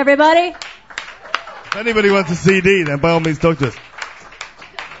Band, everybody. If anybody wants a CD, then by all means talk to us.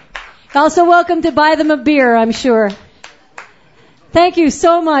 Also welcome to buy them a beer, I'm sure. Thank you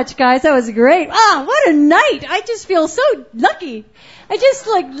so much, guys. That was great. Ah, what a night. I just feel so lucky.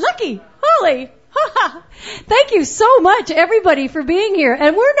 Lucky. Holy. Thank you so much, everybody, for being here.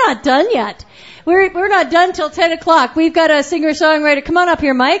 And we're not done yet. We're not done till 10 o'clock. We've got a singer-songwriter. Come on up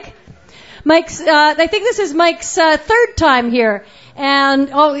here, Mike. I think this is Mike's third time here. And,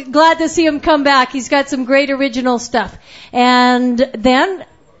 glad to see him come back. He's got some great original stuff. And then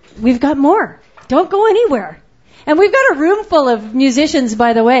we've got more. Don't go anywhere. And we've got a room full of musicians,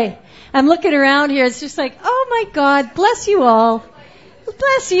 by the way. I'm looking around here. It's just like, oh my God, bless you all.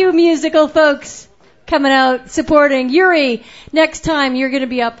 Bless you, musical folks, coming out, supporting. Yuri, next time you're going to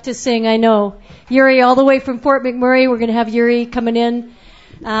be up to sing, I know. Yuri, all the way from Fort McMurray. We're going to have Yuri coming in.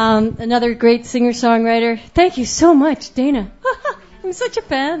 Another great singer-songwriter. Thank you so much, Dana. I'm such a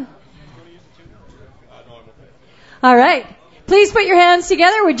fan. All right. Please put your hands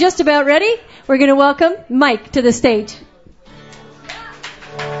together. We're just about ready. We're going to welcome Mike to the stage.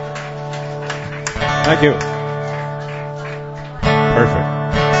 Thank you. Perfect.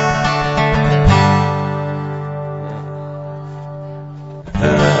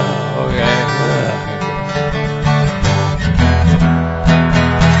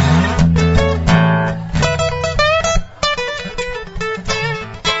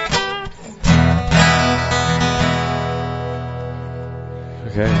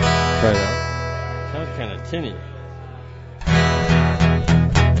 Okay, try that. Sounds kind of tinny.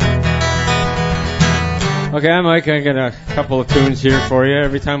 Okay, I'm Mike. I got a couple of tunes here for you.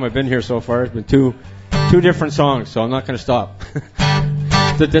 Every time I've been here so far, it's been two different songs, so I'm not going to stop.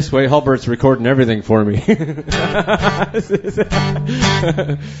 This way, Hulbert's recording everything for me. Okay,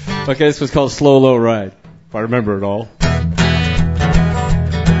 this was called Slow Low Ride, if I remember it all.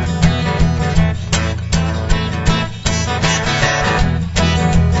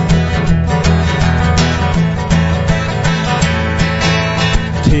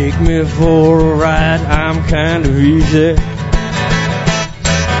 Take me for a ride, I'm kind of easy.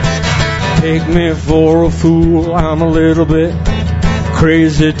 Take me for a fool, I'm a little bit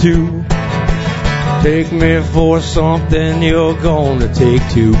crazy too. Take me for something you're gonna take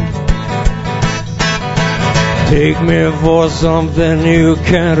to. Take me for something you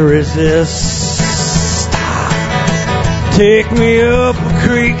can't resist. Take me up a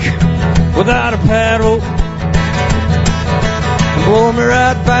creek without a paddle. Blow me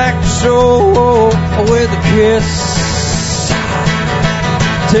right back to shore with a kiss.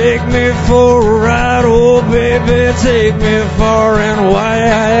 Take me for a ride, oh baby, take me far and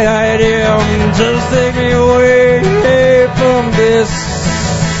wide. Yeah, just take me away from this.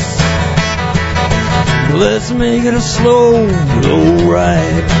 Let's make it a slow, low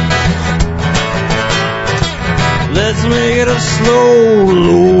ride. Let's make it a slow,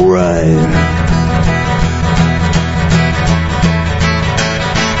 low ride.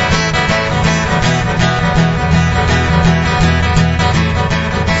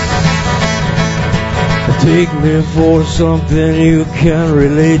 Take me for something you can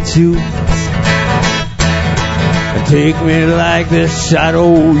relate to. And take me like this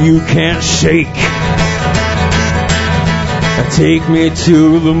shadow you can't shake. And take me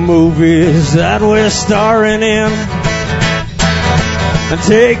to the movies that we're starring in. And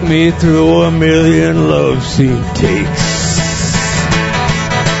take me through a million love scene takes.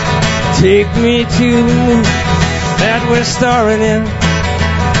 Take me to the movies that we're starring in.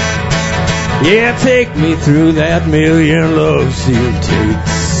 Yeah, take me through that million love scene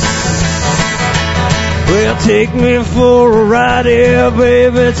takes. Well, take me for a ride, yeah,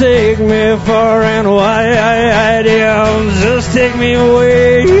 baby, take me far and wide, yeah, just take me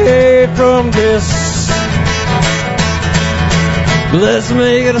away from this. Let's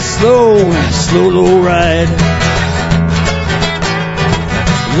make it a slow, low ride.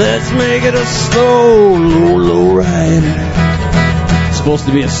 Let's make it a slow, low ride. Supposed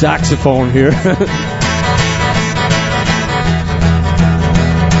to be a saxophone here.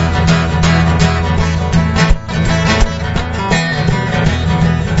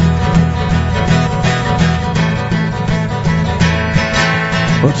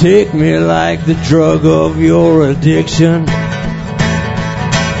 Well, take me like the drug of your addiction,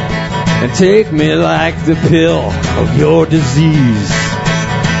 and take me like the pill of your disease.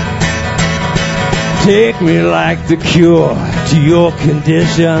 Take me like the cure to your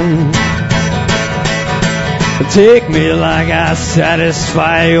condition. Take me like I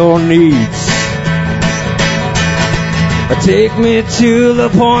satisfy your needs. Take me to the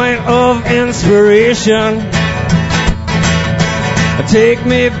point of inspiration. Take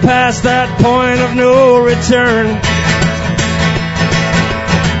me past that point of no return.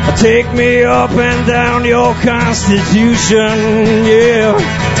 Take me up and down your constitution, yeah.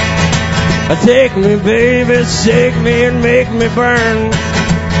 Take me, baby, shake me and make me burn.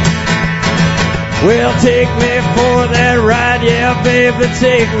 Well, take me for that ride, yeah, baby,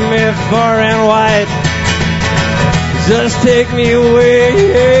 take me far and wide. Just take me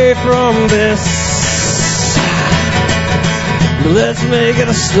away from this. Let's make it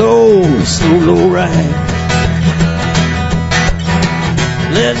a slow, slow ride.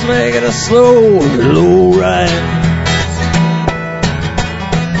 Let's make it a slow, low ride.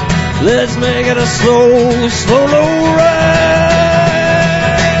 Let's make it a slow, slow, low ride.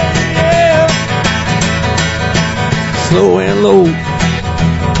 Yeah. Slow and low.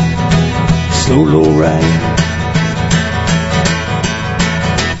 Slow, low ride.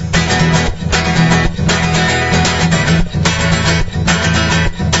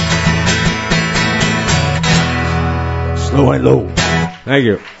 Slow and low. Thank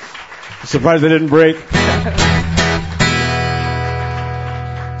you. Surprised they didn't break.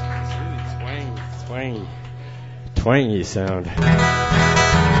 Twangy sound. Okay,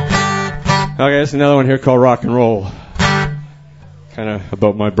 there's another one here called Rock and Roll. Kind of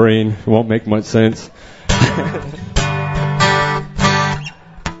about my brain. It won't make much sense.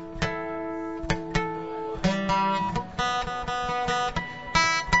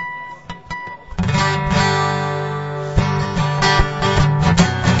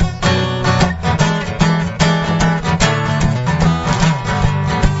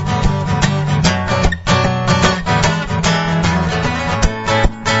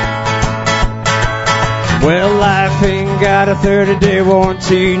 Well, life ain't got a 30-day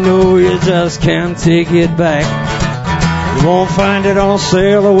warranty. No, you just can't take it back. You won't find it on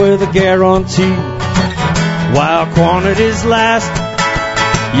sale or with a guarantee. While quantities last,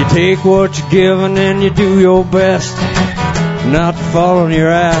 you take what you're given and you do your best not to fall on your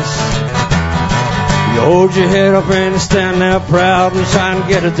ass. You hold your head up and you stand there proud and try and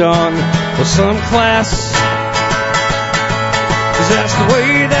get it done with some class. 'Cause that's the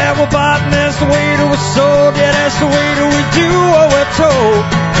way that we're bought and that's the way that we're sold. Yeah, that's the way that we do what we're told.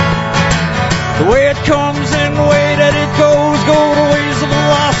 The way it comes and the way that it goes. Go the ways of a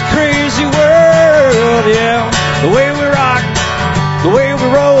lost, crazy world, yeah. The way we rock, the way we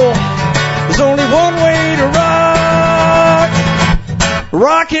roll. There's only one way to rock.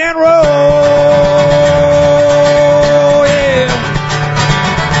 Rock and roll, yeah.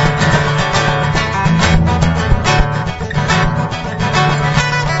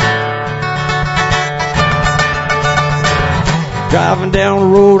 Driving down the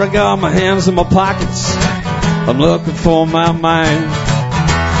road, I got my hands in my pockets. I'm looking for my mind.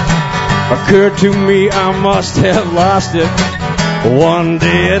 Occurred to me I must have lost it one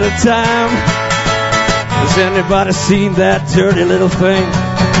day at a time. Has anybody seen that dirty little thing?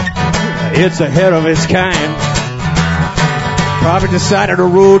 It's ahead of its kind. Probably decided to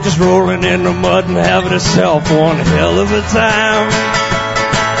road just rolling in the mud and having itself one hell of a time.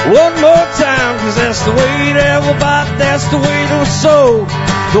 One more time, 'cause that's the way that we're bought, that's the way that we're sold,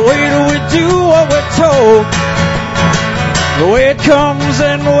 the way that we do what we're told, the way it comes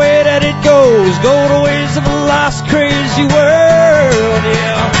and the way that it goes. Go the ways of a lost, crazy world,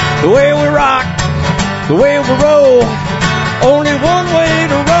 yeah. The way we rock, the way we roll, only one way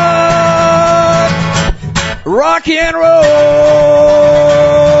to rock. Rock and roll,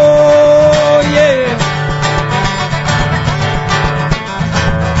 yeah.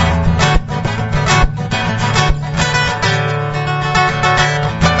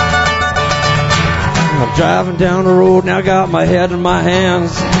 Driving down the road, now got my head in my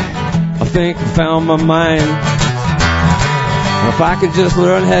hands. I think I found my mind. If I could just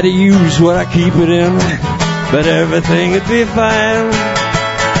learn how to use what I keep it in, but everything would be fine.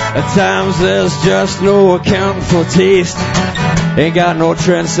 At times there's just no accounting for taste. Ain't got no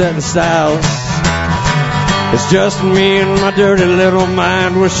trend-setting styles. It's just me and my dirty little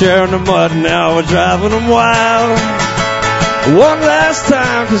mind. We're sharing the mud now, we're driving them wild. One last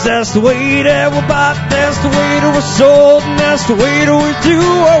time, 'cause that's the way that we're bought, that's the way that we're sold, and that's the way that we do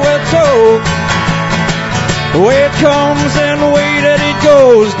what we're told. The way it comes and the way that it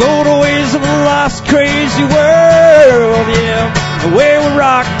goes. Go the ways of a lost, crazy world, yeah. The way we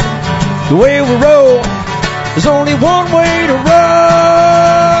rock, the way we roll. There's only one way to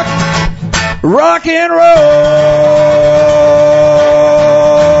rock. Rock and roll,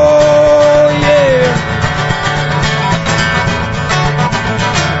 yeah.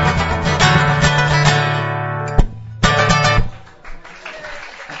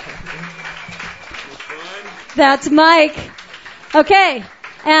 That's Mike. Okay.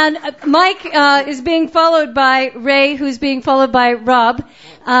 And Mike is being followed by Ray, who's being followed by Rob.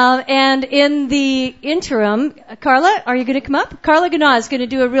 And in the interim, Carla, are you going to come up? Carla Ganaw is going to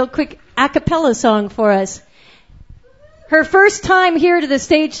do a real quick a cappella song for us. Her first time here to the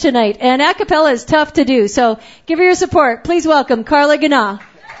stage tonight, and a cappella is tough to do, so give her your support. Please welcome Carla Ganaw.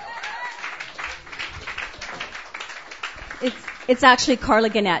 It's actually Carla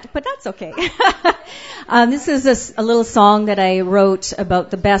Gannett, but that's okay. This is a little song that I wrote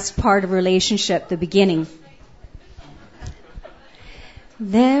about the best part of a relationship, the beginning.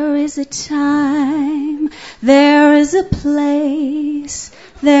 There is a time, there is a place,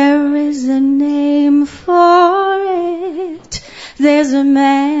 there is a name for it. There's a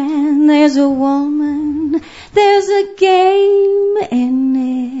man, there's a woman, there's a game in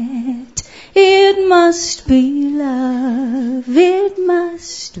it. It must be love, it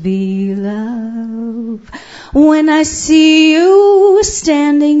must be love. When I see you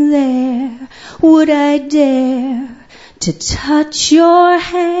standing there, would I dare to touch your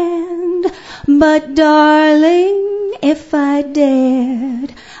hand? But darling, if I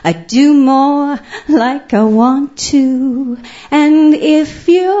dared, I'd do more like I want to. And if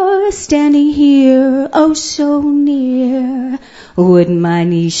you're standing here, oh so near, would my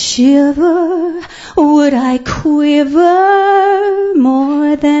knees shiver? Would I quiver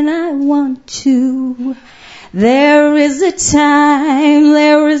more than I want to? There is a time,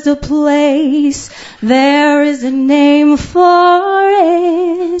 there is a place, there is a name for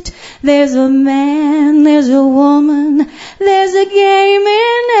it. There's a man, there's a woman, there's a game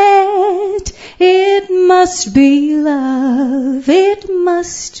in it. It must be love, it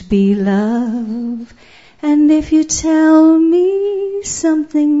must be love. And if you tell me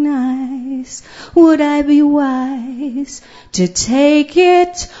something nice, would I be wise to take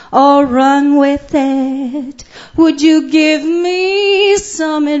it or run with it? Would you give me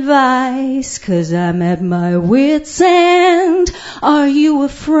some advice? 'Cause I'm at my wit's end. Are you a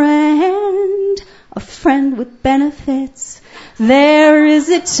friend with benefits? There is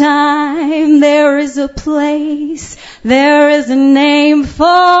a time, there is a place, there is a name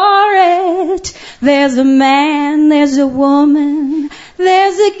for it. There's a man, there's a woman,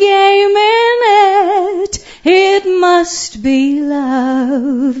 there's a game in it. It must be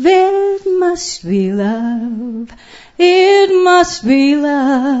love, it must be love. It must be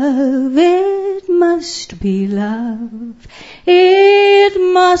love, it must be love. It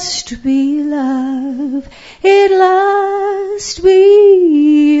must be love, it must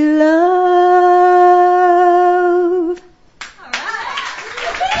be love. All right.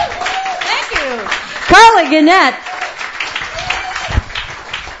 Thank you. Carla Gannett.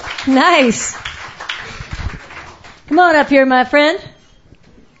 Nice. Come on up here, my friend.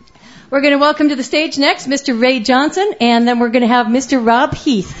 We're going to welcome to the stage next Mr. Ray Johnson, and then we're going to have Mr. Rob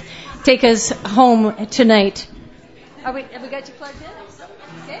Heath take us home tonight. Have we got you plugged in?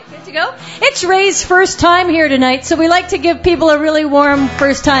 Okay, good to go. It's Ray's first time here tonight, so we like to give people a really warm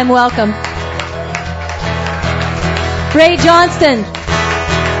first-time welcome. Ray Johnston.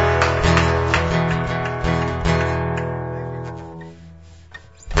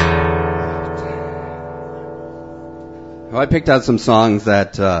 Well, I picked out some songs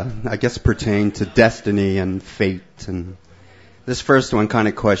that I guess pertain to destiny and fate, and this first one kind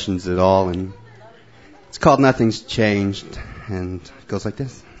of questions it all, and it's called Nothing's Changed, and it goes like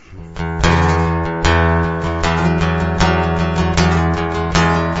this.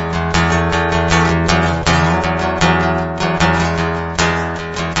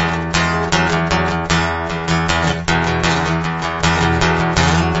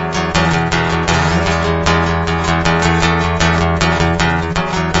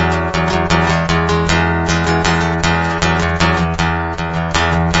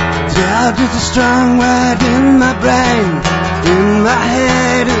 Doubt is a strong word in my brain. In my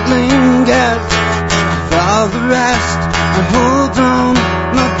head it lingers. For the rest I hold on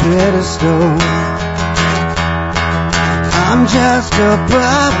my pedestal. I'm just a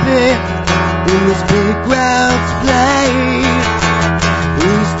puppet in this big world's play.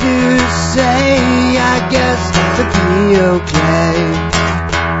 Who's to say? I guess it'll be okay.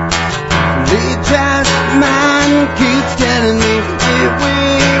 The just man keeps telling me it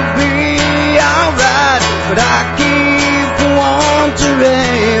will be alright, but I keep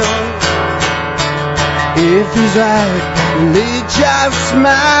wondering if he's right. The just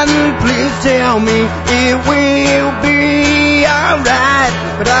man, please tell me it will be alright,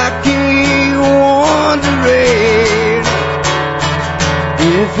 but I keep wondering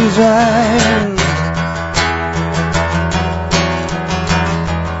if he's right.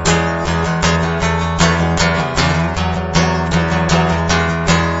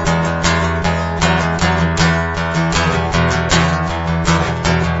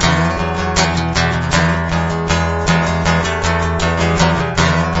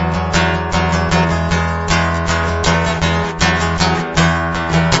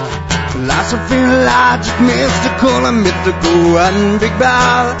 magic, mystical and mythical, and big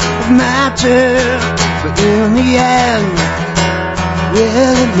ball of matter. But in the end,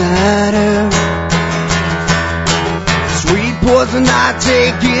 will it matter? Sweet poison I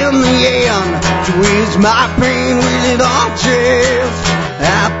take in the end to ease my pain. Will it all just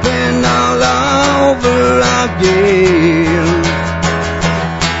happen all over again?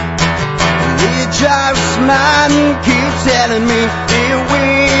 Just smile and keep telling me it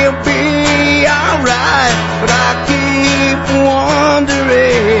will be alright, but I keep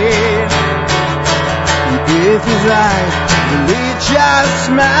wondering if he's right. Will he just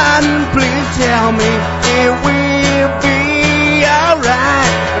smile and please tell me it will be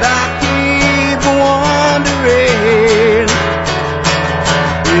alright, but I keep wondering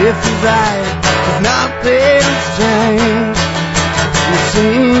if he's right. 'Cause nothing's changed. It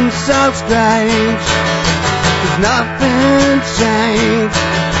seems so strange, 'cause nothing's changed.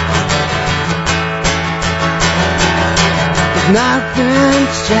 'Cause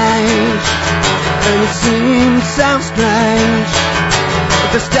nothing's changed, and it seems so strange. But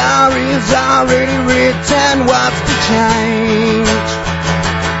the story's already written, what's to change?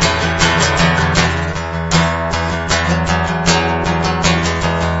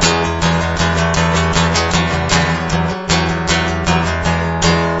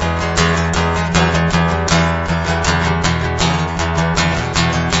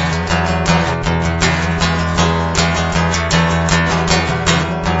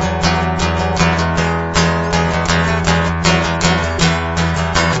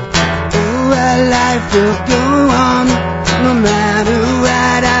 Life will go on, no matter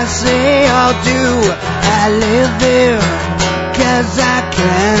what I say or do. I live there, 'cause I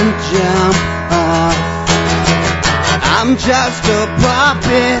can't jump off. I'm just a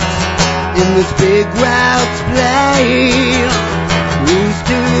puppet in this big world's play. Who's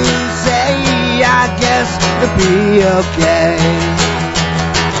to say, I guess it'll be okay.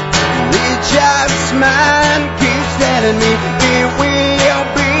 It just mine keeps telling me it will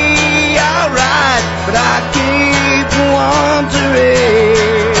be alright, but I keep wondering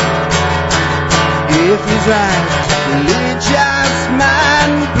if he's right. Will it just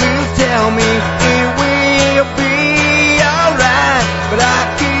mine? Please tell me it will be alright, but I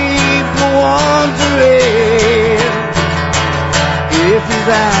keep wondering if he's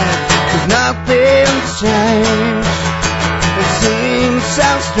right. 'Cause nothing's changed. It seems so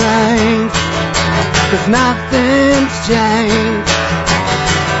strange. 'Cause nothing's changed.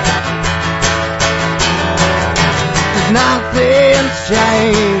 Nothing's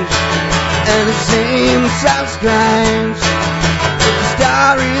changed, and it seems so strange. But the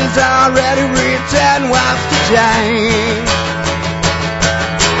story's already written, what's to change?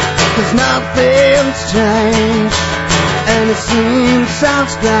 'Cause nothing's changed, and it seems so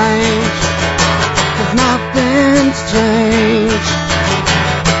strange. 'Cause nothing's changed.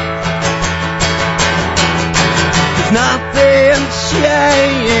 'Cause nothing's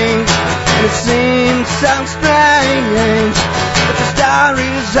changed. It seems so strange, but the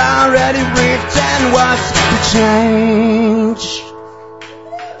story's already written, what's to change?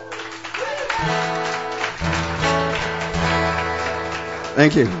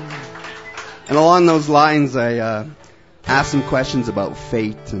 Thank you. And along those lines, I asked some questions about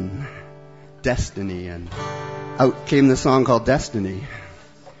fate and destiny, and out came the song called Destiny,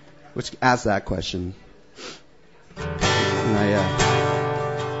 which asked that question. And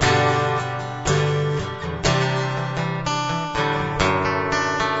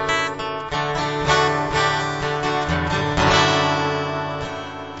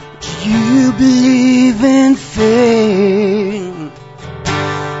you believe in fate?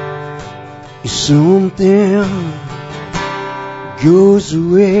 If something goes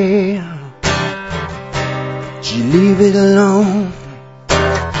away, do you leave it alone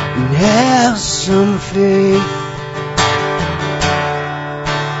and have some faith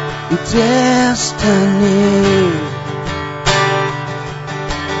in destiny?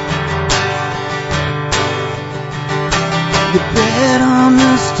 You bet on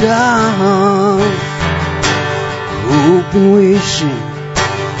the stars, hope and wishing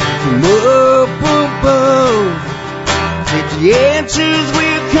from up above that the answers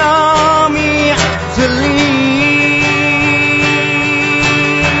will come easily.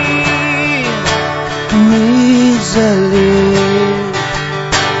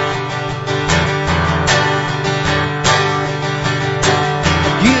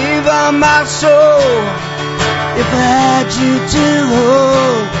 Give up my soul if I had you to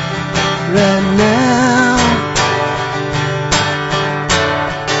hold right now.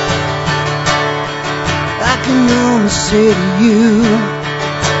 I can only say to you,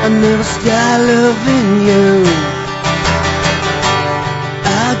 I never start loving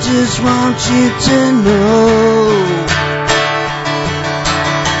just want you to know.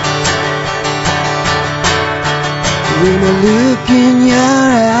 When I look in your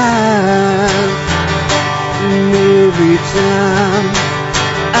eyes, every time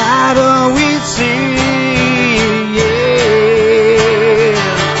I'd always see, yeah,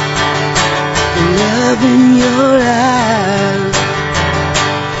 love in your eyes.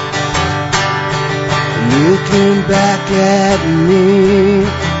 Looking back at me,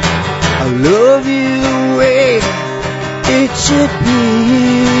 I love you the way it should be.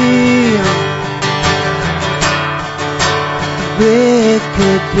 It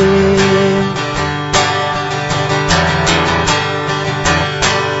could be.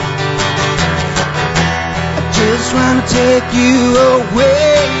 I just wanna take you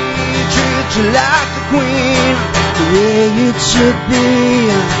away, treat you like a queen, the way it should be.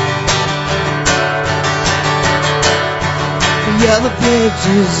 The other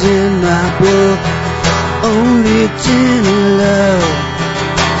pages in my book only written love.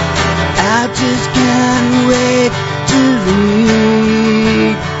 I just can't wait to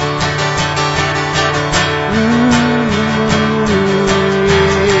leave.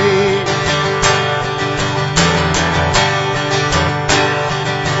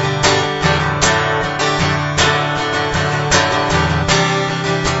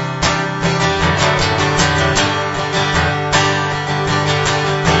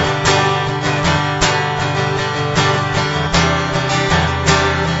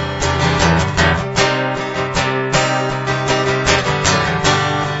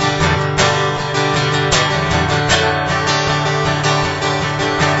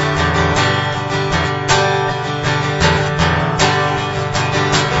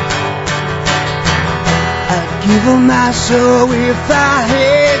 Give of my soul if I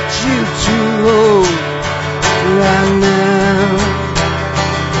hate you too right now.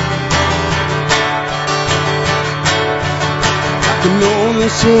 I can only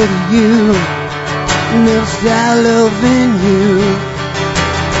say to you, never stop loving you.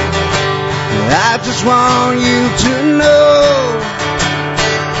 I just want you to know.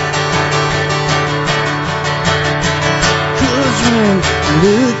 Cause when I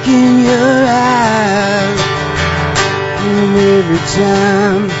look in your eyes, and every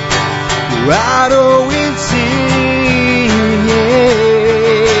time I'd always see,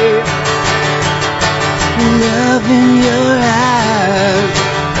 yeah, love in your eyes.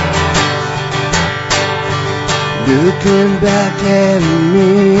 Looking back at me,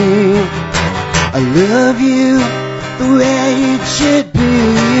 I love you the way it should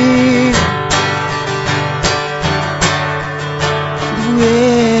be, the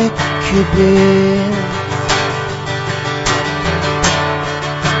way it could be.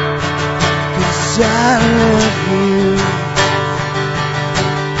 I love you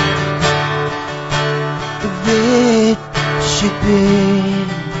the way it should be,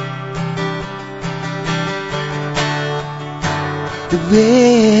 the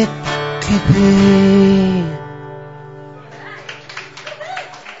way it could be.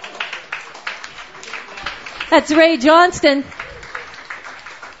 That's Ray Johnston.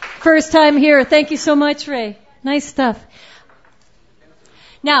 First time here. Thank you so much, Ray. Nice stuff.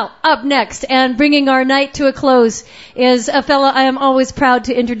 Now, up next, and bringing our night to a close, is a fella I am always proud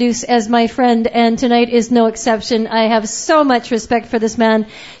to introduce as my friend, and tonight is no exception. I have so much respect for this man.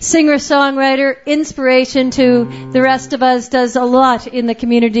 Singer-songwriter, inspiration to the rest of us, does a lot in the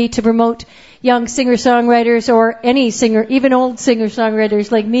community to promote young singer-songwriters, or any singer, even old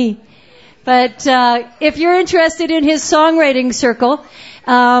singer-songwriters like me. But if you're interested in his songwriting circle,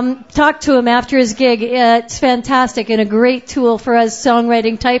 talk to him after his gig. It's fantastic and a great tool for us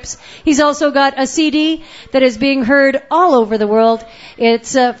songwriting types. He's also got a CD that is being heard all over the world.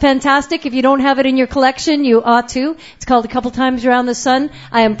 It's fantastic. If you don't have it in your collection, you ought to. It's called A Couple Times Around the Sun.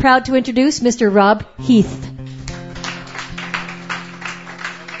 I am proud to introduce Mr. Rob Heath.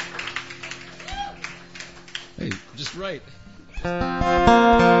 Hey, just right.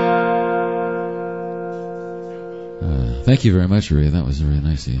 Thank you very much, Ray. That was really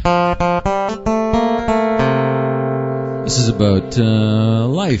nice of you. This is about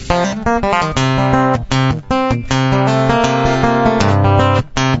life. She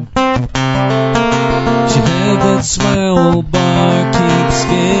had that smile, barkeep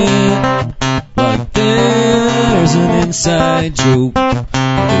skin, like there's an inside joke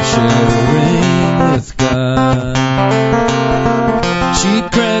they're sharing with God.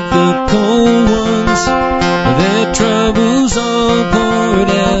 She'd crack the cold ones, their troubles all poured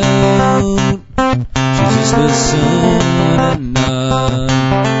out. She just listened and nod.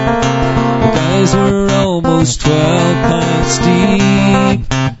 The guys were almost 12 pints deep,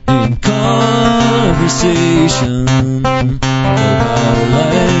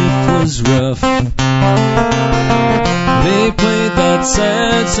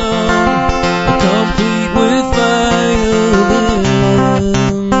 song, complete with violins,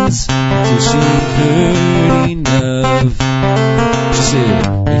 till she heard enough. She said,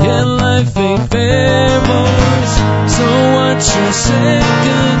 yeah, life ain't fair, boys, so what's your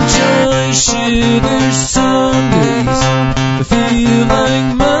second choice? Sure, there's some days that feel like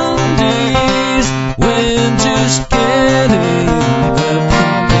Mondays, when just getting up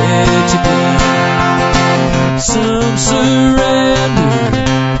can get you down. Some surrender,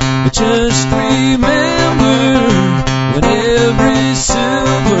 but just remember, when every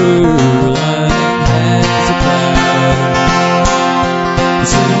silver lining has a cloud,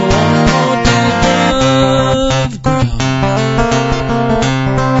 it's in one more day above ground.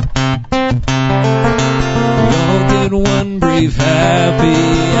 We all get one brave happy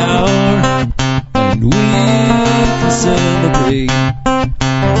hour, and we can celebrate or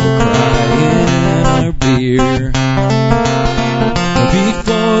cry in our beer.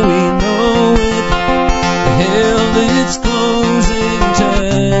 Before we know it, hell, it's closing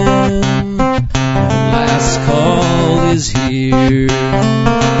time. Last call is here.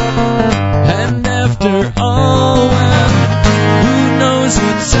 And after all, well, who knows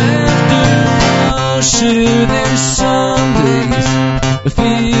what's after all? Sure, there's some days that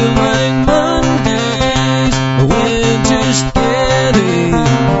feel like Mondays, when just getting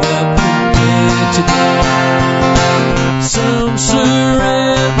up can get you down. Some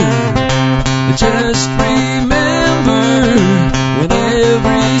surrender, just remember, when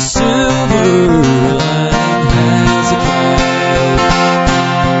every silver lining has a cloud,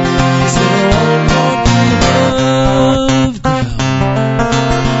 is there one more day above ground?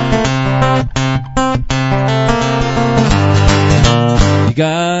 You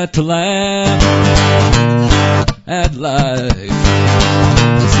got to laugh at life,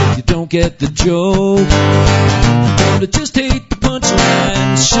 'cause if you don't get the joke, to just hate the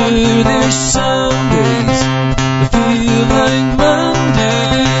punchlines. Sure, there's some days that feel like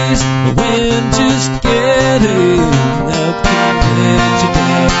Mondays, when just getting up can get you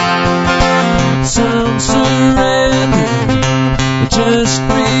down. Some surrender, just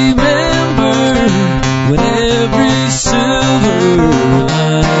remember, when every silver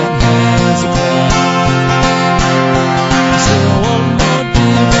lining has a cloud, so one more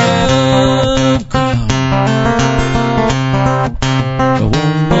day above ground.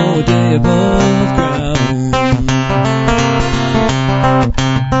 One more day above ground.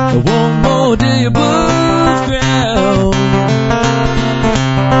 One more day above ground.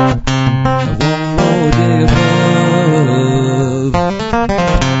 One more day above.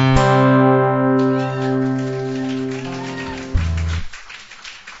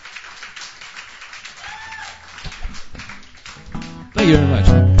 Thank you very much.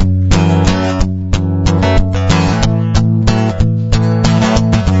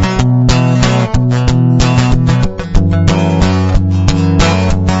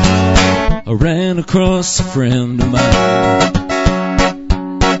 I ran across a friend of mine,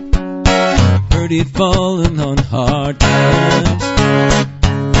 heard he'd fallen on hard times.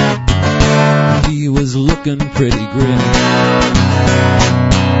 He was looking pretty grim.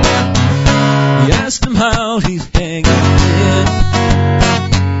 He asked him how he's hanging in.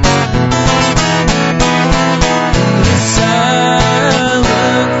 He was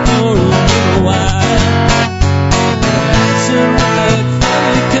silent for a little while, answered with that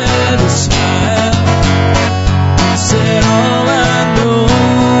funny kind of smile. He said, all I know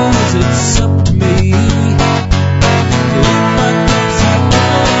is it's up to me. If my cup's half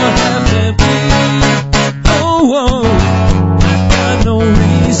full or half empty, oh, I got no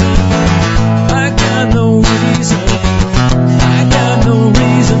reason. I got no reason. I got no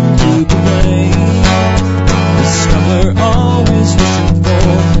reason to complain. The summer always wishing for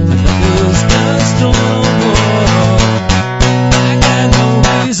another's dust alone more. I got no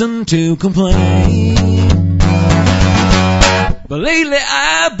reason to complain. But lately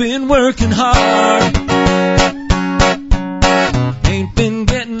I've been working hard, ain't been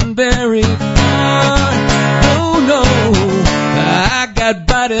getting very far. Oh no, I got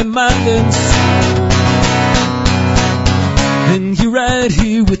body, mind and soul, and you're right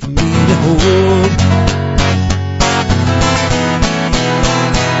here with me to hold.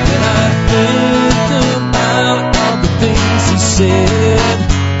 And I think about all the things he said,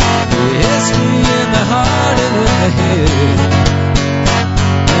 it hits me in the heart and in the head.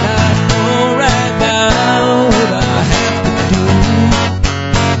 And I know right now what I have to do.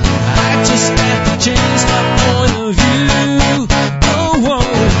 I just have to change my point of view. Oh,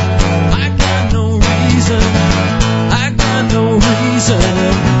 I got no reason. I got no reason.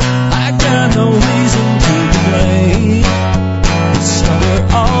 I got no reason to complain. The summer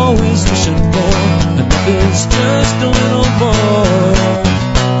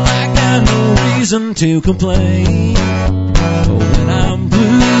reason to complain. When I'm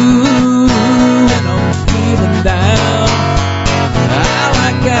blue and I'm feeling down, all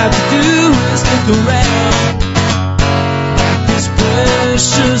I got to do is look around. These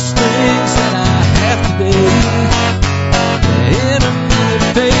precious things that I have today, in a minute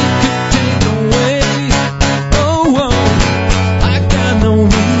fate could take away. Oh, I got no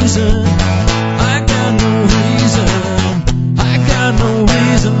reason, I got no reason, I got no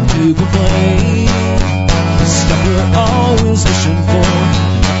reason to complain. The stuff we're always wishing for,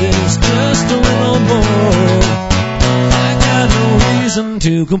 there's just a little more. I got no reason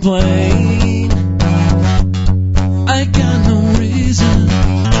to complain. I got no reason,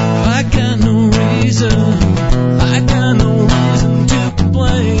 I got no reason, I got no reason to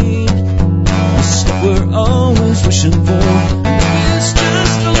complain. The stuff we're always wishing for is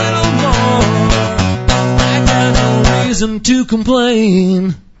just a little more. I got no reason to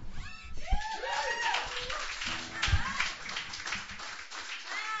complain.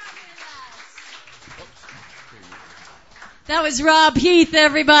 That was Rob Heath,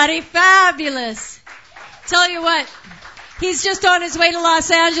 everybody. Fabulous. Tell you what, he's just on his way to Los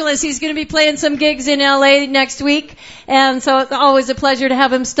Angeles. He's going to be playing some gigs in LA next week. And so it's always a pleasure to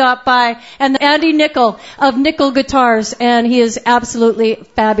have him stop by. And Andy Nickel of Nickel Guitars, and he is absolutely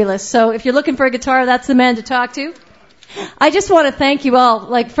fabulous. So if you're looking for a guitar, that's the man to talk to. I just want to thank you all,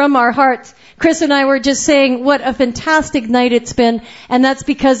 like from our hearts. Chris and I were just saying what a fantastic night it's been, and that's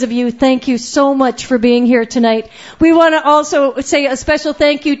because of you. Thank you so much for being here tonight. We want to also say a special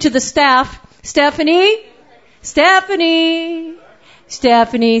thank you to the staff. Stephanie,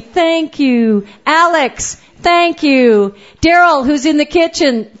 thank you. Alex, thank you. Daryl, who's in the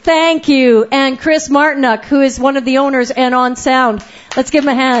kitchen, thank you. And Chris Martinuk, who is one of the owners and on sound. Let's give him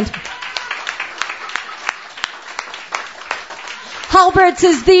a hand. Halbert's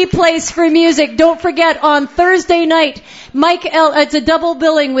is the place for music. Don't forget, on Thursday night, it's a double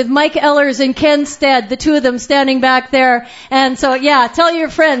billing with Mike Ellers and Ken Stead, the two of them standing back there. And so, yeah, tell your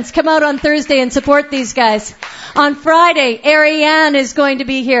friends, come out on Thursday and support these guys. On Friday, Ariane is going to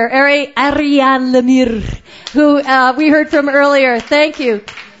be here. Ariane Lemire, who we heard from earlier. Thank you.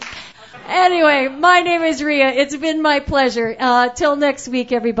 Anyway, my name is Rhea. It's been my pleasure. Till next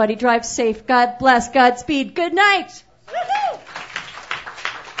week, everybody. Drive safe. God bless. Godspeed. Good night. Woo-hoo!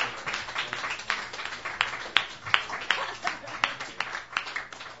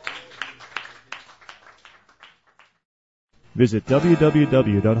 Visit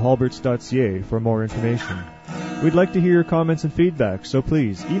www.halberts.ca for more information. We'd like to hear your comments and feedback, so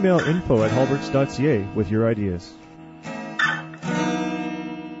please email info@halberts.ca with your ideas.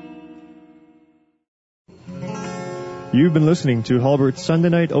 You've been listening to Halbert's Sunday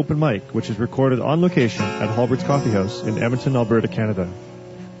Night Open Mic, which is recorded on location at Halbert's Coffee House in Edmonton, Alberta, Canada.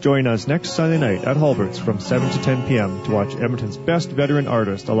 Join us next Sunday night at Halbert's from 7 to 10 p.m. to watch Edmonton's best veteran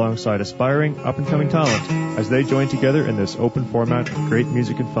artists alongside aspiring, up-and-coming talent as they join together in this open format of great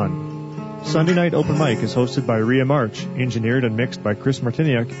music and fun. Sunday Night Open Mic is hosted by Rhea March, engineered and mixed by Chris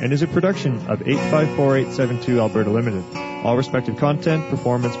Martiniak, and is a production of 854872 Alberta Limited. All respective content,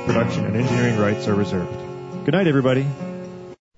 performance, production, and engineering rights are reserved. Good night, everybody.